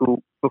back,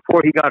 who,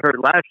 before he got hurt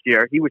last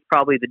year, he was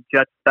probably the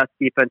Jets' best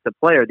defensive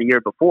player the year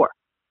before.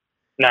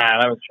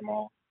 Nah, that was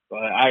Jamal.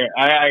 But I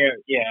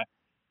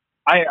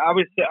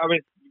was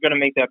going to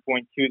make that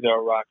point too,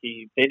 though,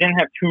 Rocky. They didn't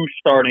have 2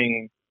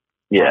 starting.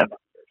 Yeah,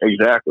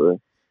 exactly.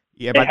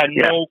 Yeah, they had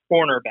no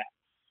cornerbacks.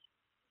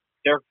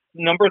 Their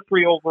number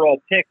 3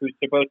 overall pick, who's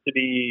supposed to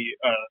be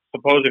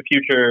supposed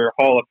future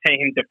Hall of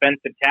Fame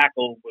defensive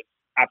tackle, was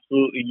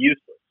absolutely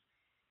useless.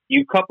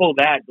 You couple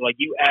that, like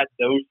you add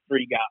those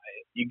 3 guys,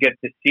 you get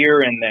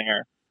Desir in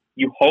there.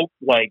 You hope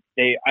I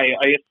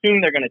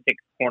assume they're going to take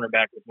a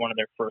cornerback with one of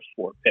their first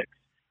 4 picks.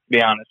 To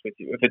be honest with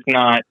you, if it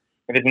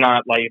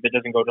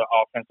doesn't go to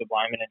offensive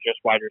linemen and just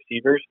wide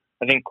receivers,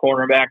 I think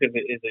cornerback is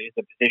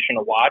a position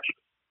to watch.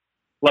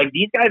 Like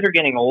these guys are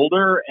getting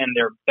older and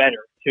they're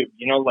better too.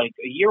 Like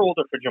a year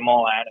older for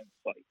Jamal Adams.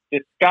 Like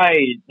this guy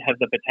has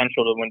the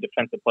potential to win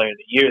Defensive Player of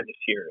the Year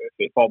this year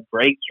if all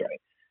breaks right.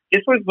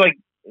 This was like,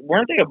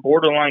 weren't they a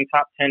borderline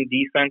top 10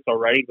 defense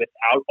already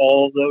without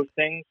all of those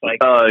things? Like,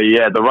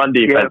 the run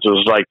defense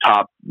was like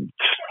top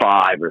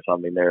 5 or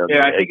something there.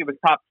 Yeah, I think it was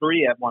top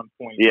 3 at one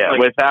point. Yeah, like,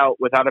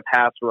 without a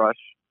pass rush.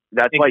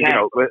 That's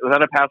exactly.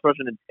 Without a pass rush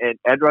and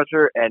edge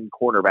rusher and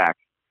cornerback.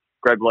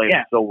 Greg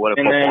Williams still would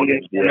have football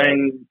games. And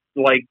then,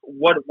 like,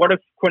 what if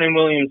Quinnen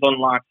Williams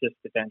unlocks his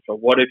potential?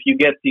 What if you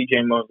get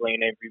C.J. Mosley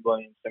and Avery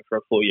Williamson for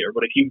a full year?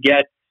 What if you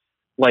get,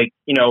 like,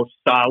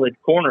 solid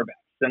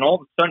cornerbacks? Then all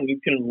of a sudden you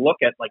can look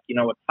at, like, a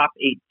top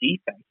 8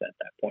 defense at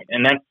that point.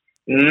 And that's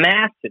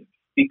massive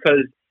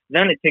because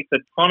then it takes a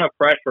ton of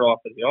pressure off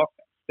of the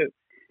offense, too.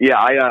 Yeah,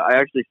 I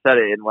actually said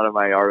it in one of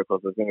my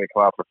articles that's going to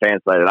come out for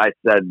Fansite, and I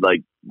said,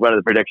 like, one of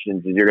the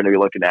predictions is you're going to be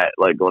looking at,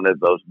 like, going to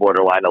those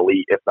borderline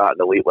elite, if not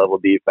an elite level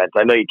defense.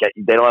 I know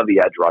they don't have the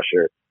edge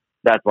rusher.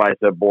 That's why I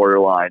said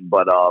borderline.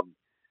 But,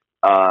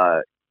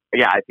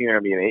 yeah, I think they're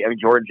going to be amazing. I mean,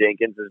 Jordan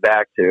Jenkins is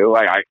back, too.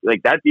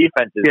 Like, that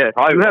defense is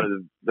probably one of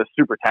the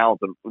super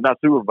talented, not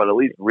super, but at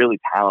least really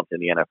talented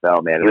in the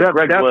NFL, man. You have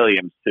Greg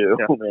Williams, too,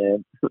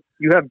 man.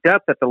 You have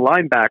depth at the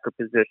linebacker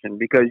position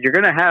because you're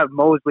going to have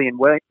Mosley and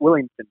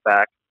Williamson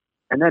back.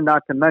 And then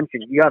not to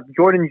mention, you have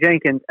Jordan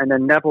Jenkins and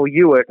then Neville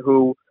Hewitt,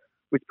 who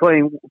was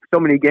playing so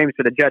many games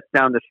for the Jets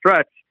down the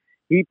stretch.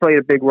 He played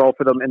a big role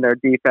for them in their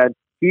defense.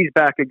 He's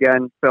back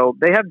again. So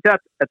they have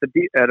depth at the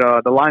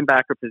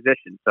linebacker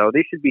position. So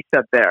they should be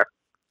set there.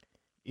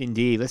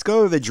 Indeed. Let's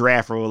go to the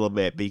draft for a little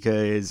bit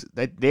because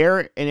they're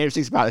in an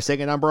interesting spot. They're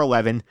taking number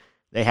 11.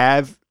 They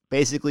have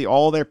basically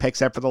all their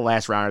picks up for the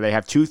last rounder. They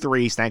have 2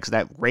 3s thanks to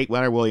that great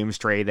Leonard Williams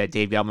trade that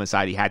Dave Gettleman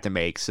decided he had to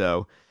make.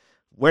 So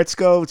let's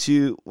go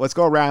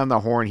around the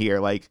horn here.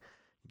 Like,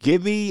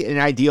 give me an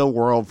ideal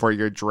world for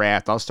your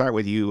draft. I'll start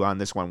with you on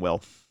this one,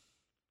 Will.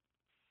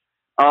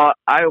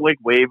 I like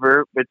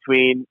waiver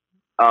between,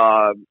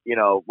 what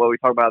we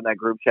talked about in that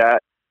group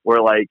chat,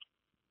 where, like,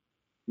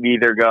 we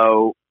either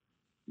go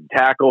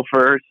tackle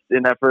first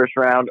in that first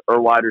round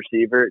or wide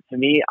receiver. To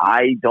me,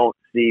 I don't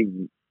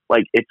see,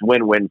 like, it's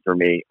win-win for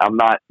me. I'm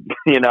not,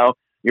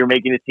 you're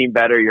making the team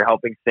better. You're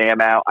helping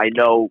Sam out. I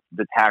know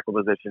the tackle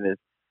position is,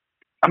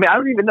 I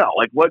don't even know.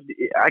 Like,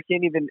 I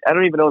don't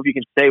even know if you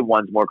can say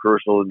one's more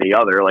crucial than the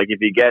other. Like,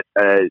 if you get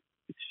a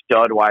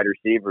stud wide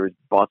receiver who's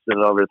busting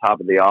it over the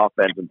top of the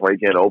offense and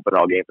breaking it open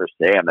all game for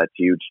Sam, that's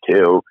huge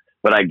too.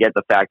 But I get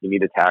the fact you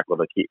need to tackle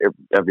to keep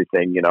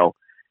everything,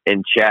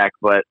 in check.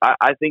 But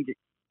I think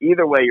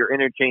either way, you're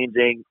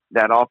interchanging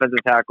that offensive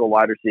tackle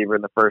wide receiver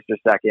in the first or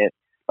second.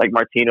 Like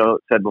Martino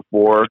said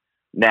before,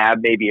 Nab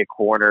maybe a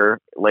corner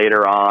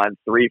later on,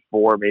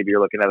 3-4, maybe you're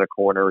looking at a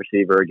corner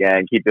receiver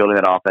again, keep building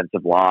that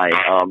offensive line.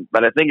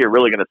 But I think you're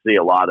really going to see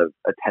a lot of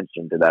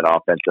attention to that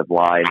offensive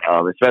line,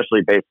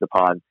 especially based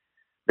upon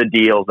the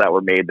deals that were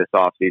made this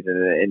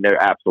offseason. And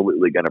they're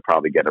absolutely going to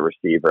probably get a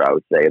receiver, I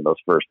would say, in those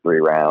first 3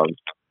 rounds.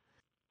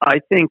 I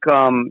think,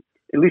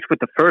 at least with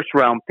the first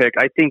round pick,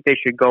 I think they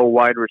should go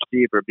wide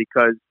receiver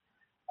because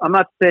I'm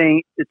not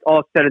saying it's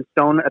all set in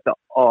stone at the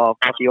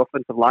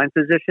offensive line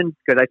position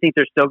because I think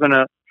they're still going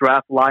to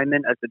draft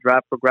linemen as the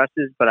draft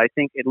progresses. But I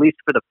think at least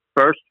for the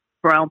first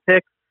round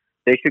pick,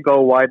 they should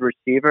go wide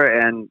receiver.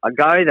 And a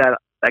guy that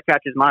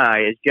catches my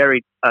eye is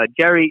Jerry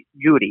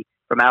Jeudy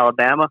from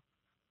Alabama.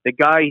 The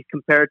guy, he's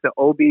compared to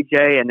OBJ,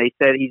 and they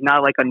said he's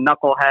not like a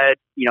knucklehead.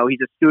 He's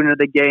a student of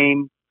the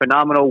game,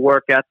 phenomenal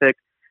work ethic.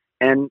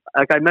 And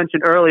like I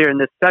mentioned earlier in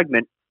this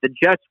segment, the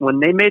Jets, when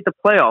they made the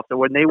playoffs or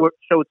when they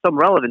showed some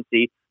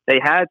relevancy, they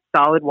had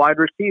solid wide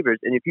receivers.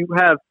 And if you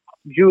have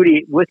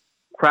Jeudy with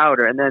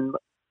Crowder, and then,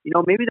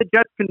 maybe the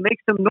Jets can make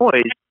some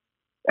noise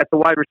at the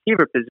wide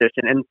receiver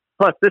position. And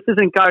plus, this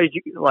isn't guys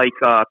like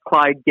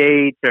Clyde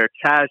Gates or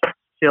Chaz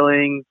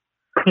Schilling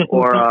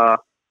or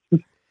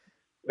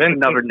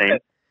another name.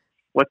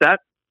 What's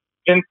that?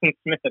 Vincent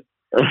Smith.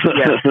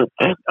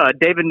 Yeah.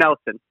 David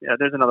Nelson. Yeah,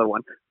 there's another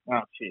one.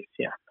 Oh, jeez,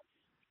 yeah.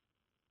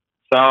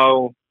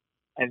 So,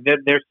 and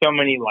there's so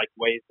many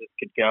ways this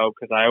could go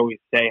because I always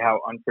say how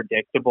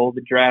unpredictable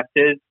the draft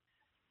is.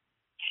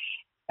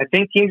 I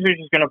think teams are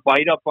just going to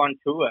bite up on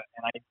Tua,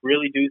 and I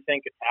really do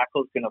think a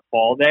tackle is going to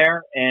fall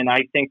there, and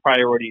I think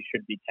priority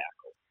should be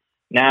tackle.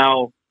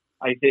 Now,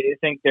 I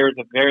think there's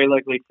a very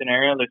likely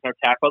scenario there's no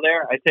tackle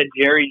there. I said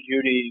Jerry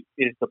Jeudy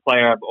is the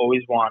player I've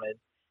always wanted.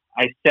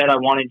 I said I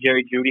wanted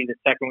Jerry Jeudy the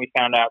second we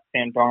found out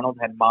Sam Darnold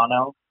had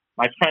mono.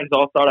 My friends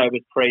all thought I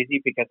was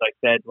crazy because I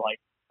said,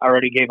 I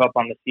already gave up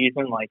on the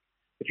season.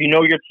 If you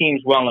know your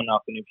teams well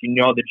enough and if you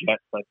know the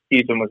Jets, the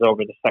season was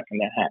over the second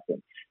that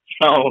happened.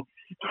 So,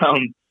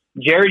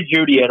 Jerry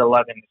Jeudy at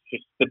 11 is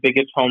just the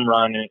biggest home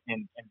run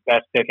and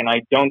best pick. And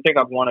I don't think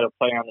I've wanted a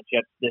player on the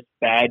Jets this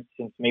bad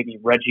since maybe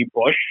Reggie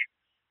Bush.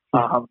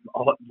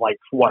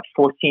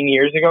 14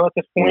 years ago at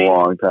this point? A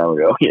long time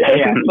ago. Yeah,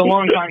 it's a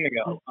long time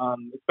ago.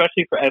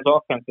 Especially as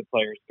offensive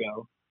players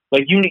go.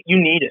 You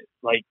need it.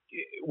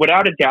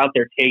 Without a doubt,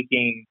 they're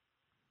taking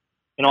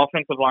an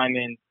offensive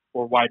lineman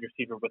or wide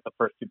receiver with the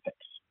first 2 picks.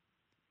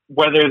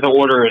 Whether the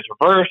order is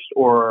reversed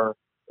or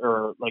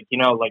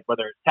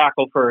whether it's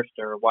tackle first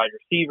or wide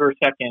receiver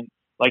second,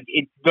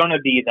 it's gonna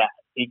be that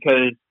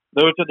because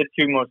those are the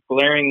 2 most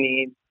glaring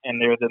needs and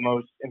they're the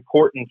most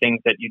important things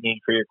that you need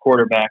for your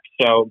quarterback.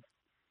 So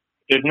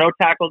if there's no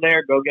tackle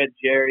there, go get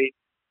Jerry.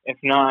 If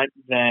not,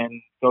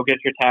 then go get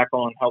your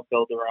tackle and help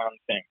build around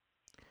things.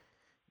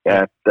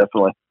 Yeah,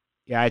 definitely.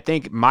 Yeah, I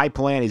think my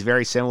plan is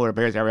very similar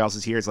to everybody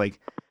else's here. It's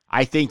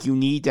I think you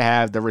need to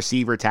have the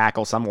receiver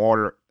tackle some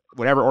order,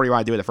 whatever order you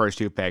want to do with the first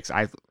 2 picks.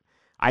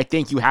 I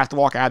think you have to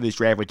walk out of this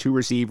draft with 2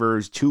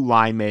 receivers, 2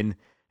 linemen,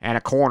 and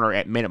a corner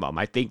at minimum.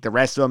 I think the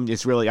rest of them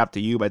is really up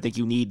to you, but I think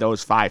you need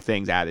those 5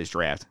 things out of this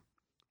draft.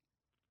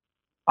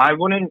 I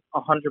wouldn't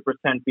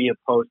 100% be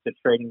opposed to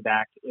trading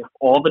back if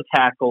all the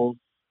tackles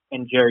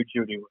and Jerry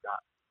Jeudy were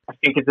gone. I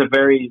think it's a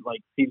very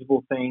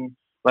feasible thing.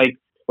 Like,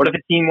 what if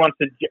a team wants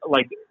to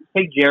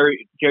say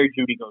Jerry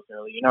Jeudy goes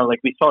early? You know, like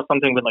we saw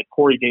something with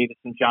Corey Davis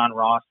and John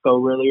Ross go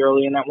really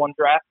early in that one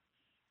draft.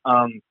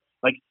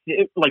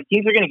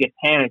 Teams are going to get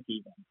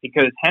panicky then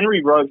because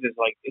Henry Ruggs and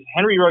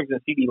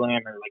CeeDee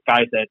Lamb are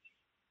guys that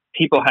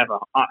people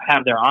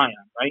have their eye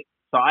on, right?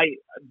 So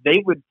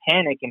they would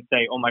panic and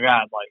say, oh my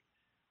God,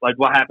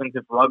 what happens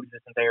if Ruggs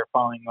isn't there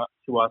falling up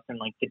to us in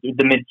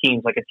the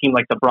mid-teens, like a team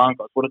like the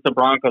Broncos? What if the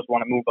Broncos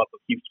want to move up a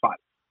few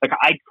spots?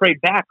 I'd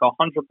trade back 100%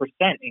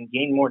 and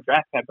gain more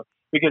draft capital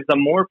because the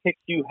more picks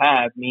you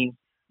have means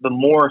the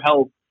more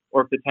help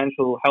or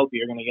potential help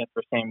you're going to get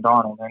for Sam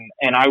Darnold.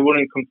 And I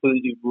wouldn't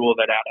completely rule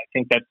that out. I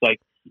think that's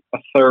a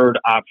third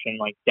option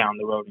down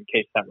the road in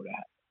case that would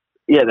happen.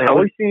 Yeah, there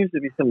always seems to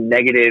be some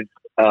negative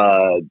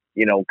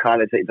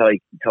connotation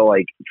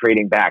to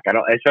trading back. I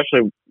don't,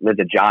 especially with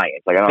the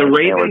Giants. I don't the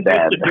understand Ravens what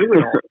that. To do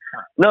it all the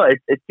time. No,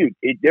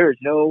 there's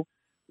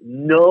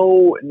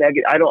no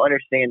negative. I don't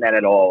understand that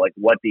at all.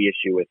 What the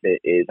issue with it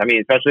is. I mean,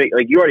 especially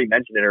you already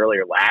mentioned it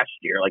earlier last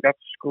year. That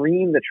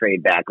screamed the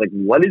trade back.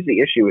 What is the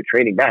issue with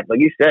trading back? Like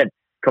you said,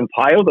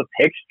 compile the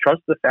picks.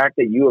 Trust the fact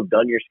that you have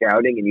done your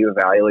scouting and you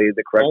evaluated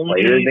the correct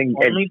players.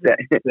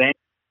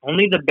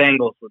 Only the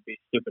Bengals would be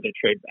stupid to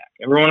trade back.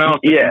 Everyone else,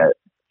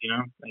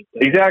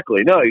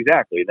 exactly. No,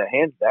 exactly. The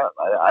hands down.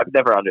 I've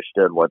never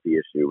understood what the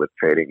issue with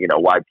trading.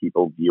 Why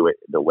people view it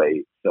the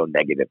way so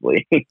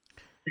negatively.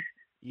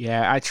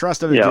 Yeah, I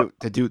trust him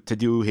to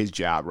do his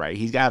job right.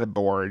 He's got a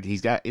board.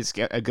 He's got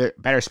a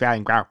better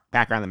scouting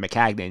background than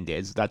McCagnon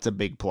did. So that's a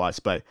big plus.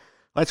 But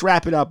let's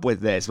wrap it up with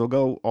this. We'll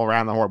go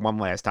around the horn one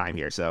last time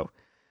here. So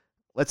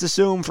let's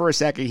assume for a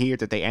second here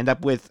that they end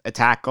up with a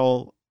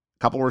tackle,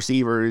 a couple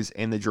receivers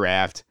in the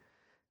draft.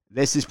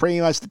 This is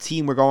pretty much the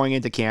team we're going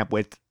into camp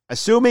with.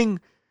 Assuming,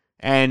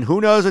 and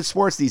who knows with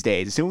sports these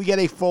days, assuming we get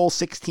a full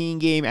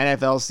 16-game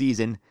NFL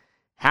season,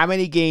 how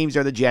many games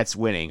are the Jets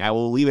winning? I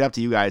will leave it up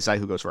to you guys to decide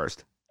who goes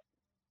first.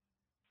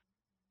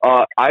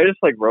 I just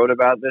wrote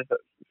about this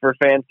for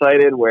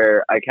FanSided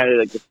where I kind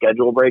of the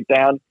schedule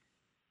breakdown.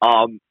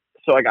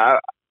 So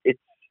it's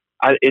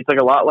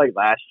a lot like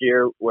last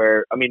year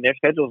where their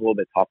schedule is a little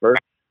bit tougher,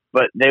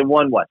 but they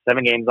won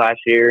 7 games last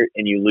year,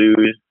 and you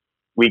lose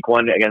week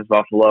 1 against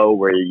Buffalo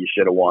where you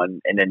should have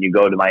won, and then you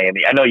go to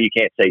Miami. I know you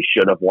can't say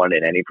should have won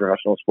in any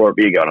professional sport,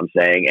 but you get what I'm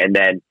saying. And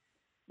then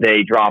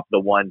they dropped the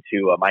one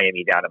to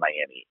Miami down to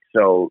Miami.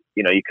 So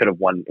you could have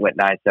went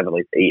 9-7, at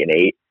least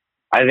 8-8.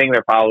 I think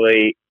they're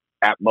probably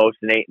at most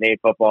an 8-8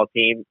 football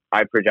team.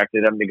 I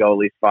projected them to go at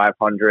least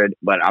 500,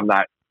 but I'm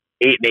not.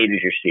 8-8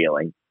 is your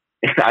ceiling.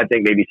 I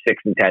think maybe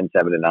 6-10,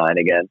 7-9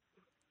 again.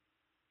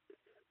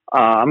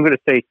 I'm going to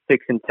say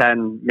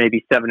 6-10,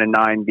 maybe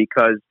 7-9,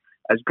 because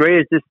as great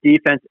as this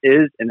defense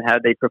is and how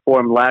they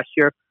performed last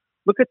year,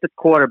 look at the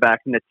quarterbacks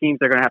and the teams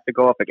they're going to have to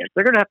go up against.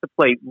 They're going to have to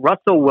play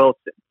Russell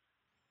Wilson,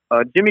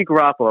 Jimmy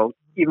Garoppolo,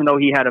 even though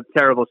he had a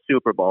terrible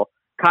Super Bowl,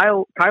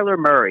 Kyler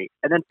Murray,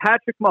 and then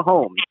Patrick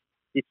Mahomes,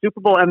 the Super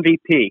Bowl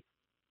MVP.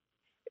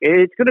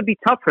 It's going to be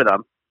tough for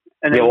them.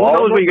 And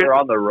all of them are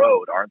on the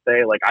road, aren't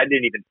they? I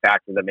didn't even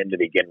factor them in to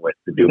begin with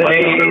to do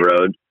much on the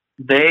road.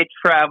 They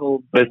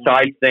traveled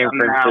besides San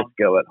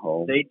Francisco at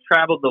home. They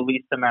traveled the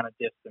least amount of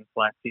distance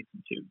last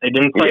season too. They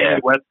didn't play any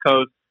West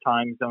Coast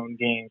time zone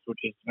games, which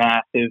is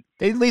massive.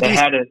 They didn't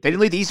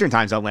lead the Eastern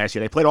time zone last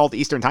year. They played all the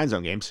Eastern time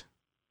zone games.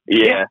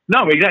 Yeah.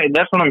 No, exactly.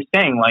 That's what I'm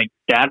saying.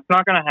 That's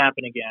not going to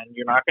happen again.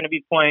 You're not going to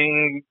be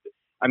playing.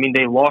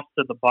 They lost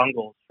to the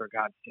Bungles, for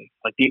God's sake.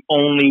 The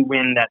only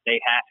win that they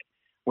had,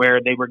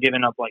 where they were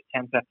giving up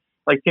 10 sets.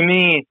 To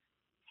me,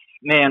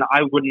 man,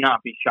 I would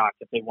not be shocked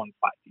if they won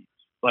 5 games.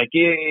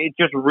 It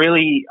just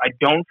really, I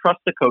don't trust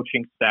the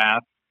coaching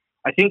staff.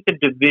 I think the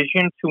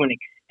division to an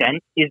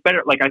extent is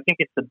better. I think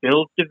it's the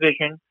Bills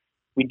division.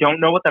 We don't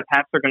know what the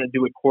Pats are going to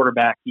do at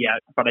quarterback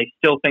yet, but I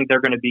still think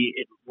they're going to be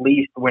at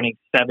least winning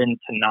 7 to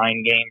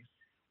 9 games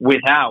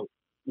without,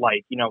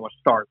 a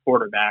star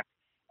quarterback.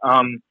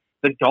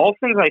 The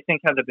Dolphins, I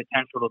think, have the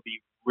potential to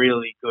be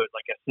really good,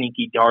 a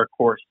sneaky dark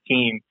horse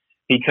team,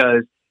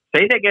 because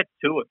say they get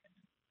to it,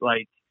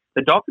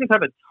 the Dolphins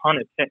have a ton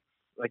of picks.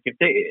 If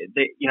they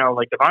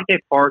Devontae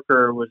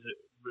Parker was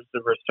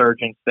the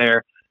resurgence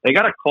there. They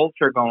got a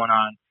culture going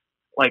on.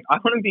 I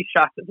wouldn't be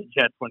shocked if the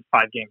Jets win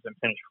 5 games and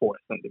finish 4th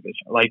in the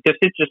division. This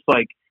is just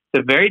it's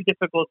a very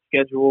difficult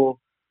schedule.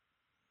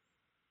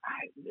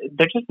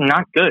 They're just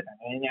not good.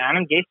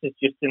 Adam Gase is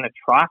just an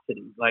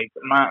atrocity.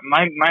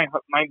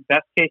 My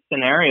best case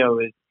scenario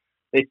is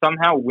they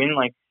somehow win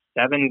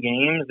 7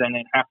 games, and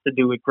it has to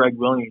do with Greg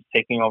Williams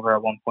taking over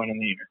at one point in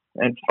the year.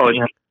 And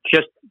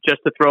just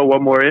to throw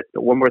one more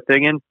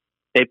thing in,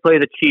 they play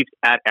the Chiefs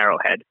at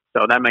Arrowhead,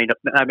 so that may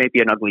be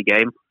an ugly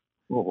game.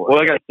 Well,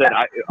 like I said,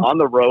 on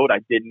the road, I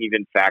didn't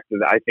even factor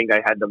that. I think I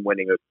had them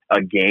winning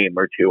a game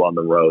or two on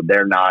the road.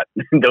 They're not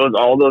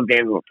all those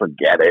games.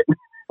 Forget it.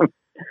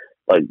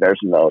 Like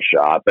there's no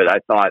shot. But I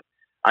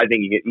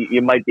think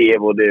you might be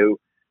able to.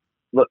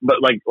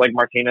 But like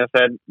Martina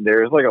said,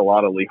 there's like a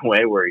lot of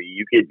leeway where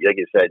you could, like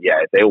you said,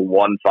 yeah. If they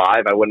won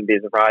 5, I wouldn't be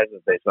surprised.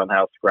 If they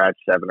somehow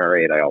scratched 7 or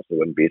 8, I also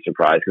wouldn't be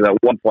surprised. Because at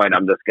one point,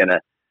 I'm just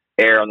gonna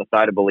err on the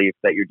side of belief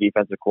that your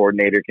defensive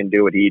coordinator can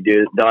do what he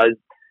does.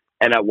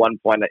 And at one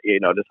point,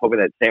 just hoping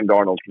that Sam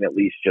Darnold can at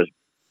least just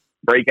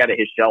break out of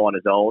his shell on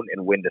his own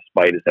and win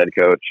despite his head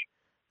coach.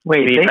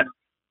 Wait,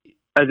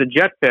 as a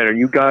Jet fan, are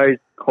you guys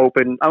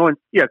hoping?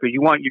 Because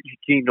you want your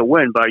team to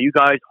win, but are you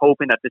guys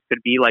hoping that this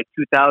could be like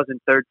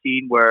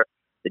 2013, where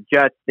the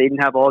Jets, they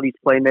didn't have all these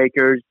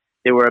playmakers,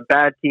 they were a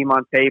bad team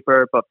on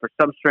paper, but for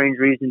some strange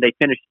reason they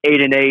finished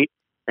 8-8,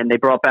 and they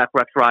brought back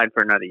Rex Ryan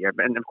for another year.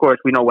 And of course,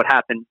 we know what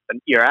happened a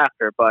year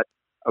after. But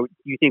do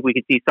you think we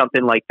could see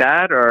something like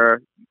that,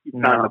 or it's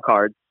not in the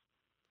cards?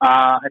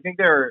 I think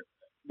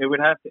they would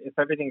have to, if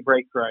everything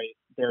breaks right,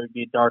 there would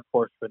be a dark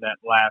horse for that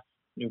last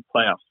new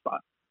playoff spot.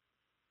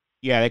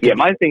 Yeah,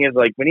 my thing is,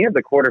 like, when you have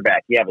the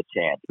quarterback, you have a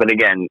chance. But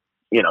again,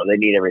 they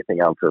need everything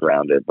else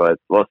around it. But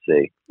we'll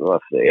see.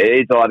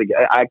 It's a lot of,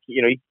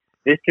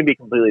 this could be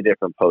completely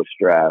different post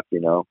draft.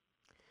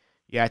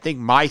 Yeah, I think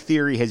my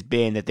theory has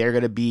been that they're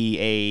going to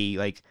be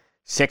a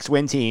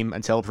 6-win team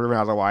until proven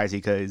otherwise.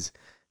 Because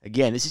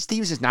again, this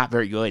team is just not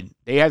very good.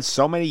 They have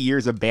so many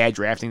years of bad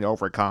drafting to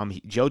overcome.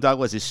 Joe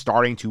Douglas is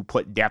starting to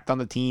put depth on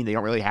the team. They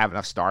don't really have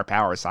enough star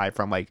power aside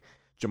from like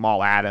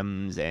Jamal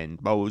Adams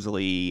and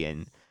Mosley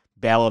and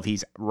Bell, if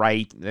he's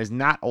right. There's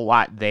not a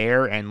lot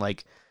there, and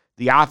like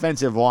the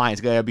offensive line is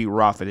going to be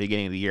rough at the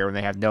beginning of the year when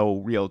they have no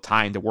real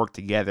time to work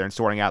together and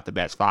sorting out the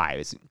best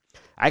 5.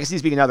 I can see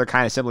this being another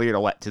kind of similar year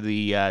to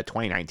the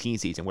 2019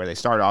 season, where they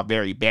started off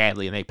very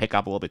badly and they pick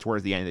up a little bit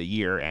towards the end of the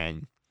year.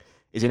 And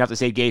is it enough to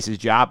save Gase's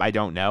job? I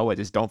don't know. I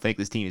just don't think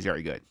this team is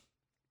very good.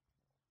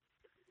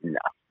 No,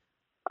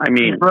 I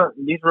mean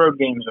these road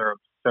games are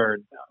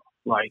absurd, though.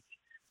 Like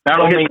not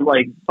only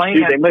like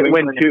playing, they might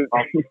win 2.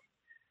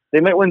 They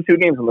might win 2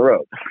 games on the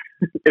road.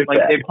 They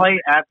play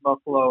at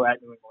Buffalo,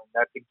 at New England.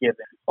 That's a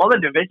given. All the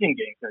division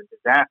games are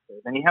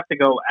disasters. Then you have to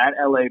go at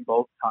LA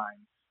both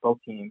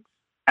teams,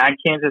 at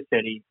Kansas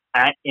City,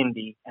 at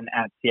Indy, and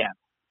at Seattle.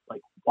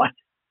 Like, what?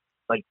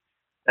 Like,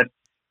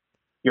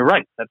 you're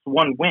right. That's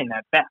 1 win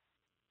at best.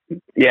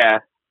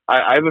 Yeah.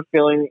 I have a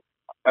feeling,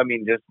 I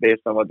mean, just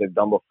based on what they've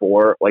done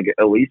before, like,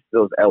 at least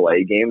those LA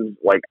games,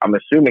 like, I'm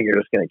assuming you're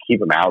just going to keep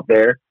them out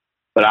there.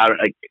 But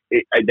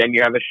then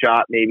you have a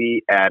shot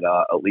maybe at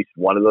least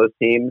one of those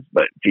teams.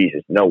 But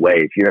Jesus, no way.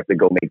 If you have to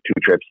go make 2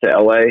 trips to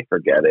LA,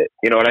 forget it.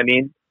 You know what I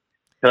mean?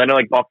 Because I know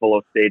like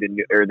Buffalo stayed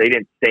they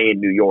didn't stay in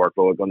New York,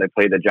 but when they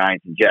played the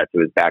Giants and Jets, it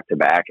was back to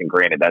back. And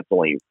granted, that's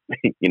only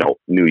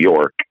New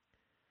York.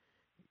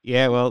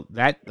 Yeah, well,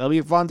 that'll be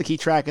fun to keep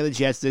track of the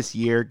Jets this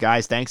year,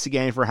 guys. Thanks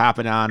again for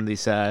hopping on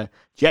this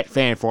Jet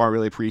fan forum. I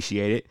really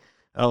appreciate it.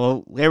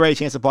 Everybody, a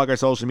chance to plug our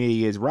social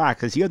media is Rock,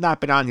 because you have not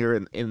been on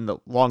here in the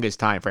longest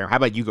time frame. How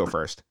about you go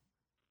first?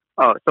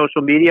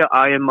 Social media.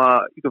 I am.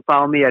 You can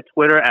follow me at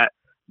Twitter at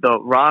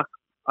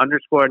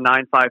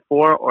 @TheRock_954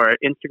 or at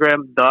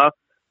Instagram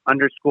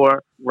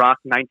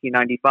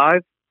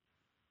 _Rock1995.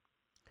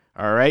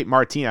 All right,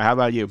 Martina. How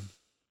about you?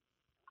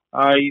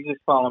 You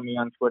just follow me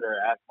on Twitter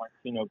at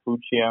Martino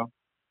Buccio.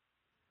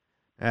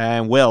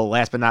 And Will,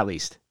 last but not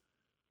least.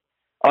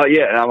 Oh,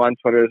 yeah, and I'm on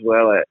Twitter as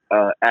well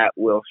at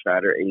Will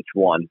Strider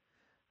H1.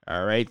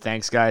 All right,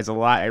 thanks, guys, a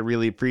lot. I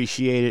really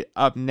appreciate it.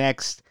 Up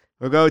next,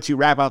 we'll go to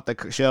wrap up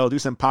the show, do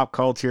some pop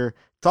culture,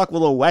 talk a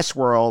little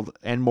Westworld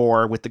and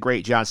more with the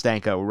great John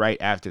Stanko right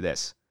after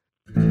this.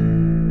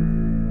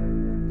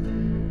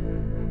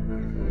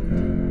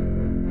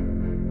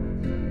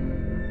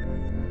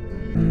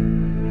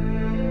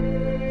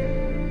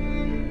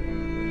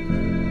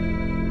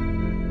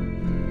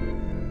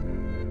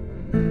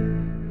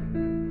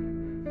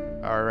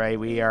 All right,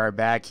 we are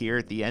back here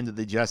at the end of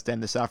the Just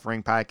End the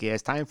Suffering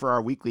podcast. Time for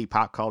our weekly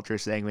pop culture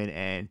segment,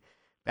 and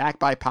back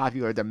by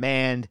popular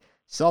demand,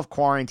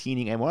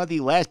 self-quarantining, and one of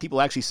the last people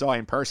I actually saw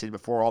in person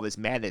before all this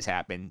madness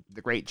happened,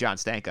 the great John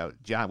Stanko.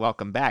 John,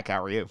 welcome back.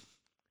 How are you?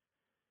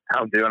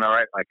 I'm doing all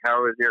right. Like,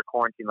 how is your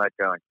quarantine life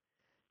going?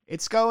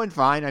 It's going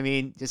fine. I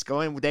mean, just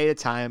going day at a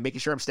time,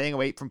 making sure I'm staying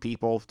away from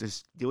people,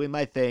 just doing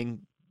my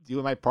thing,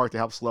 doing my part to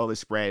help slow the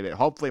spread, but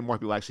hopefully more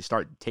people actually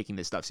start taking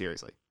this stuff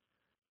seriously.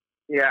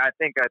 Yeah, I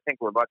think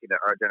we're lucky that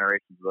our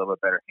generation's a little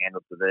bit better able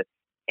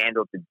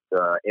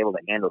to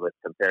handle this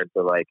compared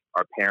to like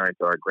our parents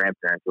or our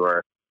grandparents who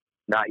are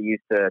not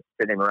used to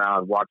sitting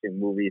around watching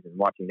movies and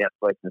watching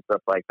Netflix and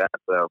stuff like that.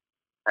 So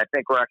I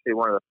think we're actually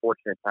one of the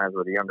fortunate times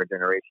where the younger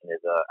generation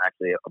is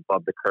actually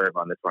above the curve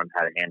on this one,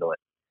 how to handle it.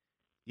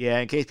 Yeah,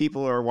 in case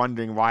people are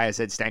wondering why I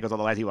said Stanko's all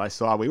the last people I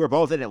saw, we were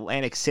both in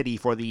Atlantic City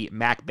for the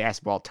MAC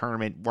basketball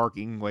tournament,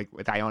 working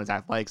with Iona's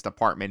athletics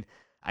department.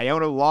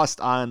 Iona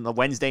lost on the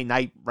Wednesday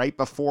night right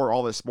before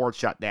all the sports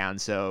shut down,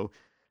 so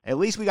at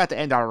least we got to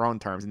end on our own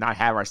terms and not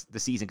have the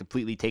season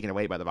completely taken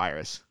away by the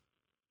virus.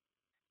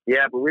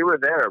 Yeah, but we were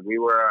there.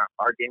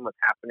 Our game was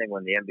happening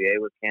when the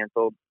NBA was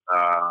canceled.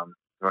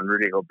 When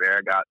Rudy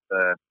Gobert got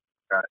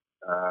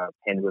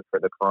pinned for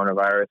the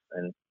coronavirus,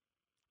 and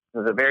it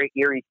was a very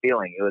eerie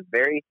feeling. It was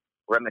very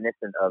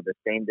reminiscent of the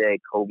same day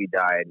Kobe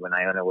died when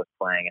Iona was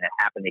playing, and it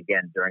happened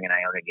again during an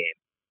Iona game,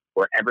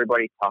 where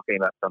everybody's talking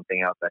about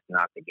something else that's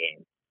not the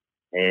game.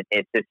 And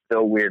it's just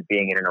so weird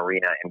being in an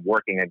arena and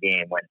working a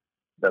game when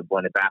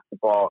the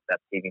basketball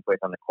that's taking place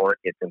on the court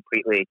is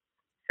completely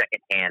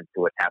secondhand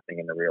to what's happening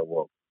in the real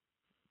world.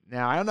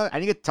 Now, I don't know. I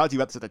didn't get to talk to you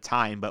about this at the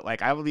time, but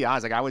like I will be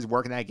honest, like I was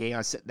working that game. I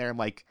was sitting there. I'm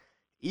like,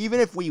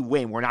 even if we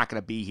win, we're not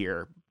going to be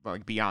here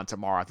like beyond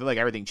tomorrow. I feel like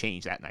everything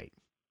changed that night.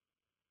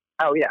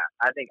 Oh yeah,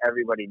 I think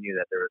everybody knew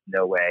that there was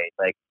no way.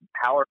 Like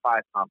Power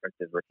 5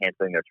 conferences were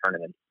canceling their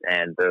tournaments,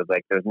 and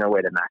there's no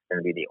way that Mac's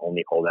going to be the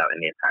only holdout in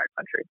the entire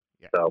country.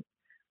 Yeah. So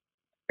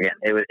again,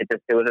 it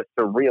was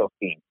a surreal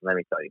scene. Let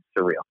me tell you,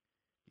 surreal.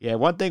 Yeah,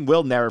 one thing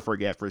we'll never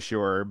forget for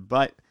sure.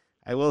 But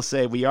I will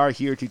say we are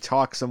here to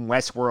talk some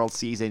Westworld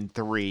Season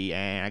 3,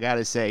 and I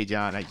gotta say,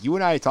 John, you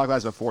and I talked about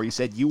this before. You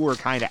said you were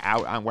kind of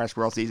out on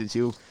Westworld Season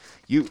 2.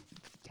 You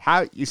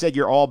said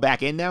you're all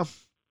back in now?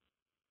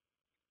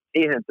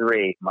 Season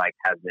 3, Mike,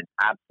 has been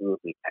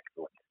absolutely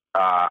excellent.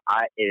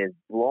 It has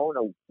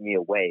blown me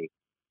away,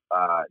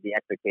 the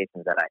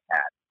expectations that I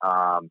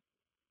had.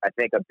 I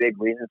think a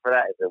big reason for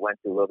that is it went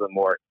to a little bit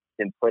more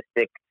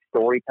simplistic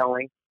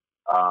storytelling.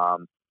 I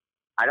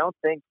don't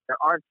think there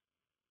aren't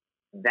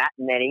that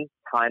many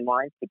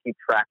timelines to keep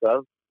track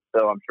of,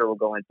 so I'm sure we'll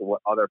go into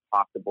what other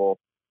possible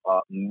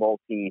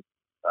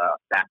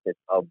facets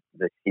of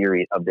the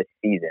series, of this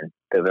season,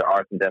 because there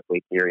are some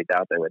definitely theories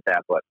out there with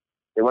that, but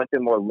they went to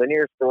more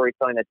linear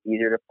storytelling that's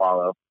easier to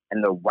follow,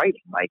 and the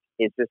writing, Mike,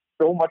 is just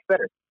so much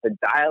better. The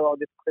dialogue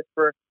is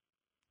crisper.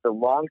 The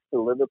long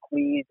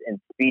soliloquies and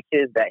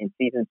speeches that in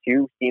season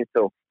 2 seem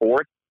so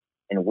forced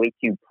and way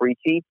too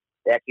preachy,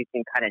 they actually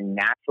seem kind of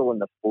natural in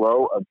the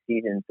flow of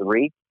season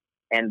 3.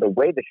 And the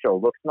way the show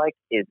looks like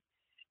is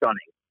stunning.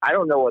 I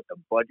don't know what the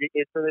budget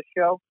is for the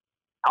show.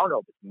 I don't know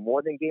if it's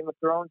more than Game of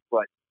Thrones,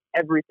 but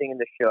everything in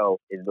the show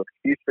looks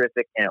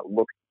futuristic and it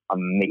looks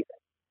amazing.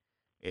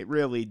 It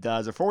really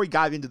does. Before we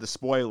dive into the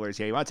spoilers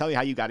here, you want to tell me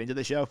how you got into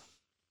the show?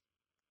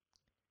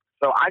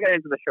 So I got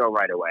into the show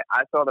right away.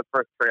 I saw the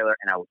first trailer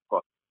and I was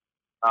hooked.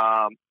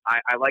 I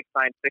like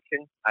science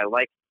fiction. I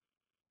like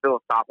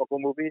philosophical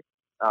movies.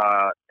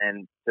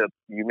 And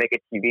you make a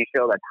TV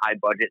show that's high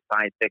budget,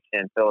 science fiction,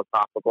 and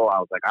philosophical. I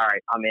was like, all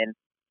right, I'm in.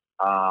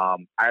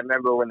 I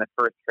remember when the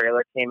first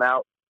trailer came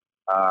out,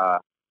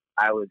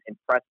 I was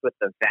impressed with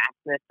the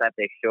vastness that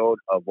they showed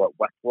of what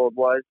Westworld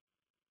was.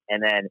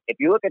 And then if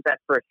you look at that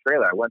first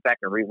trailer, I went back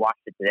and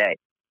rewatched it today.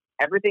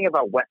 Everything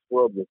about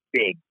Westworld was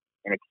big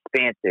and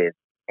expansive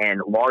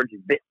and large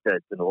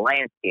vistas and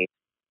landscapes.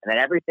 And then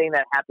everything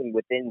that happened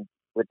within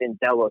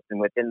Delos and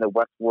within the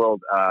Westworld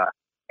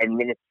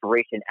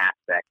administration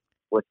aspect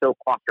was so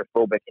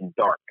claustrophobic and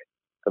dark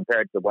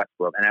compared to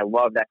Westworld. And I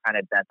love that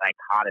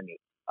dichotomy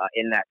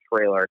in that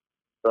trailer.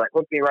 So it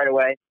hooked me right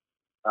away.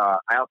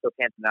 I also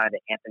can't deny that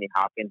Anthony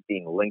Hopkins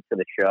being linked to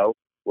the show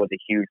was a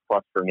huge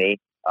plus for me.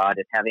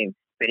 Just having him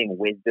spitting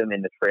wisdom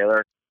in the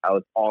trailer, I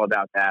was all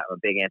about that. I'm a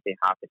big Anthony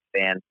Hopkins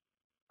fan.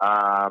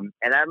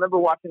 And I remember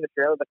watching the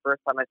trailer the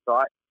first time I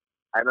saw it.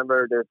 I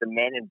remember there's the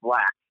Man in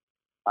Black,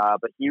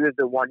 but he was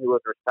the one who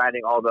was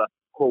reciting all the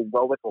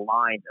heroic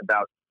lines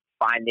about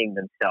finding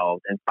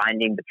themselves and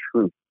finding the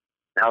truth.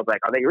 And I was like,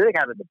 are they really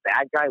having the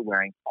bad guy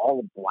wearing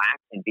all black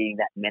and being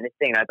that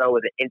menacing? And I thought it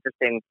was an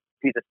interesting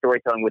piece of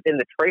storytelling within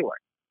the trailer.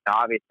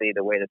 Now, obviously,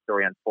 the way the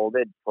story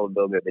unfolded told a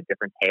little bit of a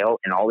different tale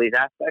in all these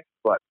aspects,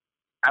 but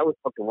I was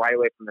hooked right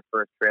away from the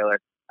first trailer.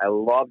 I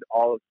loved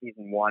all of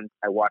season 1.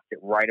 I watched it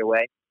right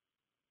away.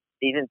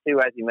 Season 2,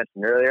 as you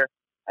mentioned earlier,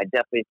 I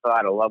definitely fell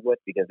out of love with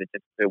because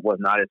it was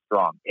not as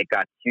strong. It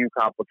got too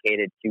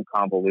complicated, too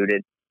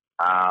convoluted.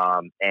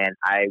 And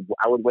I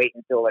would wait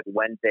until like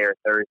Wednesday or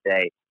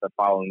Thursday the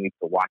following week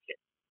to watch it.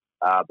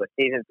 But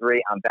season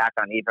 3, I'm back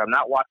on either. I'm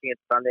not watching it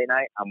Sunday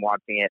night. I'm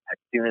watching it as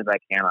soon as I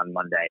can on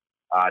Monday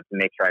to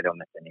make sure I don't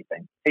miss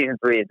anything. Season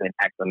 3 has been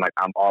excellent. Like,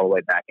 I'm all the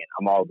way back in.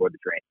 I'm all aboard the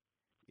train.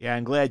 Yeah,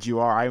 I'm glad you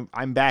are.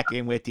 I'm back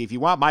in with you. If you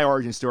want my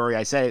origin story,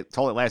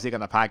 told it last week on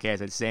the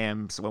podcast at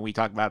Sam's when we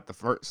talked about the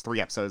first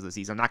 3 episodes of the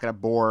season. I'm not going to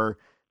bore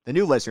the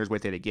new listeners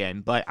with it again,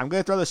 but I'm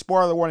going to throw the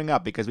spoiler warning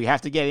up because we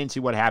have to get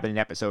into what happened in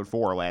episode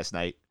 4 last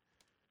night.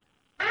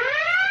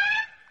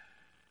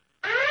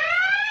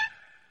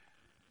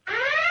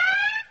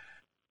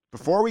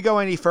 Before we go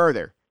any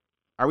further,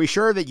 are we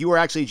sure that you are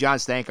actually John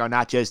Stanko,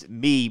 not just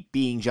me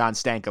being John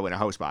Stanko in a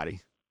host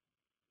body?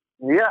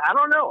 Yeah, I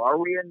don't know. Are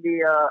we in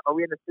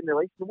the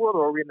simulation world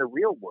or are we in the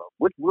real world?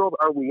 Which world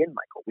are we in,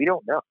 Michael? We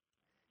don't know.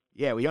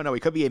 Yeah, we don't know. We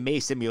could be in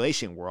May's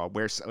simulation world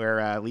where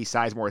Lee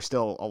Sizemore is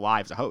still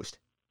alive as a host.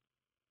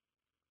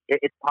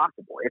 It's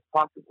possible. It's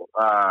possible.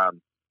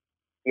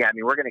 Yeah, I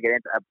mean, we're going to get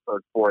into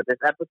episode 4. This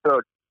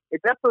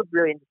episode's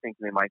really interesting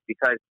to me, Mike,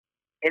 because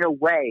in a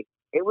way,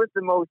 it was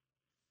the most,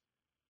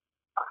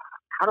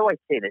 how do I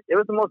say this? It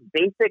was the most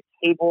basic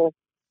cable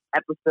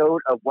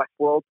episode of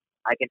Westworld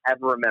I can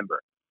ever remember.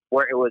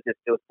 where it was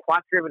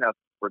plot driven of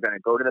we're going to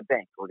go to the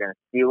bank, we're going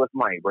to steal his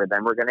money,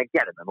 then we're going to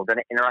get him, and we're going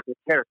to interact with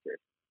characters.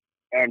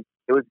 And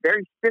it was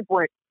very simple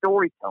in its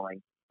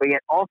storytelling, but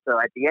yet also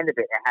at the end of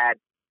it, it had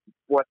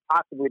what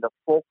possibly the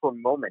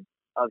fulcrum moment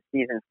of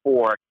season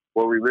 4,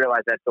 where we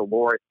realized that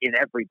Dolores is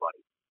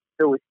everybody.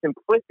 So it was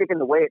simplistic in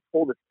the way it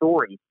told the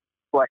story,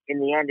 but in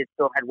the end, it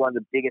still had one of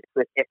the biggest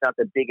twists, if not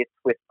the biggest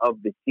twist of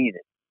the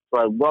season.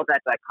 So I love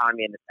that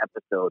dichotomy in this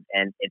episode,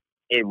 and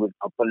it was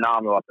a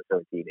phenomenal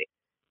episode of TV.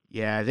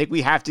 Yeah, I think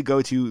we have to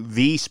go to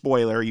the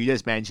spoiler. You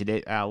just mentioned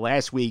it.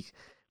 Last week,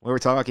 we were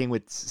talking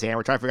with Sam.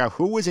 We're trying to figure out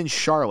who was in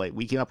Charlotte.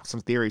 We came up with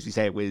some theories. We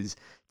said it was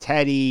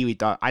Teddy.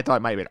 I thought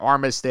it might have been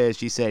Armistice.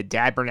 She said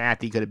Dad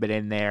Bernathy could have been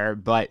in there,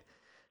 but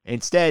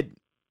instead,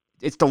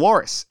 it's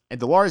Dolores. And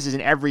Dolores is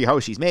in every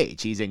host she's made.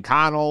 She's in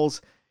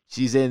Connell's.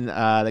 She's in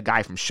the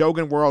guy from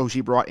Shogun World, who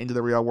she brought into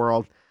the real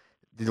world.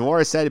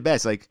 Dolores said it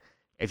best, like,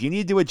 if you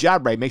need to do a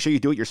job right, make sure you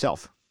do it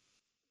yourself.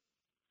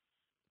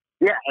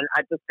 Yeah,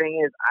 and the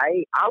thing is,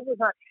 I was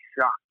not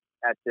shocked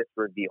at this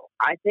reveal.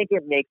 I think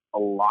it makes a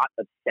lot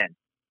of sense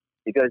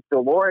because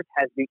Dolores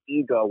has the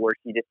ego where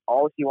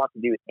all she wants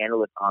to do is handle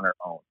this on her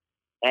own.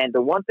 And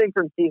the one thing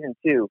from season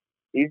 2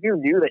 is you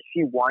knew that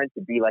she wanted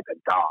to be like a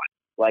god.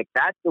 Like,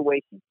 that's the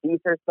way she sees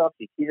herself.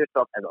 She sees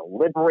herself as a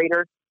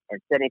liberator and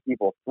setting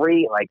people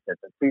free, like to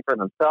free for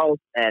themselves.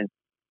 And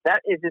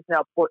that is just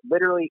now put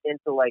literally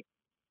into like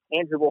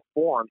tangible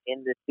form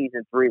in this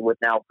season 3, with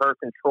now her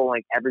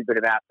controlling every bit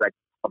of aspect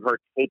of her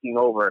taking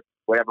over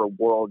whatever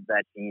world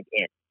that she's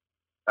in.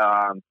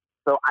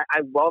 So I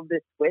love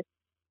this twist.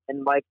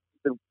 And like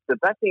the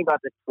best thing about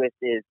this twist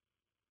is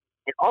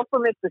it also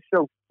makes the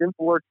show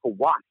simpler to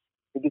watch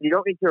because you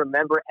don't need to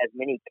remember as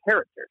many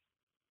characters,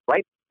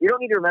 right? You don't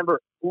need to remember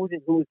who's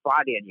in whose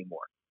body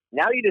anymore.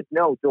 Now you just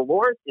know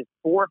Dolores is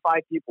 4 or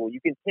 5 people.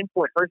 You can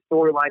pinpoint her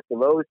storyline to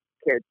those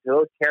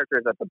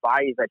characters at the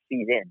bodies that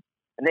she's in.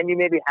 And then you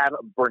maybe have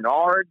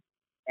Bernard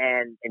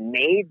and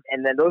Maeve,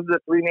 and then those are the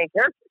 3 main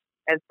characters,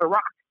 and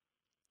Serac.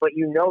 But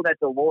you know that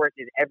Dolores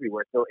is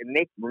everywhere, so it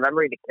makes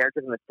remembering the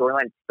characters in the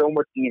storyline so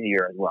much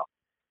easier as well.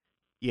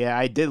 Yeah,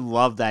 I did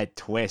love that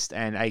twist,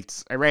 and I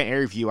ran an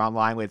interview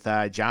online with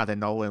Jonathan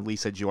Nolan and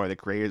Lisa Joy, the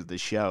creators of the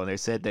show, and they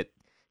said that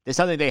there's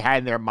something they had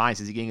in their minds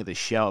since the beginning of the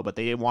show, but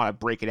they didn't want to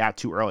break it out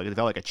too early. It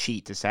felt like a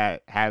cheat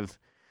to have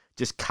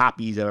just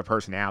copies of a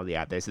personality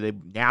out there. So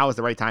now is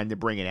the right time to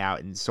bring it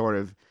out and sort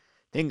of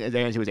thing that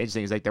was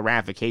interesting is like the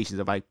ramifications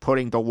of like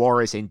putting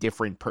Dolores in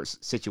different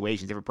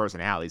situations, different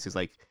personalities. Because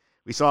like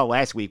we saw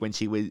last week when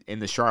she was in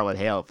the Charlotte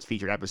Hale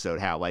featured episode,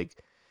 how like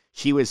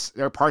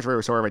there are parts where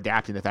we're sort of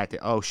adapting the fact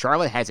that, oh,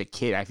 Charlotte has a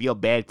kid. I feel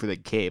bad for the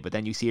kid, but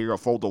then you see her go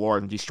full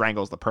Dolores when she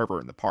strangles the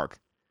pervert in the park.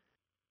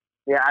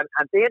 Yeah, I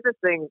think the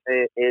interesting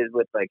is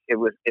with like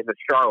with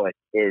Charlotte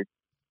is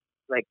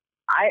like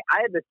I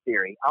had this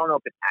theory. I don't know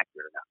if it's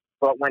accurate or not,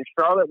 but when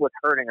Charlotte was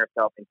hurting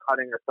herself and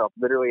cutting herself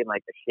literally in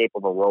like the shape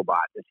of a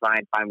robot to try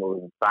and find what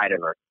was inside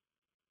of her,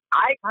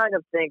 I kind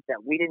of think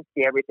that we didn't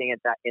see everything in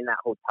that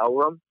hotel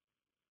room,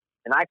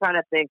 and I kind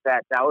of think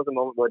that was a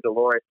moment where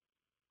Dolores,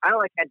 I don't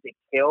like had to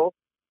kill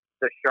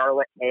the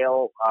Charlotte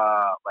Hale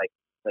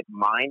like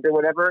mind or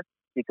whatever,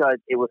 because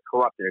it was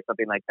corrupted or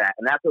something like that.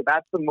 And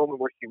that's the moment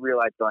where she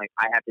realized, going,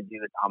 I have to do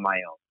this on my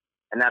own.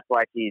 And that's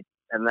why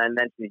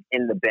then she's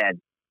in the bed.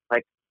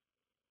 Like,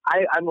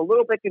 I'm a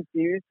little bit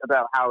confused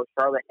about how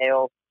Charlotte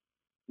Hale,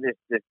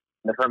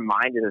 her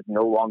mind is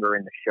no longer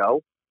in the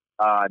show.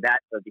 That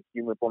of the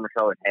human form of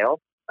Charlotte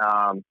Hale.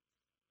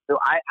 So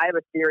I have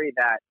a theory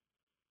that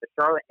the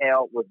Charlotte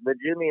Hale was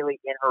legitimately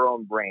in her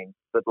own brain,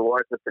 but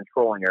Dolores was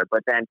controlling her.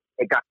 But then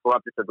it got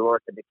corrupted, so Dolores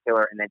had to kill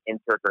her and then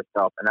insert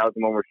herself. And that was the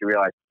moment where she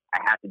realized, I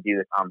have to do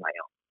this on my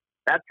own.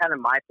 That's kind of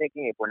my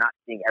thinking if we're not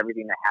seeing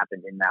everything that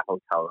happened in that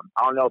hotel room.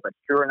 I don't know if it's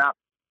true or not.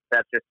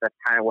 That's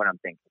kind of what I'm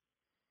thinking.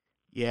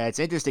 Yeah, it's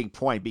an interesting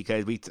point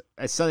because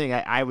it's something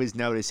I was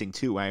noticing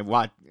too. I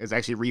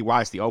actually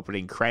rewatched the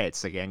opening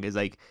credits again because,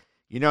 like,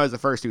 as the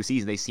first 2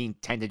 seasons, they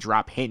tend to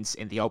drop hints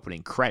in the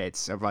opening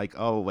credits of like,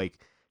 oh, like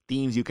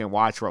themes you can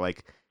watch for.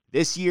 Like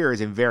this year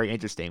is very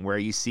interesting where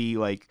you see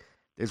like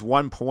there's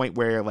one point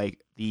where like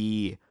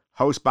the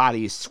host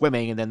body is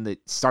swimming and then it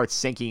starts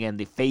sinking and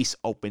the face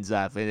opens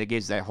up and it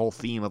gives that whole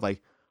theme of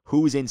like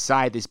who's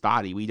inside this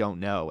body we don't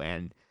know.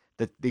 And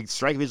the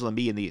strike visual in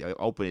me in the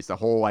open is the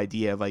whole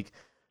idea of like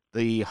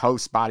the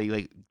host body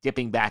like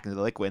dipping back into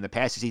the liquid. In the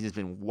past 2 seasons it's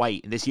been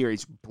white and this year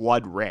it's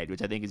blood red,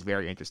 which I think is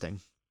very interesting.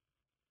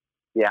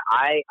 Yeah,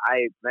 I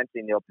mentioned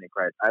in the opening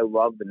credits, I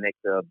love the mix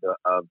of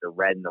the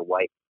red and the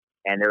white.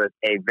 And there was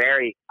a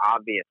very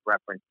obvious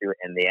reference to it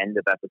in the end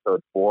of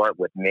episode 4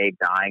 with Maeve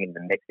dying and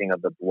the mixing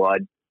of the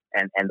blood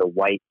and the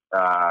white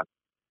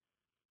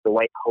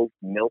host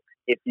milk,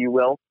 if you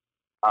will.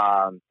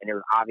 And it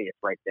was obvious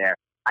right there.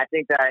 I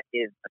think that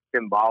is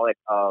symbolic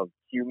of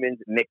humans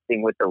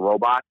mixing with the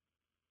robots,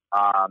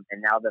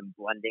 and now them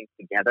blending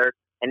together.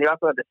 And they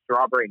also have the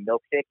strawberry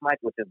milkshake, Mike,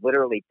 which is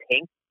literally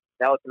pink.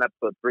 That was from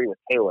episode 3 with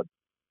Caleb.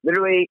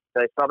 Literally,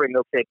 the strawberry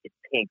milkshake is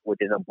pink, which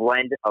is a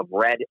blend of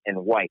red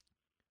and white.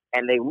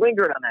 And they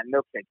lingered on that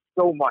milkshake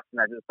so much, and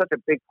that's such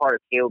a big part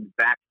of Caleb's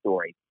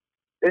backstory.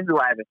 This is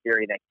why I have a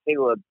theory that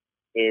Caleb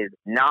is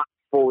not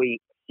fully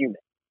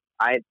human.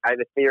 I have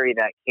a theory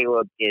that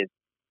Caleb is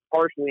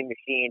partially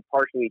machine,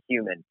 partially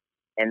human,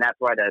 and that's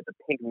why the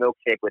pink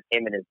milkshake with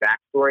him and his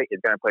backstory is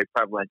going to play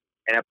prevalent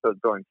in episodes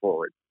going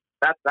forward.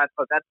 That's the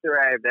theory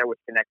I have there, which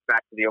connects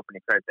back to the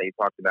opening credits that you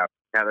talked about.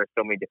 Now there's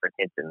so many different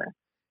hints in there.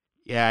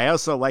 Yeah, I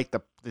also like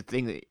the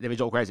thing that the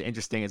visual credits are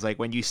interesting is like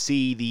when you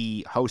see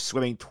the host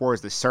swimming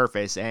towards the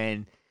surface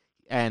and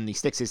he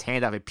sticks his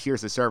hand up and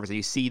pierces the surface and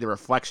you see the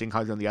reflection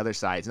comes on the other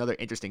side. It's another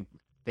interesting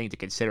thing to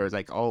consider is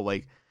like, oh,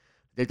 like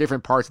there are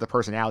different parts of the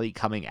personality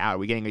coming out. Are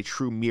we getting a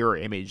true mirror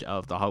image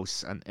of the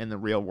hosts in the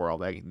real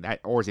world, like that,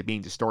 or is it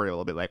being distorted a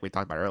little bit like we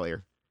talked about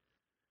earlier?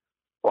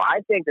 Well,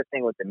 I think the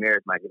thing with the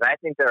mirrors, Mike, is I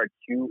think there are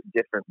two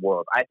different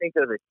worlds. I think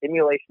there's a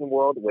simulation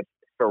world, which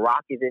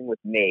Serac is in with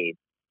Maeve,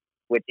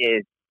 which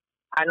is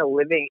kind of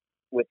living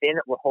within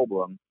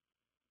Rehoboam,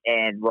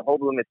 and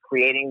Rehoboam is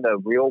creating the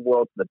real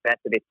world to the best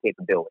of its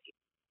capability.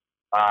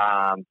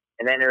 And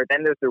then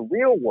there's the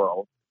real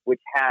world,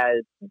 which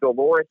has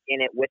Dolores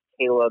in it with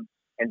Caleb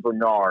and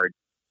Bernard,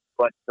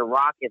 but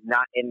Serac is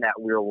not in that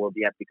real world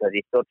yet because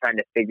he's still trying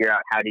to figure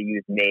out how to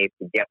use Maeve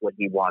to get what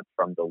he wants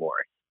from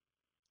Dolores.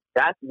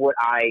 That's what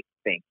I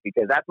think,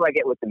 because that's what I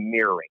get with the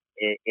mirroring,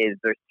 is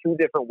there's two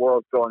different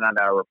worlds going on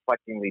that are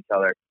reflecting each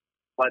other,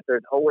 but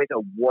there's always a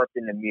warp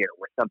in the mirror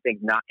where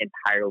something's not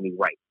entirely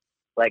right.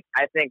 Like,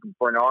 I think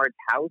Bernard's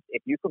house,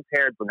 if you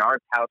compared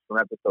Bernard's house from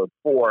episode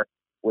 4,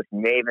 which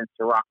Maeve and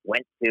Serac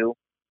went to,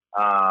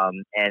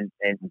 and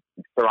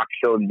Serac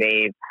showed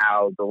Maeve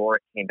how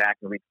Dolores came back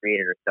and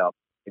recreated herself.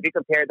 If you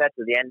compare that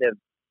to the end of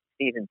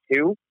season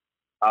 2,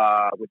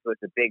 which was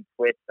the big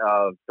twist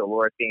of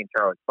Dolores being in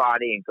Charlotte's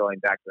body and going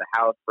back to the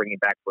house, bringing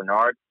back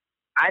Bernard,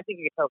 I think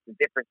you can tell some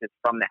differences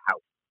from the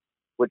house,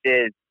 which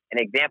is an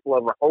example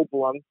of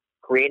Rehoboam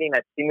creating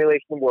a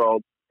simulation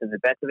world to the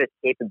best of its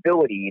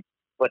capabilities,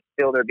 but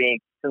still there being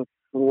some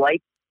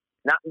slight,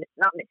 not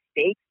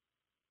mistakes,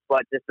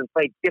 but there's some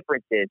slight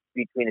differences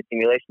between the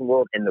simulation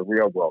world and the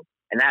real world.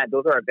 And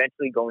those are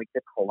eventually going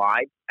to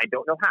collide. I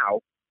don't know how,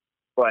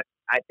 but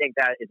I think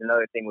that is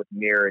another thing with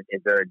mirrors,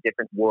 is there are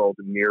different worlds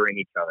mirroring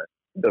each other.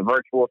 The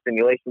virtual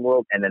simulation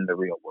world and then the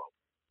real world.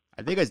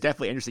 I think it's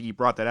definitely interesting you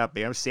brought that up.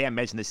 You know, Sam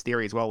mentioned this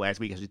theory as well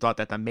last week because we thought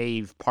that the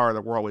Maeve part of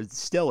the world was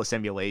still a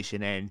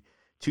simulation. And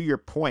to your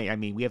point, I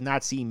mean, we have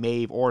not seen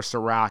Maeve or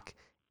Serac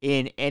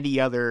in any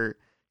other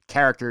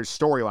characters'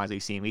 storylines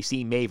we've seen. We've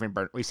seen Maeve and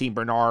we've seen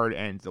Bernard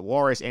and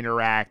Dolores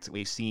interact.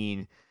 We've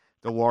seen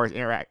Dolores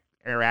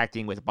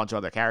interacting with a bunch of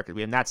other characters.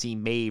 We have not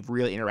seen Maeve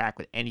really interact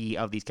with any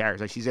of these characters.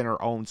 Like, she's in her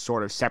own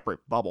sort of separate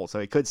bubble. So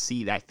I could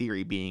see that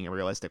theory being a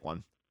realistic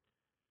one.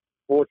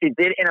 Well, she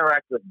did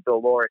interact with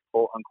Dolores,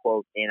 quote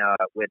unquote,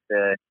 with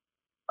the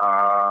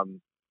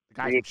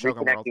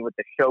reconnecting with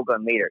the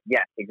Shogun leader.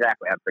 Yes,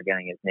 exactly. I'm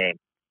forgetting his name.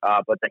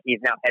 But he's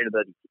now head of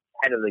the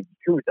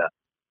Yakuza.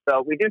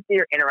 So we do see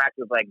her interact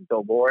with like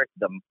Dolores,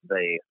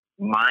 the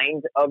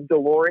mind of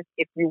Dolores,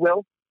 if you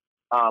will.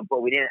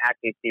 But we didn't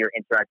actually see her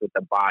interact with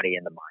the body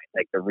and the mind,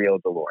 like the real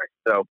Dolores.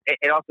 So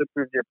it also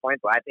proves your point,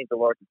 but I think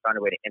Dolores has found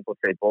a way to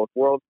infiltrate both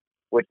worlds,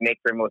 which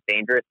makes her most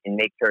dangerous and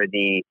makes her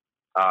the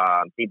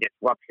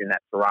disruption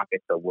that Serac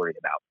is so worried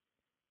about.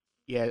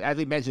 Yeah, as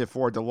we mentioned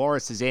before,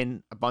 Dolores is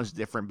in a bunch of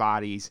different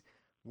bodies.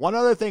 One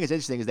other thing that's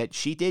interesting is that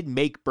she did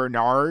make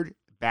Bernard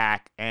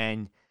back,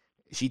 and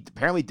she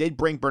apparently did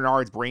bring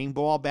Bernard's brain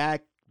ball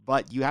back,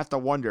 but you have to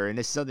wonder, and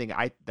this is something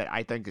that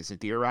I think is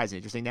theorized and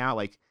interesting now,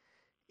 like,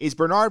 is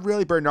Bernard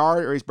really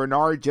Bernard, or is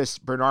Bernard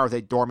just Bernard with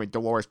a dormant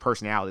Dolores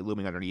personality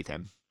looming underneath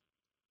him?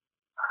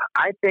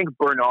 I think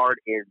Bernard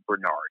is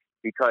Bernard,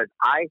 because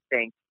I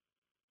think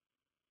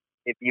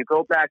if you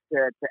go back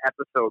to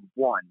episode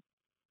 1,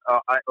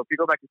 if you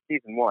go back to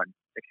season 1,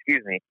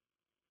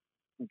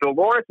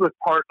 Dolores was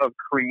part of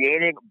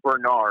creating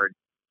Bernard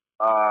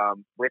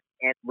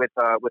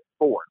with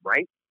Ford,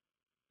 right?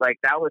 Like,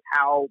 that was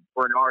how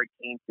Bernard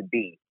came to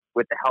be,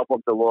 with the help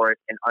of Dolores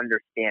and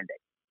understanding.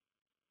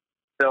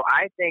 So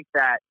I think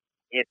that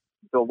if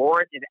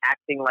Dolores is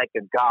acting like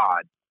a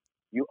god,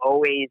 you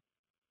always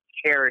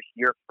cherish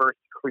your first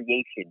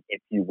creation,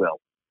 if you will.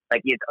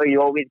 Like, you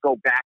always go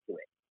back to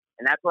it.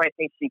 And that's why I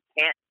think she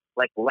can't,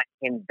 like, let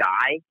him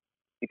die,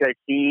 because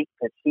he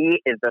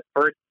is the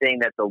first thing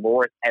that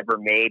Dolores ever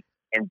made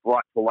and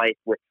brought to life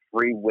with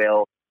free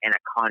will and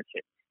a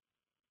conscience.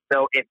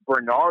 So if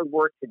Bernard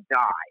were to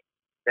die,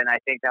 then I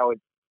think that would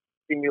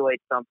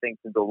stimulate something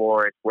to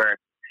Dolores where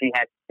she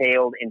has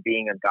failed in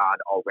being a god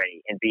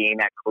already and being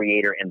that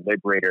creator and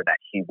liberator that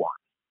she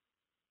wants.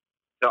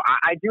 So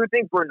I do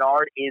think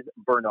Bernard is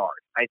Bernard.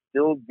 I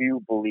still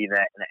do believe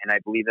that, and I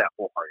believe that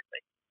wholeheartedly.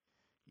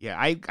 Yeah,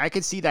 I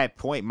could see that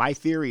point. My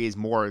theory is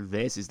more of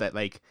this, is that,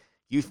 like,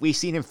 we've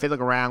seen him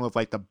fiddling around with,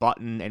 like, the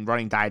button and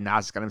running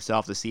diagnostics on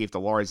himself to see if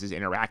Dolores is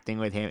interacting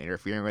with him,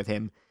 interfering with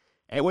him.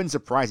 And it wouldn't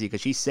surprise you,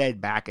 because she said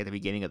back at the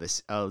beginning of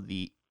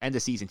the end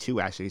of season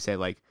 2, actually, she said,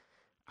 like,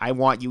 I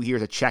want you here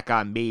to check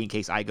on me in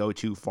case I go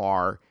too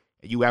far.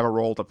 you have a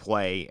role to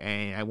play.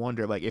 And I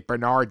wonder, like, if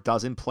Bernard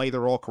doesn't play the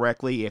role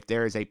correctly, if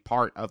there is a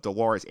part of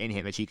Dolores in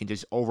him that she can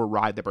just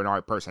override the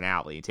Bernard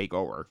personality and take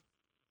over.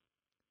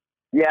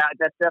 Yeah,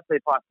 that's definitely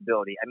a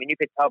possibility. I mean, you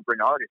could tell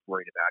Bernard is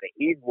worried about it.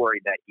 He's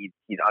worried that he's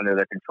under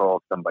the control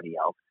of somebody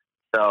else.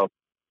 So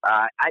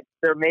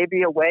there may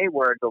be a way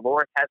where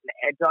Dolores has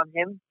an edge on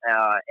him,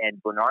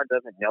 and Bernard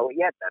doesn't know it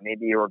yet. That may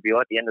be a reveal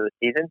at the end of the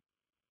season.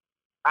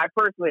 I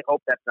personally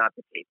hope that's not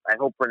the case. I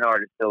hope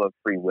Bernard is still of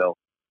free will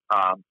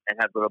and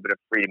has a little bit of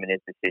freedom in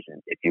his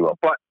decisions, if you will.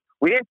 But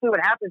we didn't see what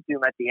happened to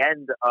him at the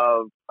end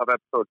of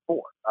episode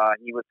 4.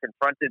 He was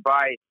confronted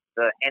by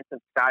the handsome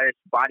Scottish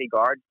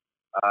bodyguard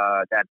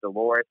that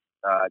Dolores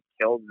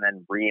killed and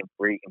then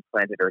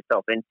re-implanted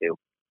herself into.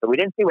 So we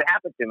didn't see what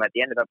happened to him at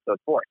the end of episode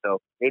 4. So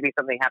maybe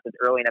something happens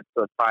early in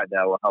episode 5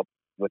 that will help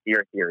with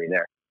your theory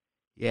there.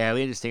 Yeah,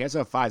 really interesting.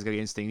 Episode 5 is going to be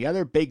interesting. The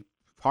other big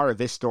part of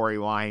this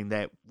storyline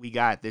that we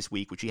got this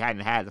week, which we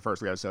hadn't had the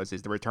first 3 episodes,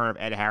 is the return of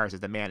Ed Harris as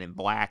the Man in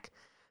Black.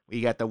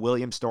 We got the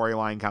William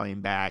storyline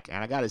coming back,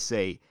 and I got to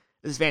say,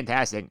 this is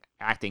fantastic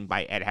acting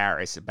by Ed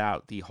Harris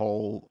about the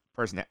whole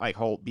person,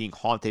 being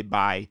haunted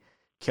by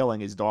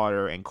killing his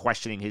daughter and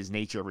questioning his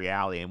nature of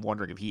reality and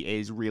wondering if he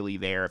is really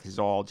there, if it's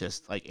all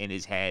just like in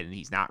his head and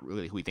he's not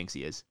really who he thinks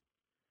he is.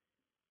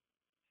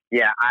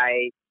 Yeah,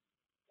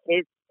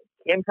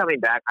 him coming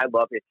back, I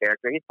love his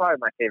character. He's probably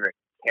my favorite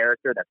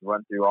character that's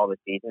run through all the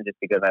season, just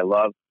because I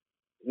love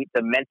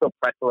the mental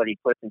pretzel that he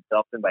puts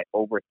himself in by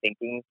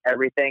overthinking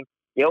everything.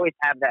 You always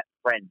have that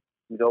friend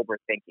who's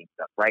overthinking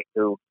stuff, right?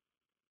 Who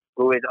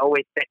is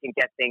always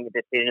second-guessing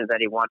the decisions that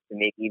he wants to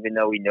make, even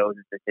though he knows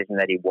the decision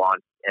that he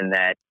wants and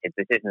that his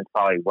decision is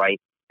probably right.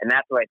 And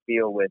that's what I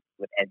feel with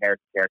Ed Harris'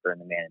 character in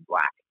The Man in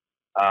Black.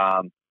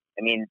 I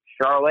mean,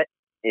 Charlotte,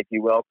 if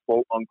you will,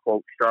 quote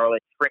unquote,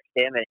 Charlotte tricked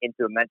him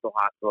into a mental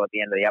hospital at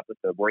the end of the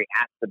episode, where he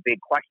asked the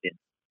big question,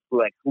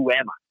 who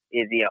am I?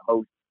 Is he a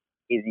host?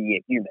 Is he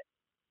a human?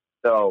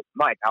 So,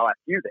 Mike, I'll ask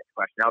you this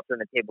question. I'll turn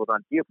the tables on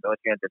to you, but I'll let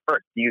you answer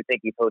first. Do you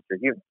think he's host or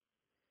human?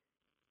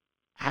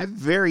 I'm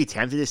very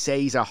tempted to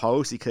say he's a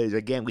host because,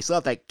 again, we still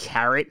have that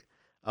carrot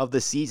of the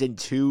season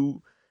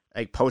 2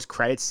 like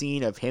post-credit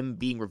scene of him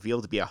being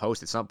revealed to be a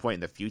host at some point in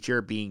the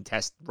future, being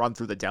run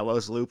through the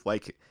Delos loop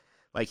like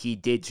he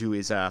did to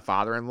his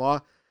father-in-law.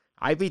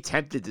 I'd be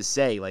tempted to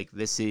say, like,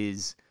 this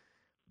is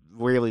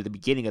really the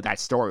beginning of that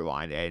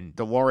storyline, and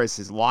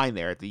Dolores' line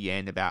there at the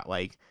end about,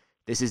 like,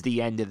 this is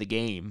the end of the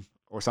game,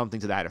 or something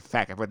to that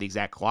effect. I forgot what the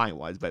exact line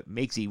was, but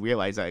makes you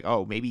realize, like,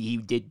 oh, maybe he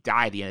did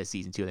die at the end of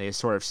season 2, and they just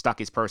sort of stuck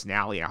his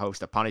personality in a host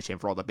to punish him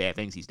for all the bad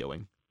things he's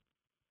doing.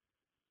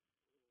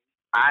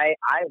 I'm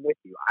with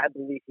you. I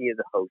believe he is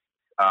a host.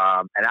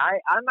 And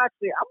I'm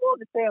willing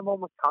to say I'm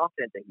almost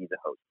confident that he's a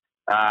host.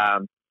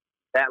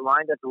 That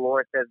line that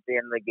Dolores says at the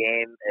end of the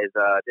game is,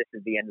 this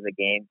is the end of the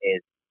game,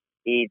 is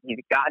he's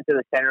gotten to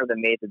the center of the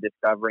maze of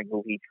discovering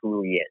who he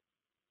truly is.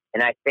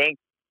 And I think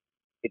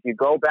if you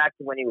go back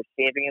to when he was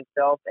shaving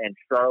himself and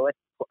Charlotte,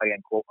 again,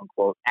 quote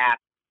unquote,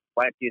 asked,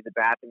 why don't you use the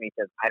bathroom? He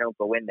says, I don't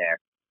go in there.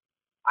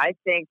 I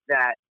think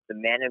that the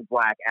Man in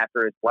Black,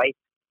 after his wife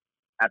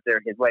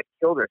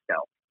killed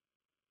herself,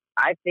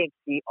 I think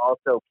he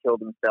also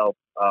killed himself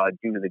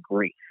due to the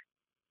grief.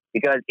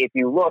 Because if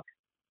you look,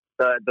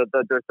 there's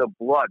the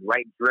blood,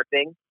 right,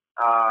 dripping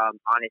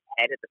on his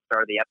head at the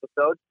start of the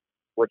episode,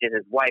 which is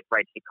his wife,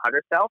 right? She cut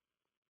herself.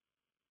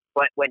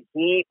 But when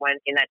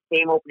in that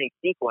same opening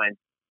sequence,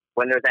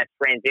 when there's that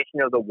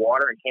transition of the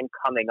water and him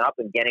coming up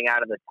and getting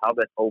out of the tub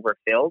that's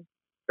overfilled,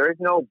 there's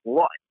no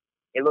blood.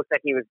 It looks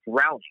like he was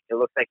drowning. It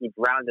looks like he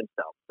drowned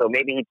himself. So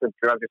maybe he took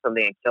drugs or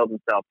something and killed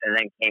himself and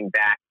then came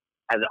back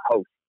as a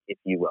host, if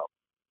you will.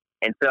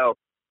 And so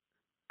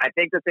I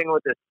think the thing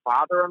with his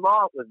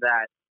father-in-law was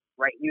that,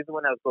 right, he was the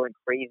one that was going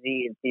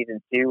crazy in season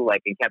 2,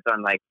 like, and kept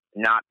on, like,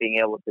 not being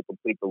able to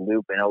complete the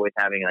loop and always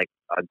having, like,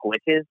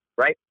 glitches,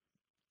 right?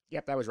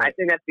 Yep, that was right. I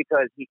think that's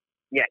because he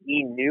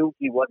knew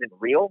he wasn't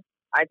real.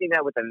 I think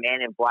that with the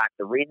Man in Black,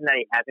 the reason that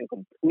he hasn't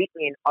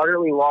completely and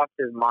utterly lost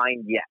his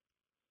mind yet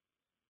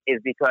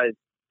is because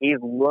he's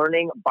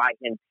learning by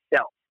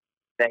himself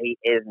that he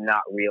is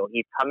not real.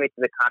 He's coming to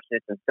the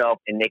consciousness himself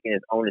and making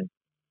his own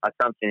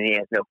assumption. He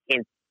has no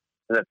hint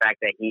to the fact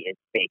that he is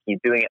fake. He's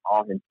doing it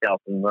all himself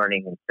and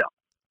learning himself.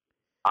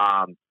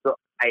 So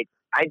I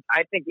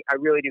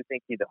really do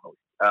think he's a host.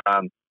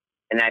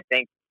 And I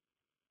think,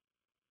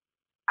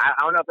 I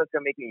don't know if that's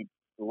going to make me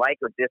like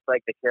or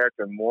dislike the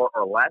character more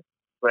or less,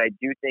 but I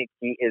do think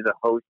he is a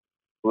host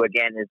who,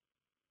 again, is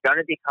going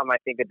to become, I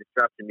think, a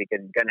disruption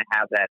because he's going to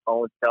have that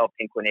own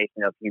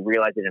self-inclination of he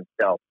realized it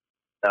himself,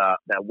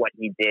 that what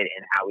he did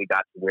and how he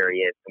got to where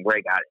he is and where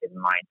he got his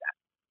mind at.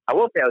 I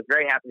will say I was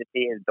very happy to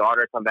see his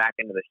daughter come back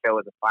into the show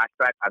as a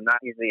flashback. I'm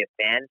not usually a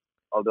fan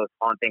of those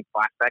haunting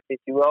flashbacks,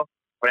 if you will,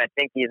 but I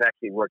think he's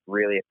actually worked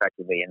really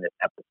effectively in this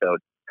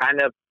episode.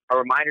 Kind of a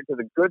reminder to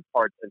the good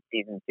parts of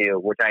season 2,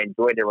 which I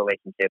enjoyed their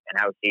relationship and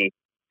how she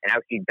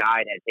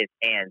died at his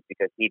hands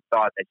because he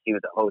thought that she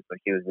was a host when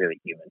she was really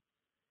human.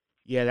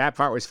 Yeah, that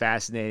part was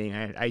fascinating.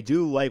 I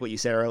do like what you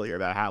said earlier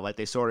about how, like,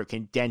 they sort of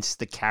condensed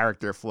the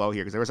character flow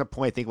here, because there was a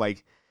point, I think,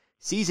 like,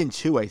 Season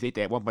 2, I think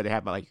they at one point they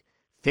had like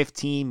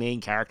 15 main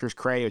characters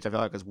created, which I feel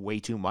like was way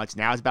too much.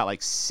 Now it's about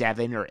like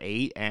 7 or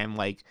 8, and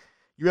like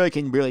you really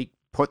can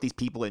put these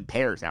people in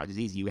pairs now. It's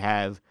easy. You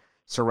have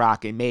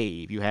Serac and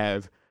Maeve, you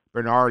have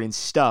Bernard and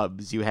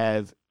Stubbs, you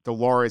have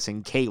Dolores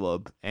and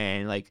Caleb,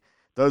 and like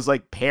those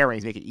like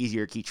pairings make it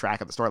easier to keep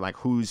track of the story, like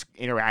who's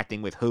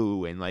interacting with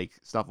who and like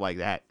stuff like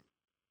that.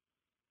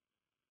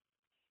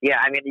 Yeah,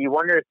 I mean, you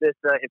wonder if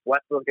if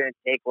Westworld's going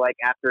to take like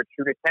after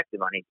True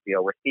Detective on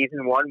HBO, where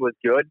season 1 was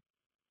good,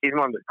 season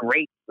 1 was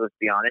great. Let's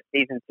be honest.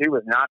 Season 2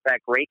 was not that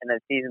great, and then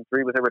season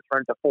 3 was a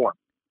return to form.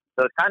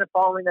 So it's kind of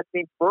following that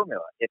same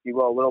formula, if you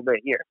will, a little bit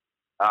here.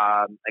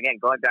 Again,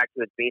 going back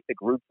to its basic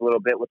roots a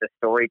little bit with the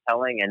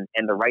storytelling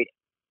and the writing.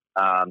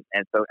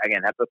 And so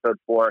again, episode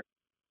 4,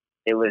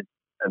 it was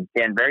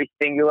again very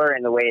singular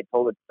in the way it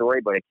told its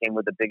story, but it came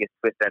with the biggest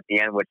twist at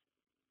the end, which,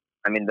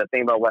 I mean, the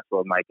thing about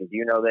Westworld, Mike, is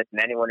you know this,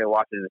 and anyone who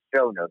watches the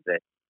show knows this,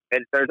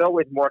 there's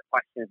always more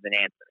questions than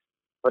answers.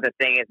 But the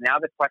thing is, now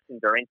the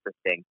questions are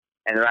interesting,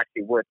 and they're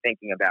actually worth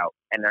thinking about,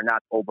 and they're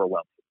not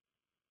overwhelming.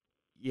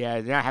 Yeah,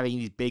 they're not having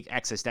these big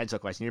existential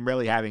questions. You're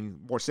really having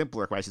more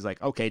simpler questions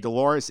like, okay,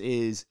 Dolores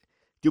is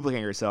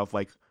duplicating herself.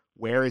 Like,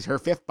 where is her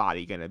 5th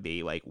body going to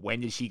be? Like,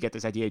 when did she get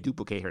this idea to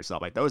duplicate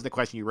herself? Like, those are the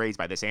question you raise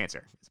by this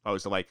answer, as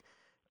opposed to, like,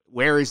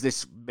 where is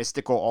this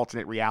mystical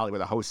alternate reality where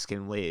the hosts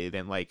can live?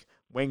 And, like,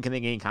 when can they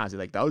gain contact?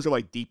 Like, those are,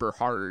 like, deeper,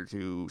 harder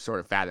to sort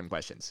of fathom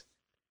questions.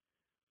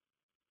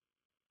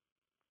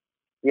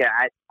 Yeah,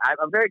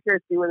 I'm very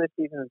curious to see where this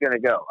season is going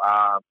to go.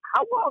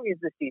 How long is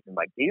this season,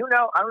 Mike? Do you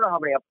know? I don't know how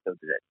many episodes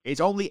it is.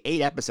 It's only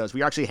 8 episodes.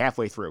 We're actually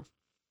halfway through.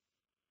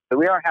 So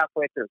we are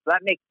halfway through. So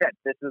that makes sense.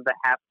 This is the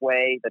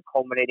halfway, the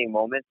culminating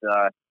moment.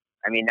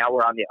 I mean, now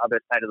we're on the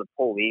other side of the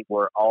pulley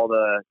where all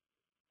the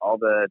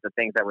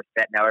things that were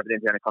set, now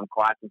everything's going to come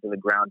collapsing to the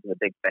ground to the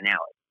big finale.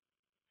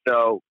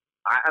 So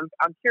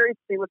I'm curious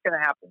to see what's going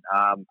to happen.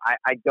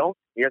 I don't.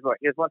 Here's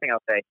one thing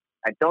I'll say.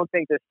 I don't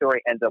think this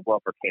story ends up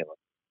well for Caleb.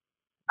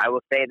 I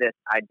will say this.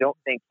 I don't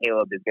think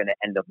Caleb is going to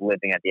end up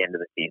living at the end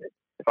of the season,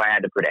 if I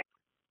had to predict.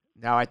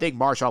 Now, I think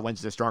Marshawn Lynch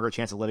has a stronger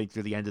chance of living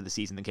through the end of the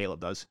season than Caleb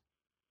does.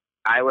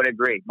 I would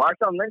agree.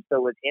 Marshawn Lynch,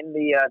 though, was in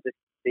the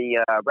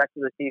rest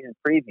of the season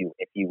preview,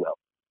 if you will.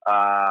 So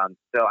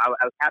I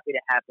was happy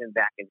to have him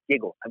back as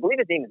Giggles. I believe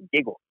his name is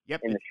Giggles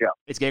in the show.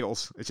 It's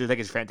Giggles, which I think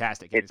is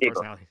fantastic. It's his Giggles.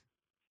 Personality.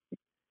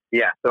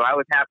 Yeah, so I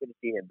was happy to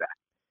see him back.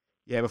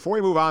 Yeah, before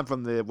we move on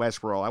from the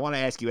Westworld, I want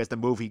to ask you, as the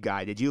movie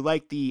guy, did you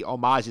like the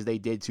homages they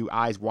did to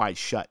Eyes Wide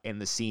Shut in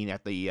the scene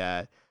at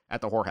the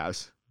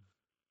whorehouse?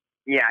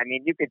 Yeah, I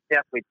mean, you could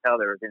definitely tell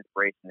there was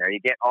inspiration there.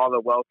 You get all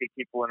the wealthy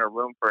people in a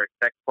room for a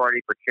sex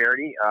party for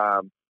charity,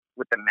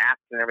 with the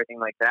masks and everything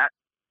like that.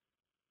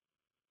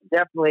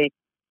 Definitely,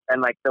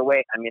 and like the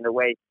way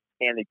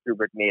Stanley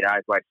Kubrick made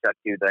Eyes Wide Shut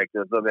too, like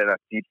there's a little bit of a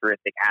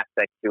futuristic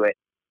aspect to it,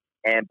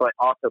 but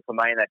also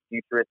combining that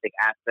futuristic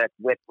aspect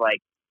with like,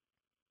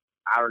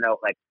 I don't know,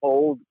 like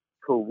old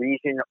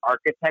Parisian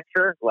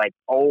architecture, like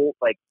old,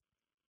 like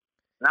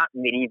not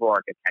medieval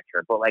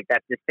architecture, but like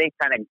that distinct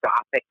kind of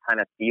Gothic kind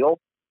of feel.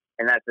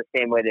 And that's the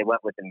same way they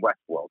went with in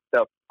Westworld.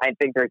 So I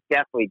think there's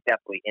definitely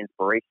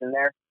inspiration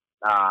there.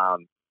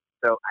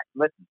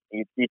 Listen,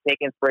 you take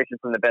inspiration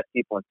from the best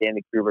people, and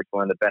Stanley Kubrick's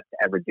one of the best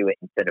to ever do it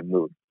instead of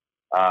Mood.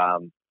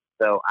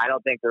 So I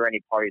don't think there are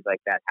any parties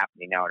like that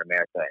happening now in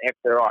America. And if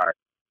there are,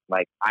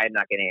 like, I'm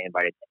not getting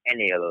invited to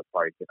any of those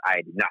parties because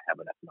I do not have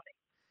enough money.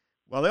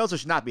 Well, they also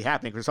should not be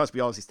happening because we're supposed to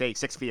be all staying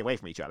 6 feet away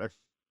from each other.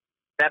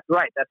 That's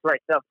right.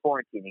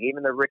 Self-quarantining.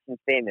 Even the rich and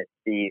famous,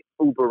 the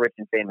uber rich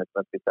and famous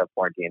must be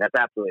self-quarantining. That's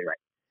absolutely right.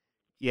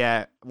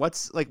 Yeah.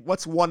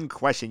 What's one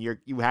question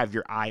you have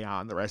your eye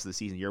on the rest of the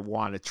season? You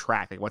want to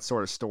track? Like, what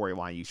sort of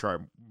storyline you try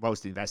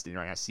most invested in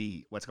right now?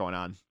 See what's going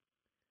on.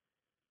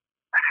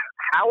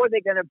 How are they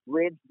going to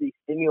bridge the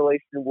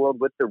simulation world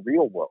with the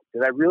real world?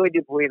 Because I really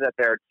do believe that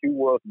there are two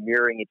worlds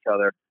mirroring each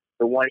other.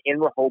 The one in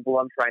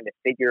Rehoboam trying to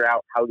figure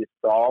out how to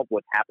solve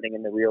what's happening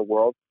in the real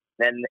world.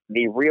 Then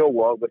the real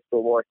world, which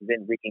Dolores is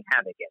in, wreaking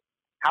havoc in.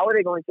 How are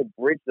they going to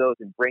bridge those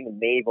and bring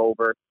Maeve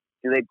over?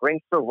 Do they bring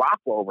Serac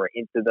over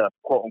into the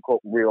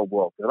quote-unquote real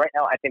world? Because right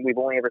now, I think we've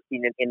only ever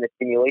seen it in the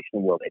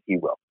simulation world, if you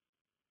will.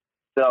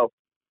 So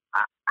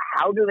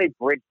how do they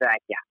bridge that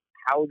gap?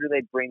 How do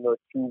they bring those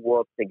two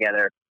worlds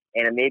together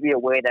in maybe a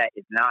way that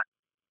is not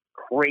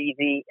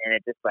crazy and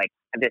it's just like,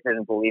 this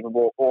isn't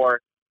believable,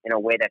 or in a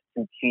way that's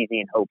too cheesy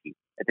and hokey?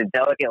 It's a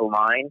delicate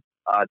line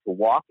to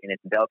walk, and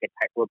it's a delicate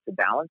tightrope to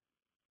balance.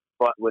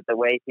 But with the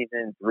way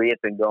season 3 has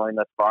been going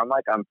thus far,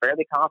 I'm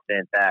fairly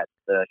confident that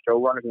the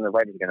showrunners and the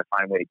writers are going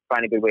to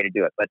find a good way to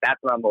do it. But that's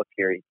what I'm most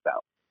curious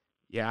about.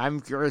 Yeah, I'm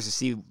curious to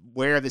see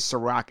where the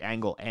Serac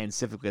angle ends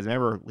specifically. Because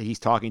remember, he's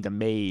talking to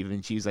Maeve,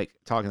 and she's like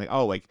talking like,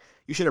 "Oh, like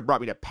you should have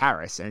brought me to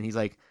Paris," and he's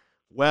like,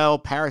 "Well,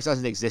 Paris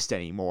doesn't exist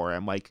anymore."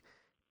 I'm like,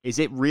 is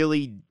it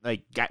really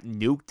like got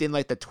nuked in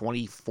like the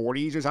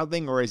 2040s or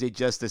something, or is it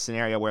just a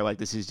scenario where like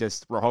this is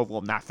just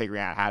Rehoboam not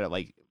figuring out how to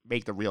like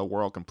make the real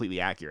world completely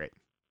accurate?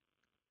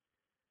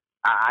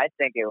 I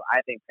think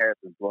Paris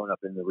was blown up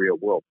in the real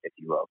world, if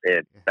you will.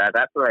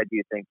 That's what I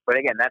do think. But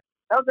again, that's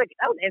that was an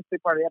interesting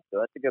part of the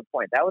episode. That's a good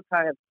point. That was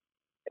kind of,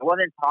 it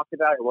wasn't talked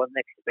about, it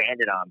wasn't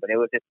expanded on, but it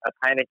was just a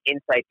kind of an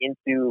insight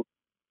into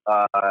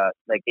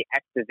like the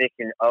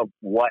exposition of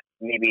what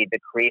maybe the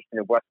creation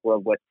of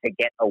Westworld was to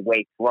get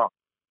away from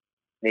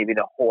maybe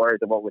the horrors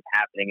of what was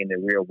happening in the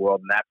real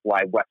world, and that's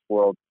why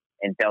Westworld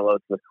and Delos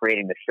was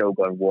creating the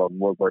Shogun world and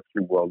World War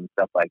II world and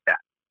stuff like that.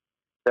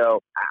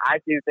 So I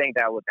do think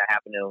that what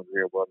happened in the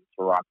real world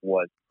in Turok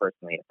was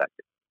personally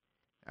effective.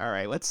 All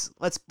right, let's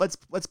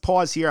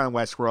pause here on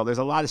Westworld. There's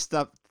a lot of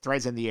stuff,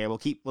 threads in the air. We'll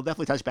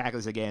definitely touch back on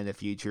this again in the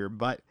future,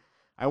 but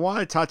I want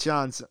to touch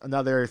on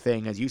another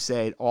thing. As you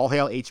said, all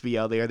hail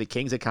HBO. They are the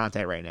kings of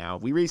content right now.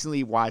 We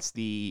recently watched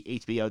the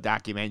HBO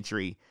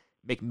documentary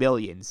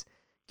McMillions.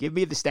 Give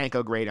me the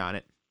Stanko grade on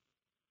it.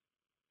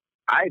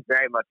 I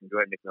very much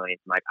enjoyed McMillions,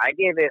 Mike. I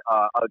gave it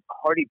a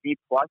hearty B+,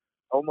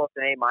 almost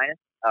an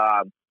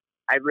A-.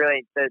 I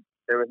really said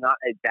there was not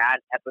a bad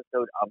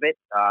episode of it.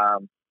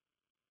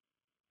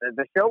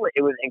 The show,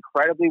 it was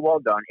incredibly well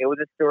done. It was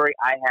a story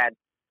I had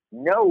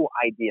no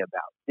idea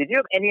about. Did you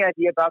have any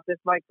idea about this,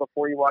 Mike,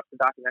 before you watched the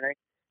documentary?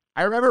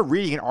 I remember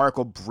reading an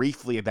article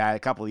briefly about it a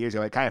couple of years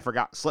ago. I kind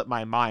of slipped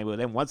my mind. But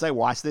then once I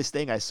watched this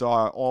thing, I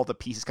saw all the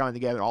pieces coming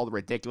together, all the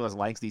ridiculous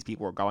lengths these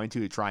people were going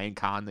to try and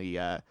con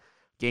the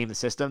game the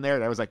system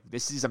there. I was like,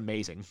 this is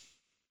amazing.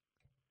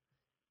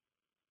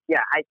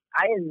 Yeah, I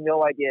had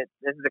no idea.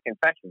 This is a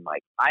confession,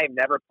 Mike. I have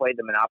never played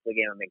the Monopoly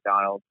game at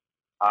McDonald's.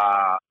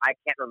 I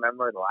can't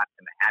remember the last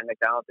time I had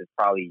McDonald's. It's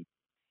probably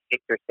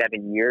 6 or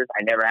 7 years.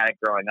 I never had it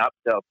growing up.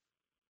 So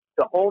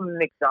the whole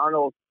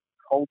McDonald's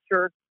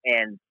culture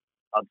and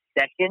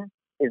obsession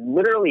is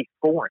literally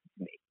foreign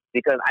to me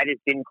because I just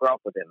didn't grow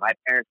up with it. My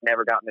parents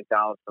never got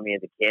McDonald's for me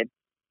as a kid.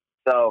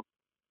 So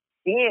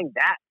seeing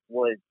that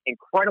was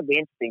incredibly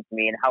interesting to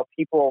me and how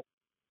people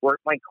were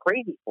like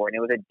crazy for it.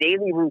 And it was a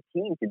daily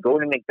routine to go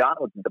to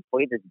McDonald's and to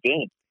play this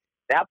game.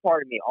 That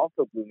part of me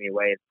also blew me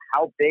away is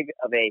how big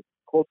of a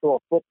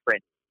cultural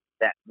footprint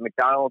that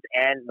McDonald's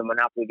and the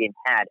Monopoly game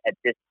had at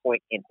this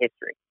point in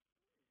history.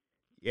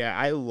 Yeah,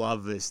 I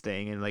love this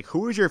thing. And like,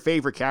 who is your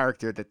favorite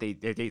character that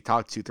they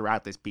talked to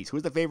throughout this piece?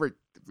 Who's your favorite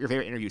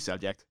interview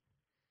subject?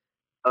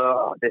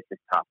 Oh, this is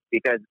tough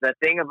because the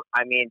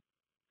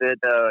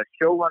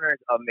showrunners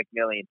of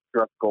McMillions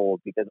struck gold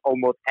because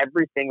almost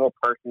every single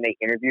person they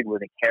interviewed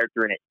was a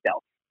character in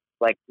itself.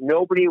 Like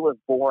nobody was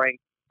boring.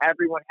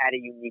 Everyone had a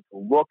unique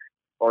look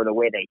or the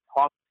way they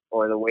talked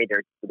or the way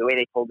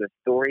they told their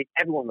stories.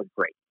 Everyone was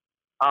great.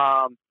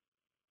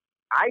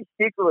 I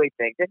secretly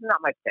think, this is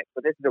not my pick,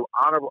 but this is an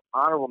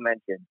honorable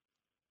mention.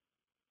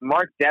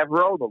 Mark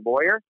Devereaux, the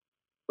lawyer,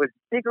 was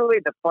secretly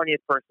the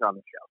funniest person on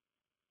the show.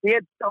 He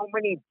had so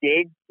many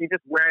digs. He's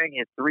just wearing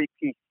his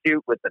 3-piece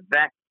suit with the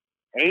vest.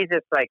 And he's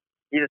just like,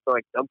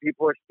 some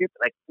people are stupid.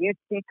 Like, he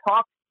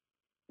talked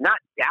not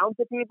down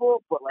to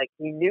people, but like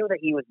he knew that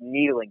he was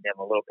needling them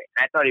a little bit.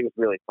 And I thought he was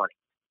really funny.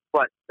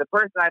 But the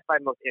person I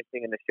find most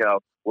interesting in the show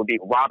would be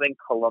Robin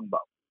Colombo.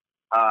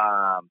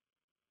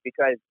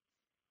 Because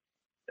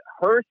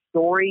her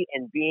story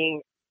and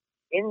being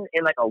in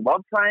like a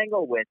love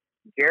triangle with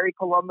Jerry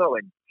Colombo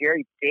and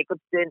Jerry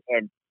Jacobson,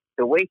 and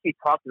the way she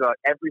talked about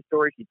every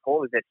story she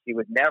told is that she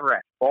was never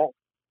at fault,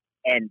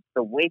 and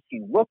the way she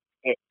looked,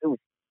 it was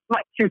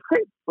like she was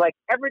crazy. Like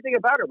everything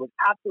about her was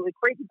absolutely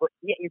crazy, but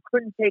yet you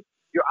couldn't take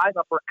your eyes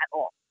off her at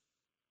all.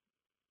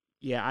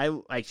 Yeah,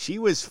 she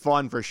was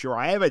fun for sure.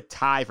 I have a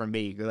tie for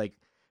me. Like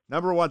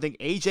number one thing,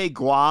 AJ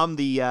Guam,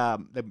 the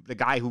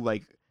guy who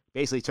like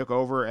basically took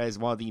over as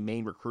one of the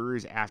main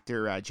recruiters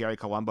after Jerry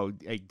Colombo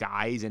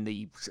dies, and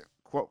the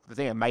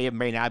thing that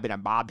may not have been a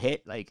mob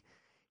hit. Like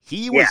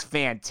he was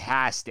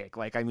fantastic.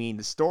 Like I mean,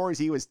 the stories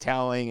he was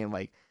telling and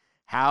like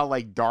how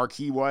like dark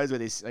he was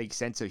with his like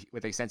sense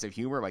of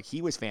humor. Like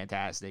he was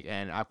fantastic.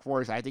 And of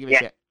course, I have to give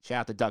a shout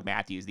out to Doug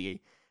Matthews, the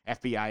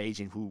FBI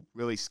agent who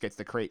really gets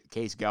the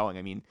case going.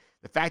 I mean,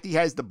 the fact he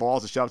has the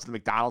balls to show up to the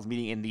McDonald's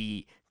meeting in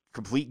the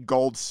complete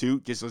gold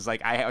suit just was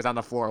like I was on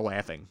the floor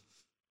laughing.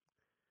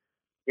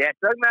 Yeah,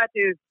 Doug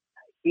Matthews,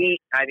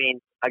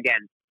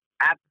 again,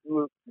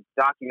 absolute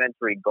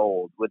documentary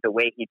gold with the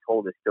way he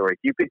told his stories.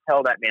 You could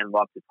tell that man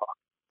loved to talk.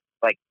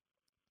 Like,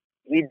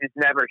 he just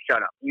never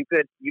shut up. You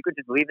could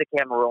just leave the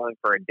camera rolling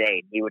for a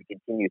day and he would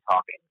continue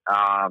talking.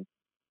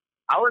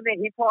 I'll admit,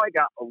 he probably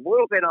got a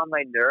little bit on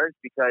my nerves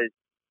because,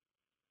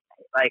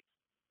 like,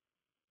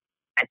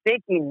 I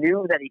think he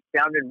knew that he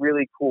sounded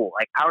really cool.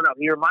 Like, I don't know,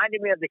 he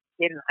reminded me of the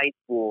kid in high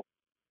school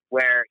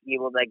where he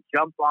would, like,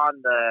 jump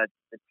on the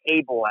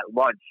table at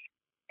lunch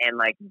and,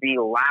 like, be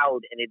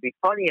loud, and it'd be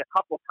funny a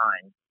couple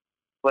times.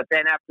 But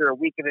then after a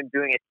week of him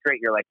doing it straight,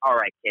 you're like, all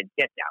right, kid,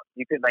 get down.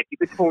 You could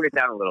tone it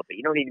down a little bit.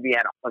 You don't need to be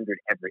at 100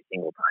 every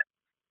single time.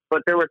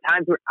 But there were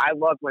times where I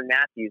loved when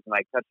Matthews,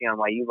 Mike, touching on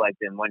why you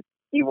liked him, when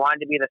he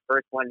wanted to be the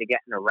first one to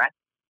get an arrest,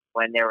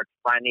 when they were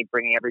finally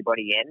bringing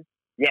everybody in,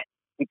 yet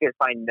he could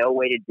find no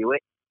way to do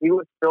it. He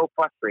was so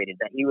frustrated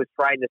that he was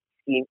trying to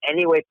scheme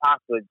any way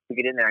possible to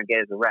get in there and get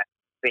his arrest,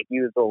 but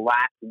he was the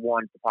last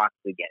one to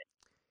possibly get it.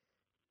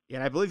 Yeah,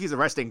 and I believe he's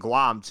arresting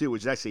Guam, too,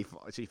 which is actually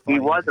funny. He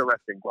was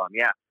arresting Guam,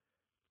 yeah.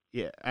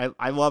 Yeah,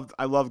 I love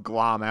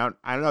Guam. I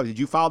don't know. Did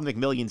you follow the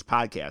McMillions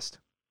podcast?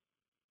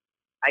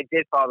 I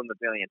did follow the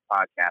McMillions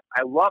podcast.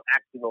 I love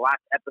actually the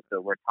last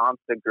episode where Tom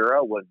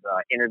Segura was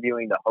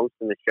interviewing the host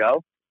of the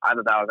show. I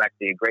thought that was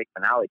actually a great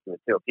finale to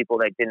it too. People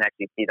that didn't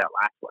actually see that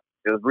last one,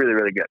 it was really,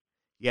 really good.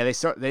 Yeah,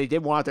 they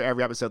did one after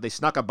every episode. They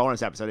snuck a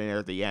bonus episode in there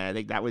at the end. I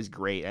think that was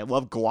great. I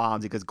love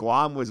Guam because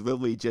Guam was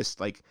literally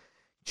just like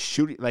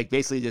shooting, like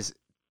basically just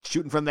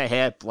shooting from the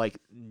hip, like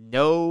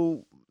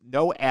no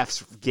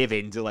F's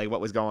given to like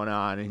what was going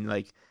on, and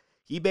like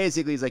he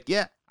basically is like,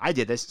 yeah, I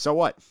did this, so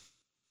what?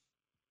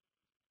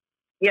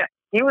 Yeah,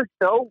 his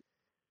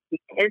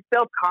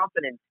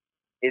self-confidence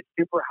is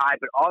super high,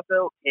 but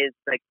also his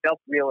like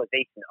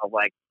self-realization of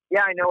like,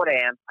 yeah, I know what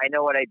I am. I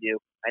know what I do.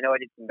 I know I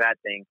did some bad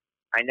things.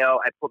 I know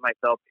I put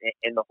myself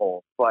in the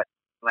hole, but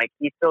like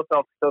he's so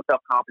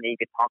self-confident he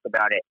could talk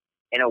about it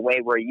in a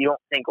way where you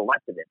don't think less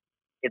of him.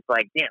 It's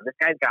like, damn, this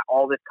guy's got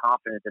all this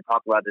confidence to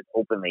talk about this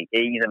openly.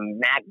 He's a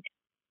magnet.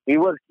 He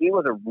was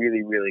a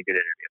really, really good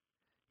interview.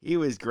 He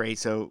was great.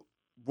 So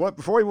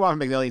before we move on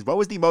from McMillions, what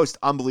was the most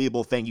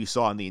unbelievable thing you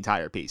saw in the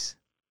entire piece?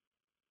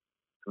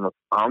 The most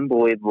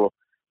unbelievable.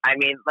 I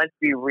mean, let's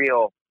be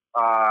real.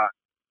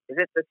 Is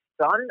it the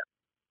son?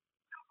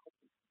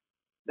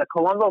 The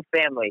Colombo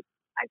family.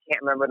 I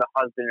can't remember the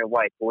husband and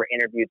wife who were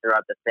interviewed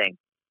throughout the thing.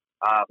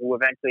 Who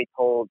eventually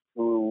told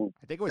who?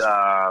 I think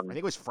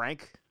it was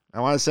Frank. I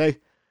want to say.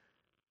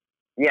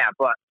 Yeah,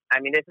 but I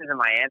mean, this isn't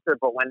my answer.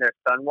 But when their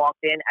son walked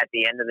in at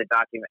the end of the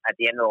document, at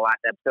the end of the last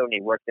episode, and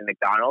he worked at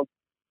McDonald's,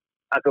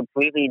 a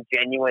completely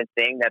genuine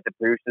thing that the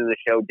producers of the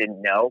show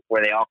didn't know,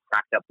 where they all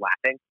cracked up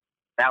laughing.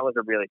 That was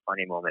a really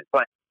funny moment.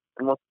 But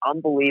the most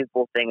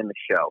unbelievable thing in the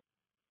show.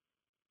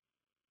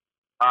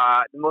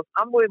 The most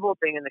unbelievable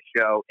thing in the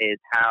show is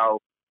how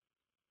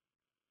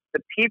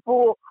the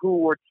people who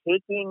were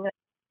taking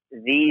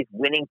these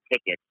winning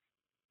tickets,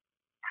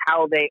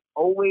 how they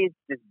always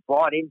just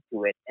bought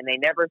into it and they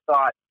never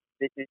thought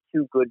this is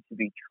too good to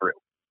be true.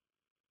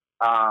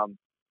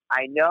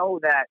 I know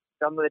that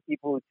some of the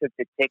people who took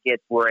the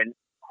tickets were in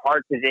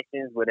hard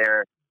positions where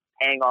they're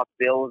paying off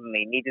bills and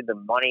they needed the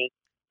money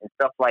and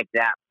stuff like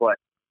that, but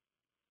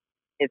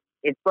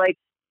it's like,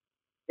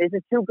 this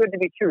is too good to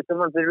be true.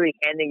 Someone's literally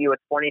handing you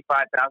a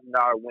 $25,000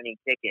 winning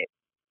ticket,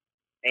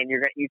 and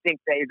you think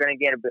that you're going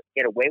to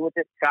get away with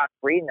it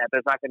scot-free and that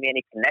there's not going to be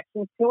any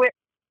connections to it.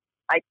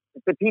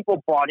 The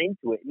people bought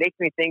into it. It makes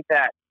me think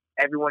that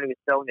everyone who was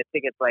selling the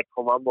tickets, like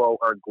Colombo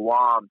or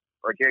Guam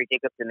or Jerry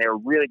Jacobson, they were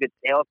really good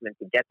salesmen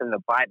to get them to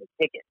buy the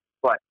ticket.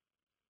 But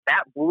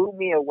that blew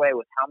me away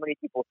with how many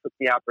people took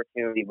the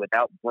opportunity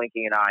without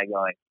blinking an eye,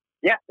 going,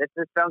 "Yeah, this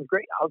sounds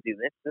great. I'll do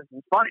this. This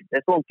is fun.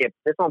 This won't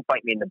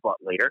bite me in the butt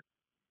later."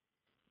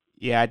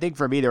 Yeah, I think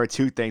for me there were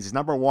two things.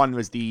 Number one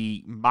was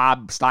the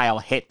mob style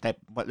hit that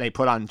what they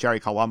put on Jerry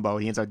Colombo.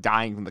 He ends up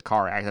dying from the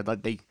car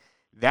accident.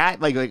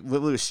 That literally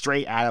was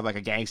straight out of like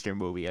a gangster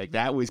movie. Like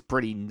that was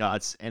pretty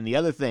nuts. And the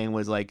other thing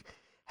was like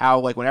how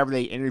like whenever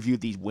they interviewed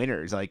these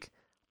winners, like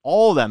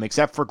all of them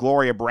except for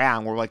Gloria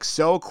Brown were like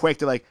so quick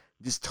to like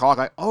just talk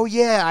like, "Oh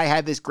yeah, I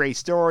had this great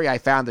story. I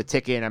found the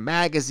ticket in a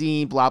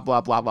magazine, blah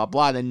blah blah blah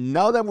blah." And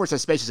none of them were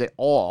suspicious at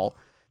all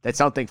that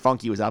something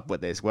funky was up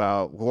with this.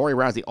 Well, Gloria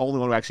Brown's the only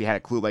one who actually had a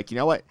clue. Like, you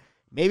know what?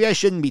 Maybe I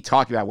shouldn't be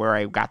talking about where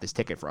I got this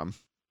ticket from.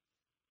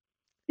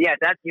 Yeah,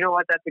 you know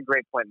what? That's a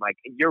great point, Mike.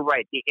 You're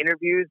right. The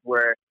interviews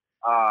where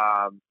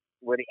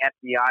the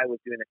FBI was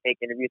doing the fake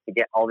interviews to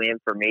get all the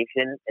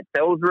information, and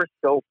those were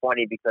so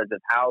funny because of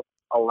how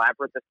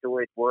elaborate the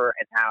stories were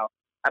and how,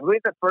 I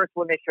believe the first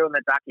one they showed in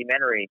the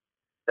documentary,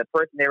 the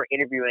person they were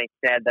interviewing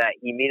said that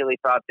he immediately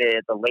thought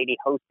that the lady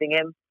hosting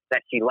him,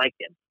 that she liked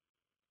him.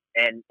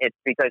 And it's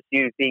because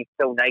she was being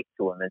so nice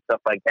to him and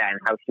stuff like that, and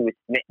how she was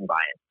smitten by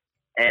him.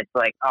 And it's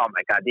like, oh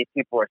my God, these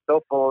people are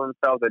so full of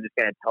themselves. They're just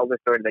going to tell the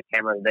story to the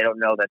camera. They don't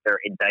know that they're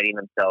indicting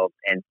themselves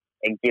and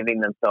giving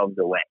themselves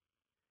away.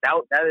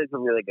 That is a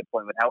really good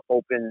point with how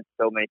open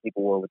so many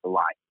people were with the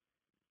lie.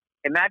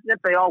 Imagine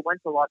if they all went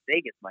to Las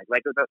Vegas, Mike,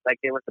 like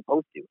they were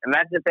supposed to.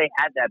 Imagine if they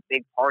had that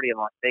big party in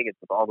Las Vegas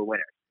with all the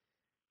winners.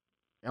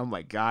 Oh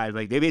my God!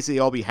 Like they basically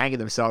all be hanging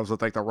themselves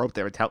with like the rope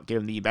they were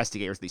giving the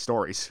investigators these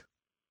stories.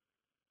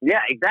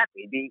 Yeah,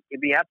 exactly.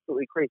 It'd be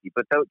absolutely crazy.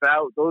 But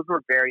those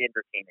were very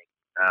entertaining.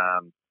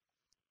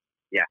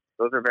 Yeah,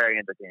 those were very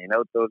entertaining.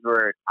 Those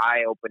were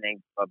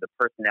eye-opening of the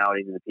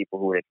personalities of the people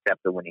who would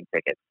accept the winning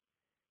tickets.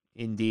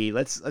 Indeed.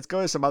 Let's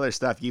go to some other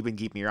stuff you've been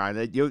keeping your eye on.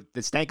 The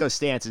Stanko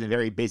stance has been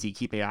very busy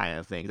keeping an eye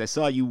on things. I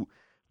saw you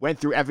went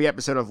through every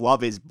episode of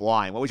Love is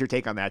Blind. What was your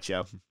take on that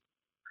show?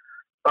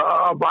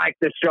 Oh, Mike,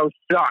 the show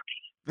sucks.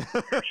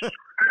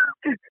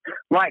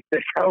 Mike,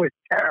 the show is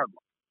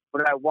terrible.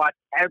 But I watched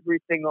every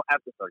single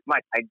episode.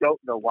 Mike, I don't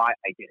know why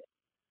I did it.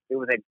 It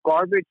was a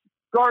garbage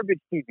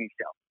TV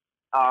show.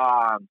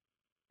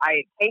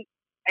 I hate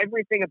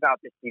everything about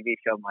this TV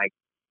show, Mike.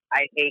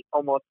 I hate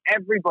almost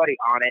everybody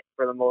on it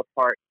for the most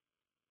part.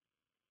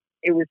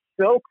 It was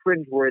so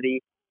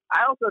cringeworthy.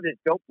 I also just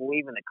don't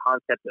believe in the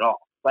concept at all.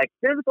 Like,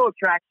 physical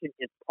attraction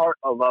is part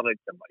of loving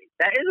somebody.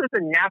 That is just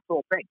a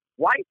natural thing.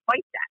 Why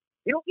fight that?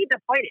 You don't need to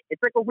fight it.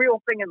 It's like a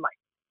real thing in life.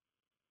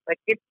 Like,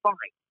 it's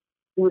fine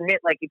to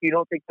admit, like, if you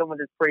don't think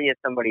someone's as pretty as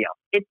somebody else.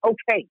 It's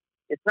okay.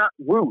 It's not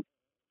rude.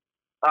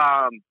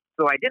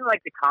 So I didn't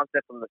like the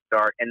concept from the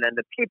start. And then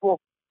the people,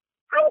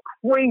 how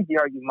crazy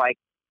are you, Mike,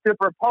 to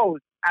propose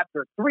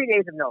after 3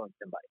 days of knowing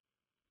somebody?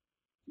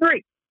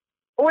 3.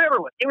 Or whatever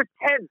it was. It was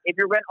 10 if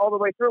you went all the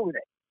way through with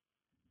it.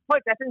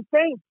 Mike, that's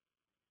insane.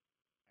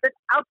 That's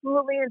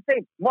absolutely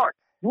insane. Mark,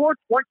 you're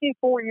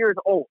 24 years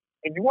old,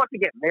 and you want to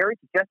get married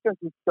to Jessica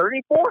who's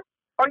 34?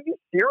 Are you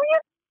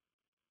serious?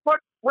 But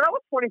when I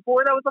was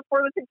 24, that was the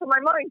furthest thing to my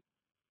mind.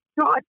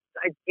 God,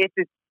 it's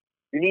just,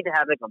 you need to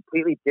have a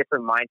completely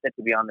different mindset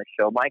to be on the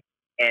show, Mike.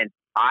 And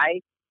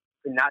I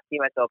could not see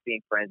myself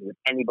being friends with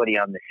anybody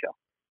on this show.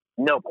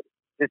 Nobody.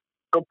 Just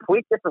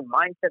complete different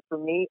mindset for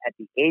me at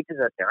the ages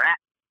that they're at.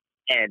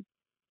 And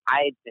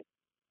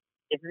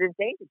it's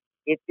insane.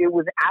 It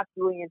was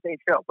absolutely insane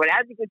show. But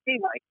as you can see,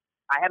 Mike,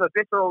 I have a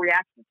visceral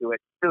reaction to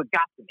it. So it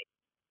got to me.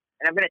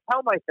 And I'm going to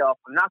tell myself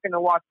I'm not going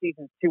to watch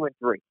seasons 2 and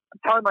 3. I'm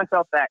telling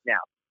myself that now.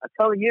 I'm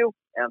telling you,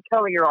 and I'm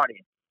telling your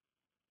audience.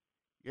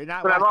 You're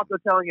not. But I'm also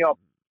telling you,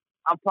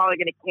 I'm probably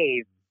going to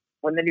cave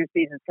when the new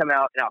seasons come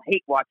out, and I'll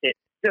hate watch it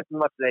just as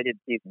much as I did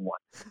season 1.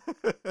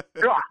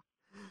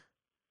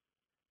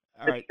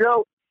 The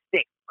show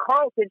stinks.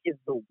 Carlton is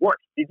the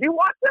worst. Did you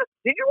watch this?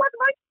 Did you watch,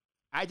 Mike?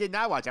 I did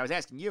not watch. I was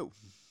asking you.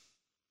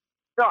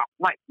 Oh,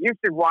 Mike, you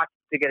should watch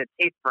to get a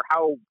taste for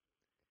how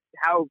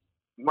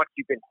much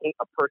you can hate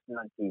a person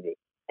on TV.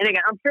 And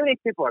again, I'm sure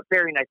these people are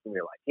very nice in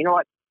real life. You know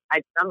what? I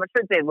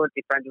shouldn't say I wouldn't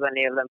be friends with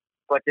any of them,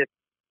 but just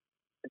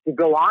to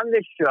go on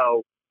this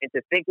show and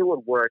to think it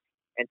would work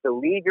and to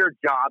leave your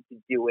job to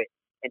do it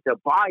and to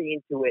buy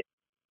into it,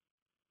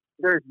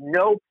 there's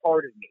no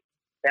part of me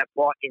that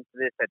bought into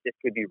this that this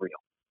could be real.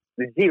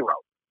 Zero.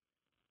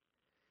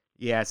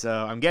 Yeah, so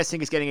I'm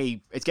guessing it's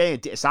getting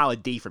a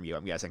solid D from you.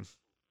 I'm guessing.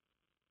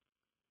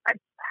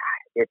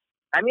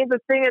 I mean, the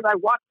thing is, I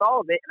watched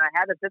all of it and I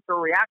had a visceral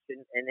reaction,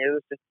 and it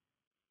was just,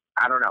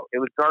 I don't know. It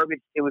was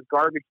garbage. It was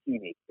garbage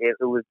TV. It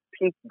was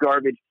peak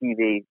garbage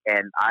TV,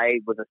 and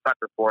I was a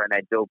sucker for it, and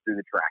I dove through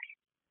the trash.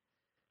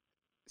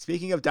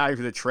 Speaking of diving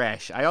through the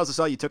trash, I also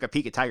saw you took a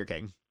peek at Tiger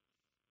King.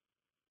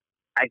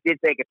 I did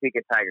take a peek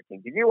at Tiger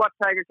King. Did you watch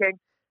Tiger King?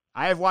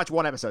 I have watched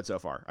one episode so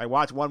far. I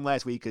watched one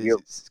last week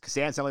because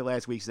Sam sent me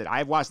last week. Said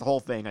I've watched the whole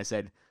thing. I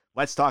said,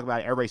 let's talk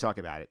about it. Everybody's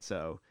talking about it.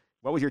 So,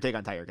 what was your take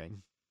on Tiger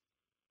King?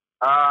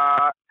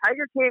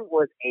 Tiger King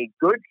was a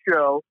good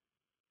show.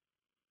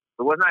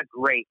 It was not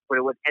great, but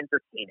it was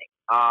entertaining.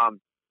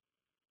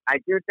 I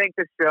do think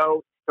the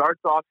show starts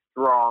off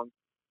strong,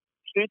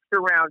 peaks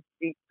around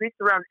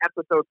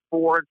episode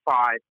 4 and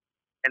 5,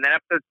 and then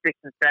episodes 6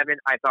 and 7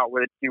 I thought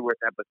were the 2 worst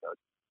episodes.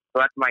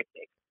 So that's my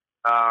take.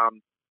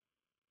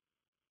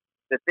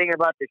 The thing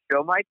about the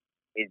show, Mike,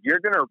 is you're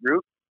gonna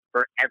root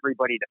for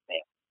everybody to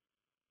fail.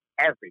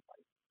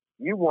 Everybody.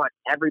 You want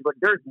everybody.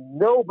 There's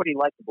nobody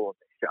likable in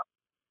this show.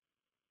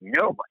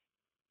 Nobody.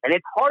 And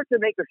it's hard to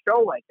make a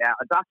show like that,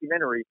 a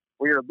documentary,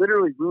 where you're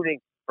literally rooting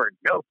for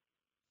nobody.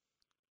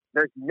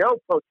 There's no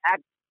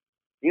protagonist.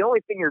 The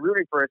only thing you're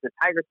rooting for is the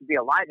Tiger to be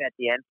alive at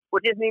the end,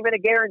 which isn't even a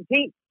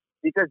guarantee,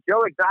 because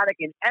Joe Exotic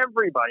and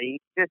everybody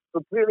just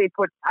completely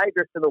put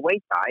Tigers to the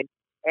wayside,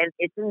 and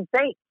it's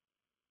insane.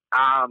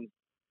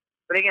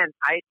 But again,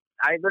 I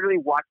literally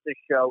watched this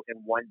show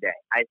in one day.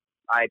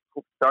 I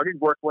started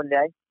work one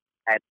day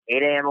at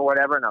 8 a.m. or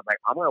whatever, and I was like,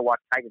 I'm going to watch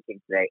Tiger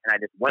King today, and I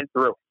just went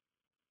through it.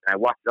 And I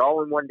watched it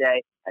all in one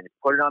day. I just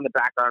put it on the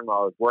background while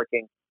I was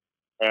working.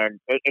 And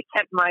it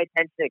kept my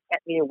attention. It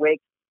kept me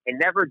awake. It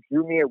never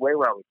drew me away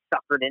where I was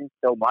suckered in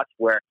so much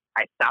where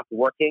I stopped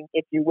working,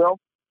 if you will.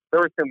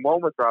 There were some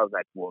moments where I was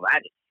like, well,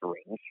 that is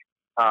strange.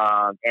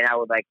 And I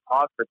would like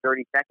pause for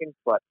 30 seconds.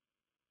 But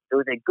it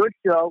was a good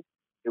show.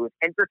 It was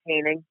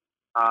entertaining.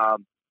 I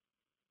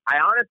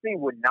honestly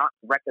would not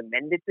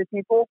recommend it to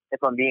people,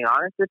 if I'm being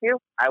honest with you.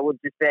 I would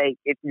just say,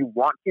 if you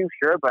want to,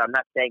 sure, but I'm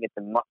not saying it's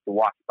a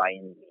must-watch by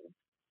any means.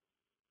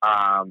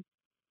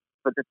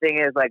 But the thing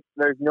is, like,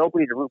 there's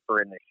nobody to root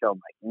for in this show,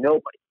 Mike.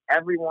 Nobody.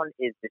 Everyone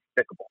is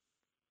despicable.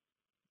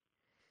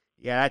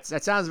 Yeah,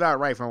 that sounds about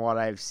right from what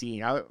I've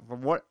seen. I'm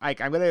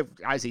gonna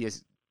obviously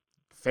just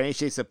finish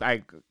this.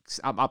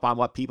 I'm up on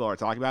what people are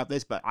talking about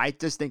this, but I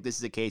just think this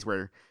is a case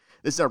where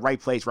this is a right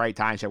place, right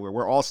time show where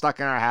we're all stuck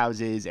in our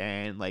houses,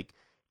 and like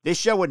this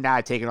show would not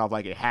have taken off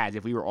like it has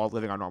if we were all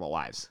living our normal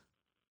lives.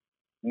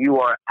 You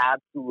are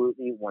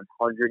absolutely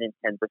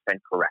 110%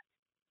 correct.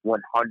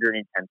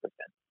 110%.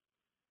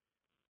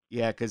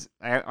 Yeah, because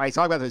I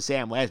talked about this with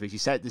Sam last week. She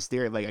said this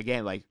theory, like,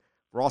 again, like,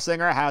 we're all sitting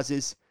in our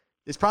houses.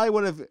 This probably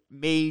would have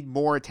made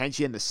more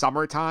attention in the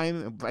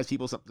summertime as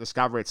people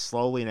discover it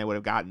slowly, and they would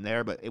have gotten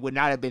there, but it would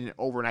not have been an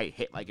overnight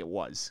hit like it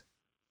was.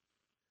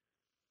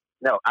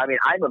 No, I mean,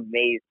 I'm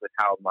amazed with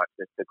how much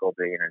this took over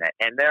the internet.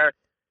 And there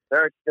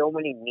are so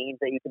many memes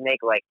that you can make,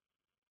 like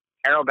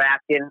Carol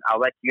Baskin.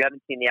 You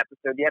haven't seen the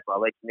episode yet, but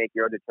I'll let you make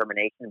your own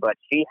determination. But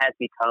she has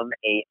become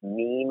a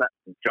meme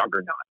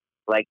juggernaut.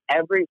 Like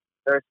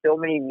there are so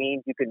many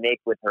memes you can make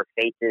with her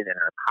faces and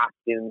her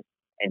costumes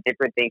and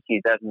different things she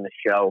does in the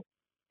show.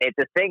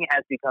 The thing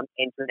has become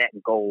internet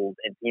gold,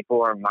 and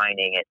people are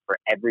mining it for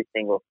every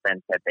single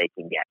cent that they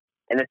can get.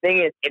 And the thing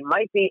is, it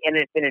might be an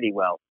infinity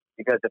well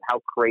because of how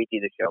crazy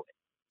the show is.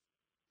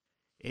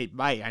 It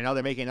might. I know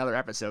they're making another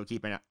episode,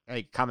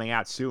 coming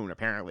out soon,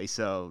 apparently.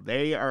 So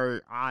they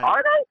are on.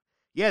 Are they?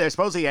 Yeah, there's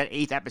supposedly an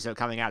 8th episode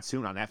coming out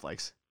soon on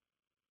Netflix.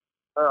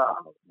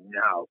 Oh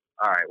no!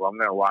 All right, well I'm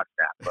gonna watch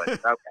that, but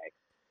okay.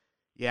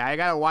 Yeah, I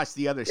gotta watch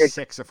the other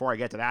 6 before I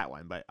get to that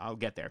one, but I'll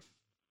get there.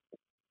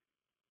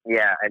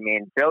 Yeah, I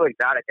mean, Joe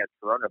Exotic has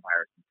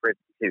coronavirus in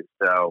prison too,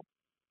 so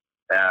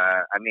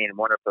I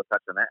wonder if they'll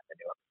touch on that in the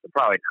new episode.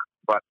 Probably not,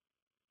 but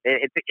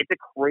it's a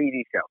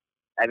crazy show.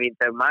 I mean,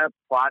 the amount of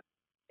plot,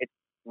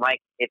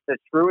 it's the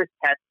truest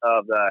test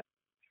of the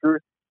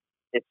truth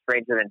is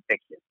stranger than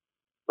fiction.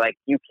 Like,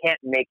 you can't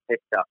make this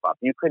stuff up.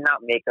 You could not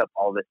make up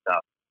all this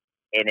stuff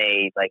in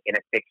a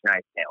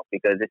fictionalized tale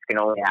because this can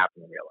only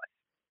happen in real life.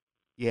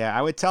 Yeah,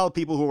 I would tell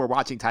people who are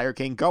watching Tiger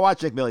King, go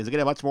watch McMillions. You'll get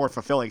a much more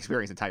fulfilling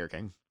experience than Tiger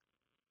King.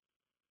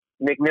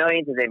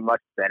 McMillions is a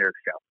much better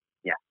show.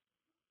 Yeah.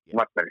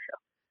 Much better show.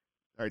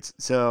 All right,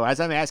 so as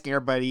I'm asking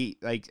everybody,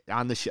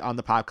 on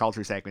the pop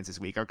culture segments this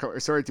week, I'm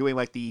sort of doing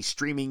the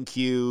streaming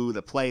queue,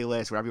 the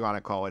playlist, whatever you want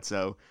to call it.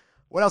 So,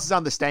 what else is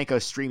on the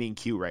Stanko streaming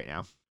queue right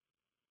now?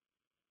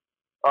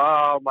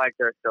 Oh, Mike,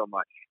 there's so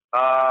much.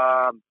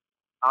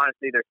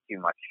 Honestly, there's too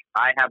much.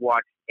 I have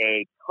watched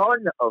a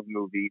ton of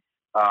movies.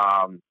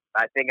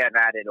 I think I've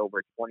added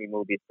over 20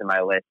 movies to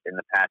my list in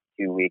the past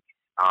 2 weeks.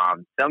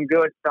 Some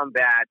good, some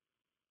bad.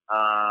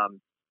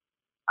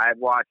 I've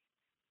watched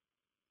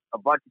a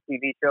bunch of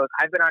TV shows.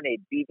 I've been on a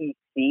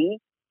BBC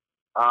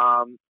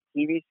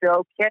TV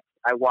show kick.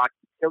 I watched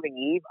Killing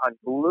Eve on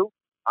Hulu.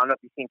 I don't know if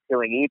you've seen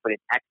Killing Eve, but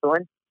it's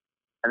excellent.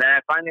 And then I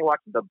finally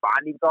watched The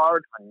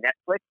Bodyguard on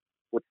Netflix,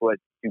 which was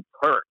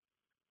superb.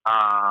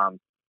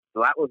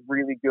 So that was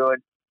really good.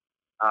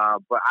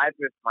 But I've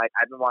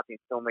been watching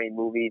so many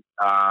movies,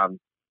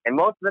 and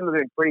most of them have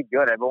been pretty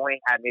good. I've only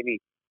had maybe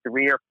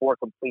 3 or 4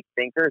 complete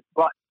stinkers,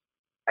 but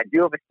I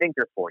do have a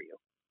stinker for you.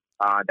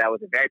 That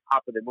was a very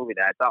popular movie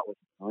that I thought was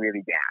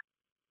really bad.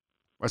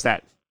 What's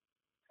that?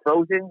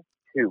 Frozen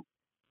 2.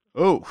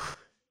 Oh.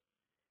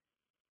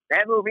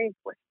 That movie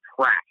was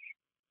trash.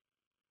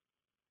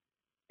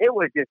 It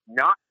was just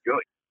not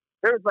good.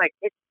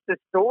 The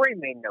story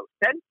made no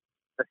sense.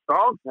 The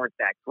songs weren't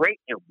that great.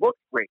 It looked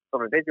great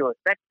from a visual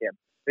effect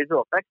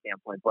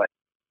standpoint, but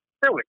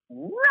there was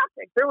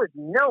nothing. There was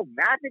no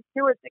magic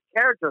to it. The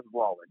characters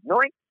were all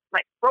annoying.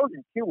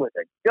 Frozen 2 was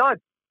a dud.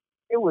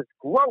 It was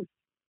gross.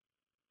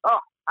 Oh,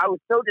 I was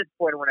so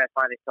disappointed when I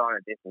finally saw it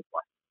on Disney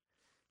Plus.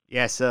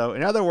 Yeah, so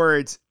in other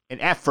words,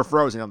 an F for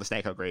Frozen on the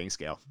Stanko grading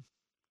scale.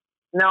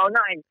 No,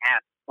 not an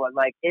F, but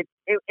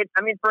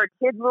for a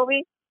kid's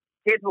movie,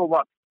 kids will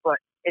love it. But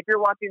if you're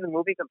watching the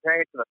movie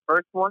comparing it to the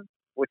first one,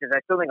 which is I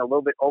still think a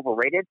little bit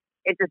overrated,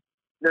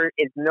 there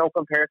is no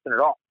comparison at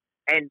all.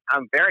 And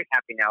I'm very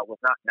happy now it was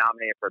not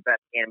nominated for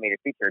Best Animated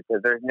Feature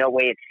because there's no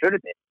way it should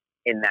have been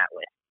in that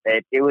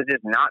list. It was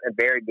just not a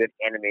very good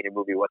animated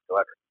movie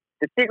whatsoever.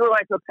 The Secret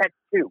Life of Pets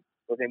 2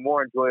 was a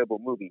more enjoyable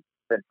movie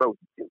than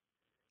Frozen 2.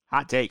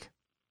 Hot take.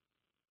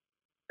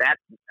 I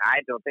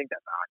don't think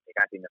that's a hot take.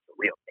 I think that's a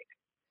real take.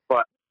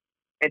 But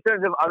in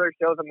terms of other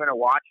shows I'm going to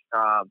watch,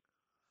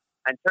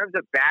 in terms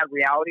of bad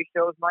reality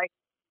shows, Mike,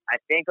 I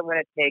think I'm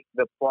going to take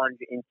the plunge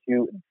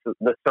into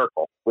The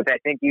Circle, which I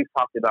think you've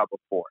talked about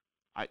before.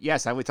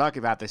 Yes, I will talk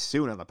about this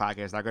soon on the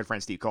podcast. Our good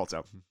friend Steve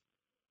Colto.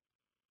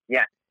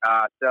 Yes.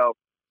 So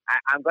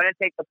I'm going to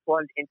take the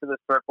plunge into The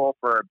Circle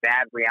for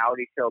bad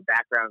reality show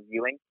background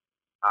viewing.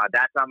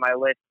 That's on my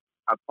list.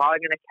 I'm probably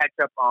going to catch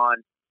up on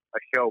a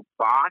show,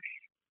 Bosch,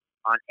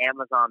 on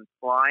Amazon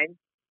Prime,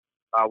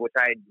 which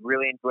I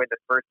really enjoyed the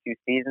first 2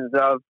 seasons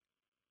of.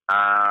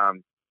 I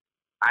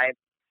have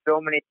so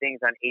many things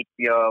on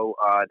HBO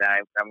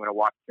that I'm going to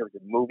watch in terms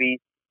of movies.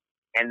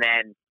 And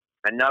then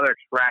another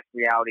trash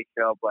reality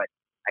show, but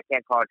I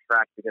can't call it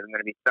trash because I'm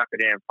going to be stuck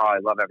in it and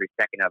probably love every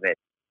second of it,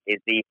 is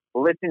the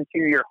Listen to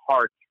Your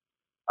Heart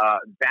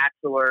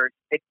Bachelor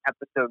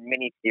 6-episode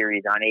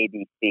miniseries on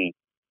ABC.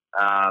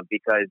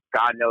 Because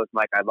God knows,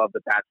 Mike, I love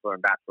The Bachelor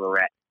and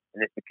Bachelorette,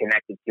 and this is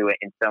connected to it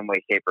in some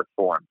way, shape, or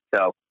form.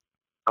 So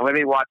I'm going to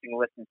be watching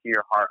Listen to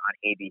Your Heart on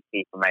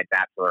ABC for my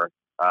Bachelor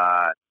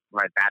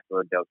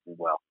dose as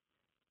well.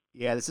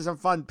 Yeah, this is some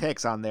fun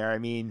picks on there. I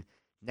mean,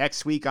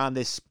 next week on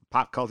this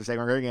pop culture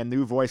segment, we're bringing a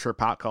new voice for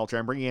pop culture.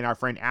 I'm bringing in our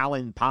friend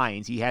Alan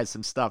Pines. He has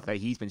some stuff that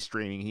he's been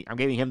streaming. I'm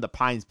giving him the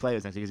Pines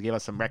playlist next week to give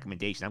us some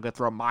recommendations. I'm going to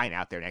throw mine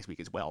out there next week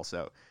as well.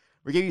 So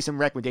we're giving you some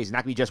recommendations,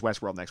 not going to be just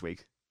Westworld next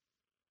week.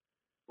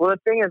 Well, the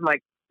thing is,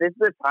 Mike, this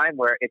is a time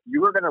where if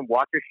you were going to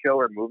watch a show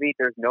or movie,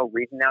 there's no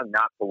reason now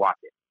not to watch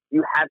it.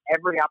 You have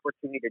every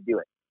opportunity to do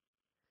it.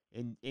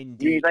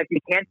 Indeed. You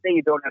can't say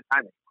you don't have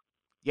time anymore.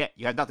 Yeah,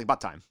 you have nothing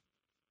but time.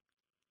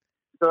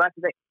 So that's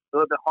the thing.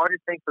 So the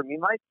hardest thing for me,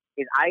 Mike,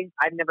 is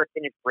I've never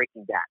finished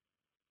Breaking Bad.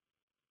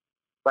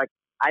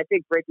 I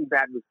think Breaking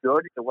Bad was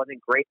good. It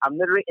wasn't great. I'm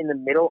literally in the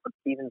middle of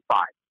season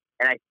 5,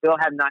 and I still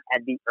have not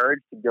had the urge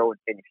to go and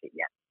finish it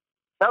yet.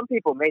 Some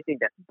people may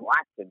think that's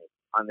blasphemy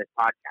on this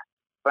podcast,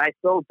 but I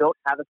still don't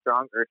have a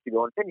strong urge to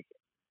go and finish it.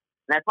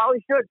 And I probably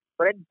should,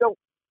 but I just don't.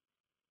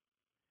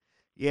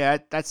 Yeah,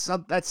 that's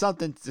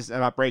something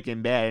about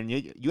Breaking Bad, and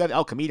you have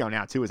El Camino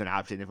now too as an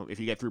option if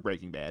you get through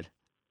Breaking Bad.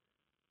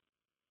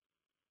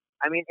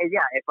 I mean,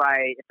 yeah, if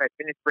I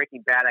finish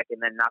Breaking Bad, I can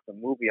then knock a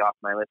movie off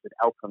my list with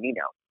El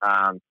Camino.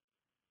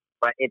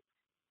 But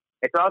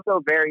it's also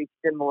very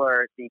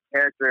similar. The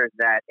characters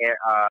that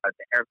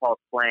Aaron Paul's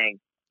playing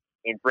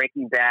in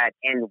Breaking Bad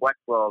and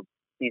Westworld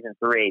season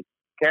 3,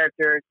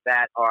 characters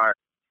that are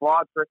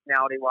flawed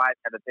personality-wise,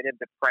 have a bit of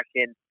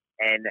depression,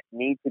 and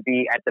need to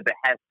be at the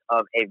behest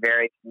of a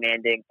very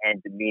commanding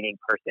and demeaning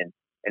person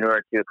in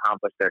order to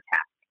accomplish their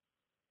task.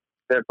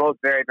 They're both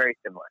very, very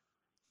similar.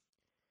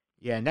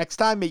 Yeah, next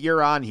time that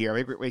you're on here,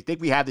 we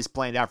think we have this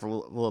planned out for a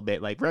little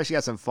bit. Like, we're actually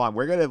got some fun.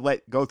 We're going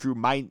to go through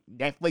my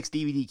Netflix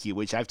DVD queue,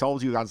 which I've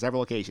told you on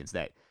several occasions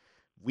that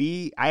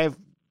I have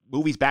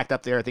movies backed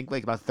up there. I think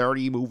like about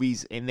 30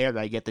 movies in there that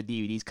I get the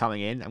DVDs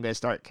coming in. I'm going to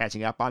start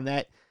catching up on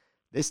that.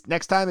 This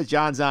next time that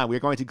John's on,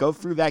 we're going to go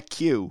through that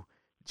queue.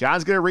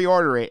 John's going to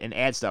reorder it and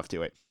add stuff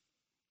to it.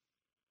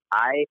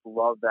 I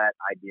love that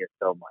idea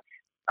so much.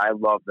 I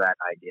love that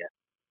idea.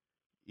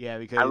 Yeah,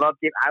 because I want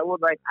to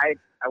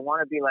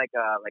be like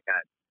a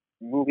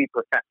movie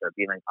professor,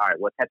 being like, all right,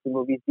 what types of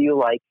movies do you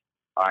like?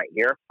 All right,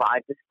 here are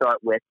 5 to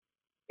start with.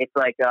 It's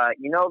like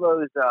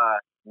those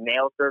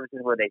mail services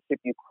where they ship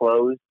you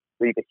clothes,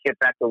 where you can ship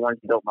back the ones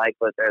you don't like,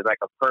 but there's like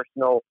a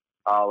personal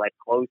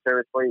clothes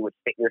service for you which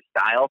fit your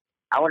style.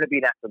 I want to be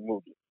that for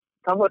movies.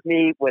 Come with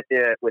me with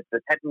the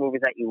type of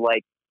movies that you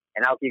like,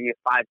 and I'll give you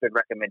 5 good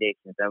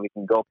recommendations, and we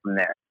can go from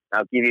there.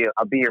 I'll be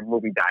your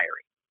movie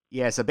diary.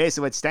 Yeah, so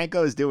basically what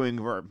Stanko is doing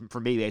for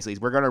me, basically, is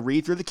we're going to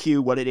read through the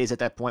queue, what it is at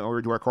that point when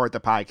we record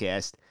the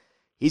podcast.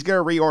 He's going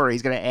to reorder.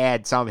 He's going to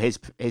add some of his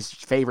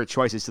favorite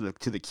choices to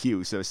the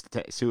queue, so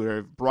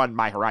to broaden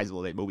my horizon a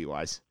little bit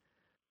movie-wise.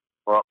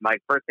 Well, my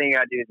first thing you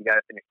got to do is you got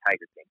to finish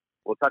Tiger King.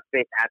 We'll touch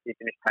base after you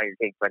finish Tiger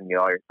King, so I can get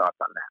all your thoughts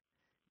on that.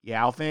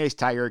 Yeah, I'll finish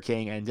Tiger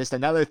King, and just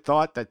another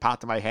thought that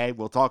popped in my head.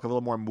 We'll talk a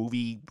little more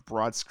movie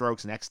broad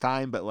strokes next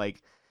time, but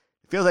it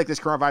feels like this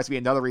coronavirus will be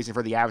another reason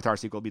for the Avatar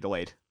sequel to be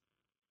delayed.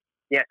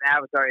 Yes,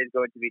 Avatar is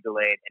going to be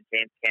delayed, and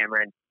James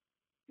Cameron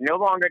no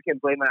longer can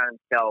blame it on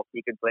himself.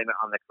 He can blame it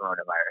on the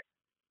coronavirus.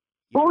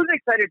 Yeah. Who's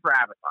excited for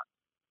Avatar?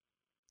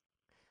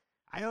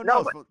 I don't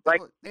know.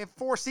 They have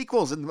 4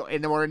 sequels in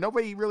the order.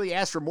 Nobody really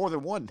asked for more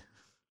than one.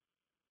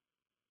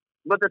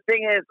 But the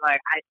thing is,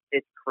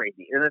 it's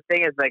crazy. And the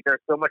thing is,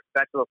 there's so much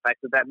special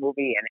effects with that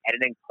movie and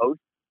editing post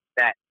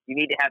that you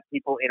need to have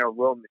people in a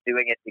room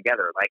doing it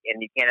together.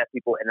 And you can't have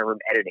people in a room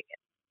editing it.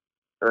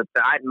 So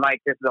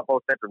Mike, this is a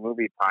whole separate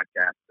movie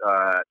podcast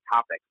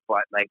topic,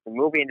 but the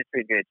movie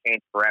industry is going to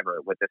change forever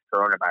with this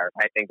coronavirus.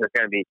 I think there's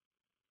going to be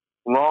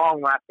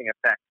long-lasting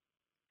effects.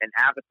 And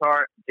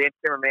Avatar, James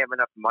Cameron may have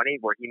enough money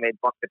where he may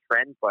buck the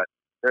trend, but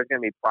there's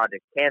going to be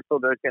projects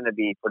canceled. There's going to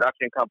be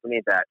production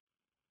companies that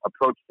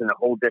approach it in a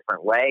whole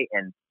different way,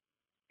 and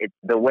it's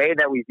the way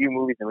that we view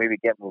movies and the way we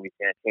get movies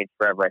is going to change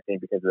forever, I think,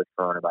 because of this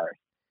coronavirus.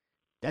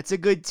 That's a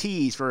good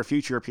tease for a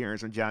future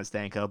appearance from John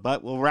Stanko,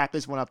 but we'll wrap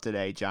this one up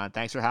today, John.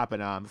 Thanks for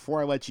hopping on.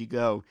 Before I let you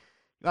go,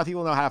 a lot of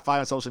people know how to find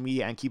on social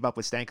media and keep up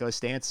with Stanko's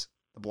stance.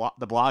 The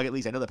blog, at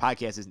least. I know the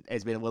podcast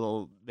has been a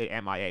little bit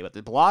MIA, but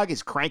the blog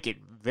is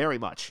cranking very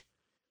much.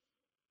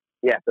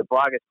 Yeah, the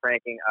blog is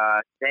cranking.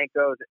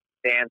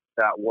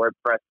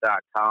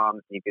 StankosStance.wordpress.com.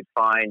 You can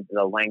find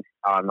the links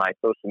on my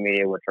social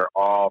media, which are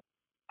all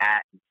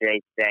at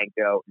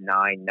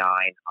jstanko99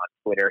 on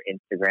Twitter,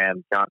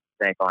 Instagram, John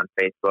Stanko on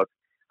Facebook.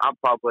 I'm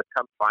public.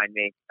 Come find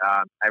me.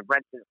 I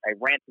rant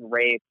and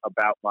rave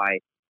about my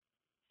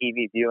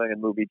TV viewing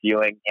and movie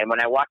viewing. And when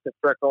I watch The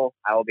Circle,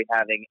 I will be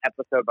having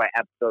episode by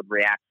episode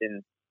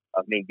reactions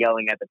of me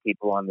yelling at the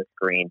people on the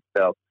screen.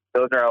 So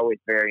those are always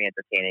very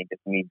entertaining,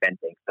 just me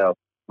venting. So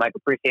Mike,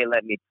 appreciate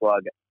letting me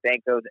plug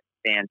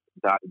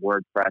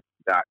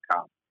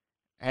StankosStance.wordpress.com.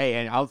 Hey,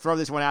 and I'll throw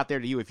this one out there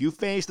to you. If you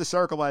finish The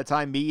Circle by the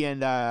time me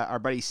and our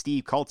buddy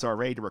Steve Kultz are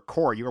ready to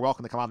record, you are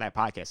welcome to come on that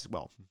podcast as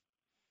well.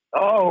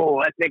 Oh,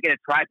 let's make it a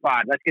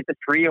tripod. Let's get the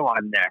trio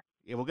on there.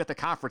 Yeah, we'll get the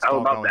conference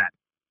call going.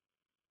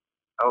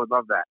 I would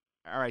love that.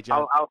 All right,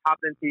 John. I'll hop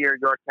into your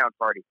Yorktown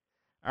party.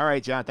 All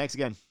right, John. Thanks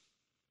again.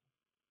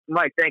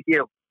 Mike, thank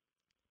you.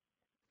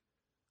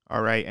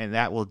 All right, and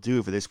that will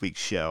do for this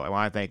week's show. I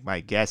want to thank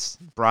my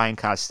guest, Brian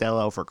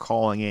Costello, for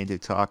calling in to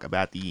talk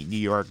about the New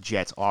York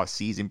Jets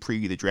offseason,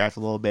 preview the draft a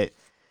little bit.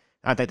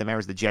 I want to thank the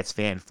members of the Jets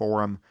Fan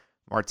Forum,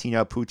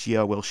 Martino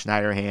Puccio, Will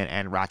Schneiderhan,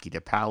 and Rocky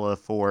DePaula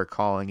for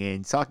calling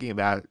in, talking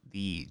about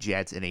the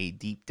Jets in a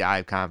deep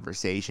dive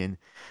conversation,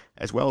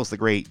 as well as the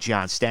great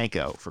John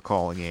Stanko for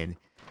calling in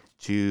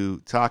to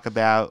talk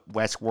about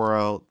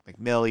Westworld,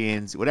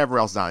 McMillions, whatever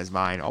else is on his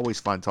mind. Always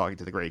fun talking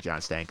to the great John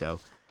Stanko.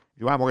 If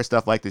you want more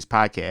stuff like this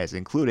podcast,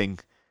 including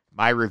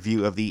my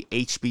review of the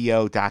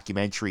HBO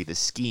documentary, The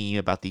Scheme,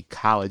 about the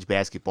college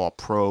basketball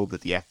probe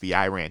that the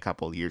FBI ran a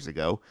couple of years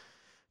ago,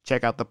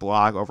 check out the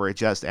blog over at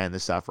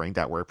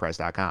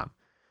justendthesuffering.wordpress.com.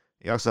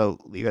 You also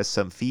leave us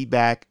some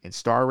feedback and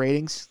star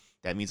ratings.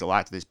 That means a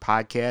lot to this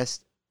podcast.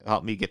 It'll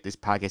help me get this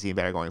podcast even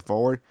better going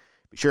forward.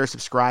 Be sure to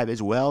subscribe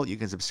as well. You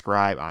can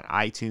subscribe on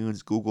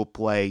iTunes, Google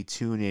Play,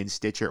 TuneIn,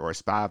 Stitcher, or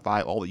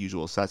Spotify, all the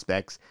usual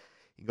suspects.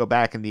 You can go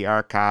back in the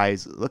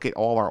archives, look at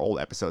all of our old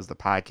episodes of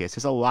the podcast.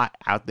 There's a lot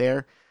out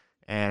there,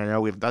 and I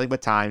know we have nothing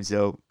but time,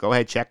 so go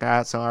ahead, check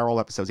out some of our old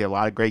episodes. We have a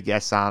lot of great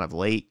guests on of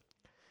late.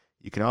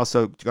 You can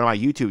also go to my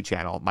YouTube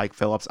channel, Mike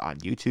Phillips on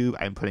YouTube.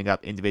 I'm putting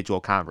up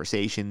individual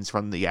conversations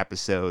from the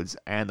episodes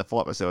and the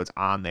full episodes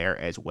on there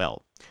as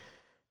well.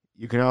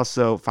 You can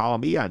also follow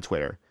me on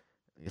Twitter.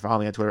 You can follow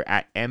me on Twitter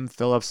at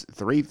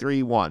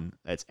mphillips331.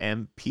 That's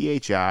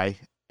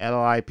MPHILLIPS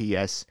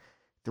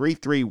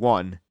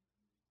 331.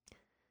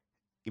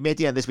 You made it at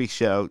the end of this week's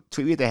show.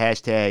 Tweet me at the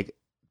hashtag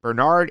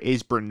Bernard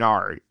is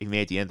Bernard if you made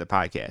it at the end of the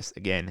podcast.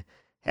 Again,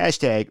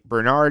 hashtag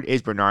Bernard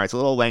is Bernard. It's a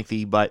little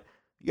lengthy, but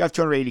you have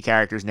 280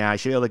 characters now. You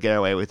should be able to get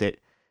away with it.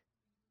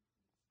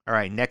 All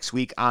right, next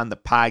week on the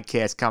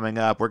podcast coming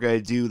up, we're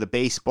going to do the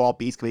baseball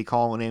beats. Going to be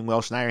calling in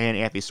Will Schneiderhan and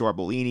Anthony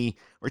Sorbolini.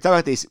 We're talking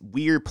about this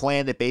weird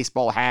plan that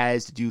baseball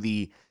has to do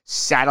the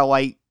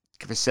satellite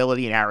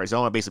facility in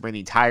Arizona, basically bring the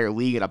entire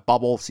league in a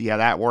bubble, see how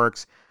that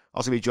works.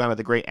 Also be joined by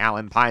the great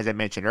Alan Pines I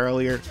mentioned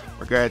earlier.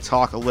 We're going to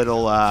talk a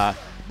little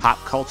pop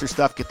culture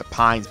stuff, get the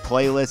Pines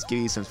playlist, give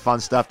you some fun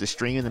stuff to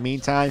stream in the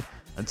meantime.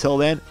 Until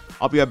then,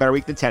 I'll be a better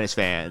week than tennis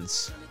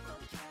fans.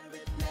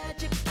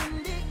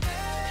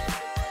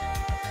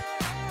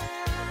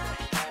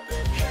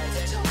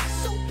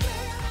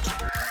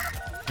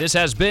 This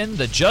has been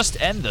the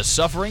Just End the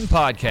Suffering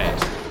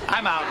podcast.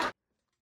 I'm out.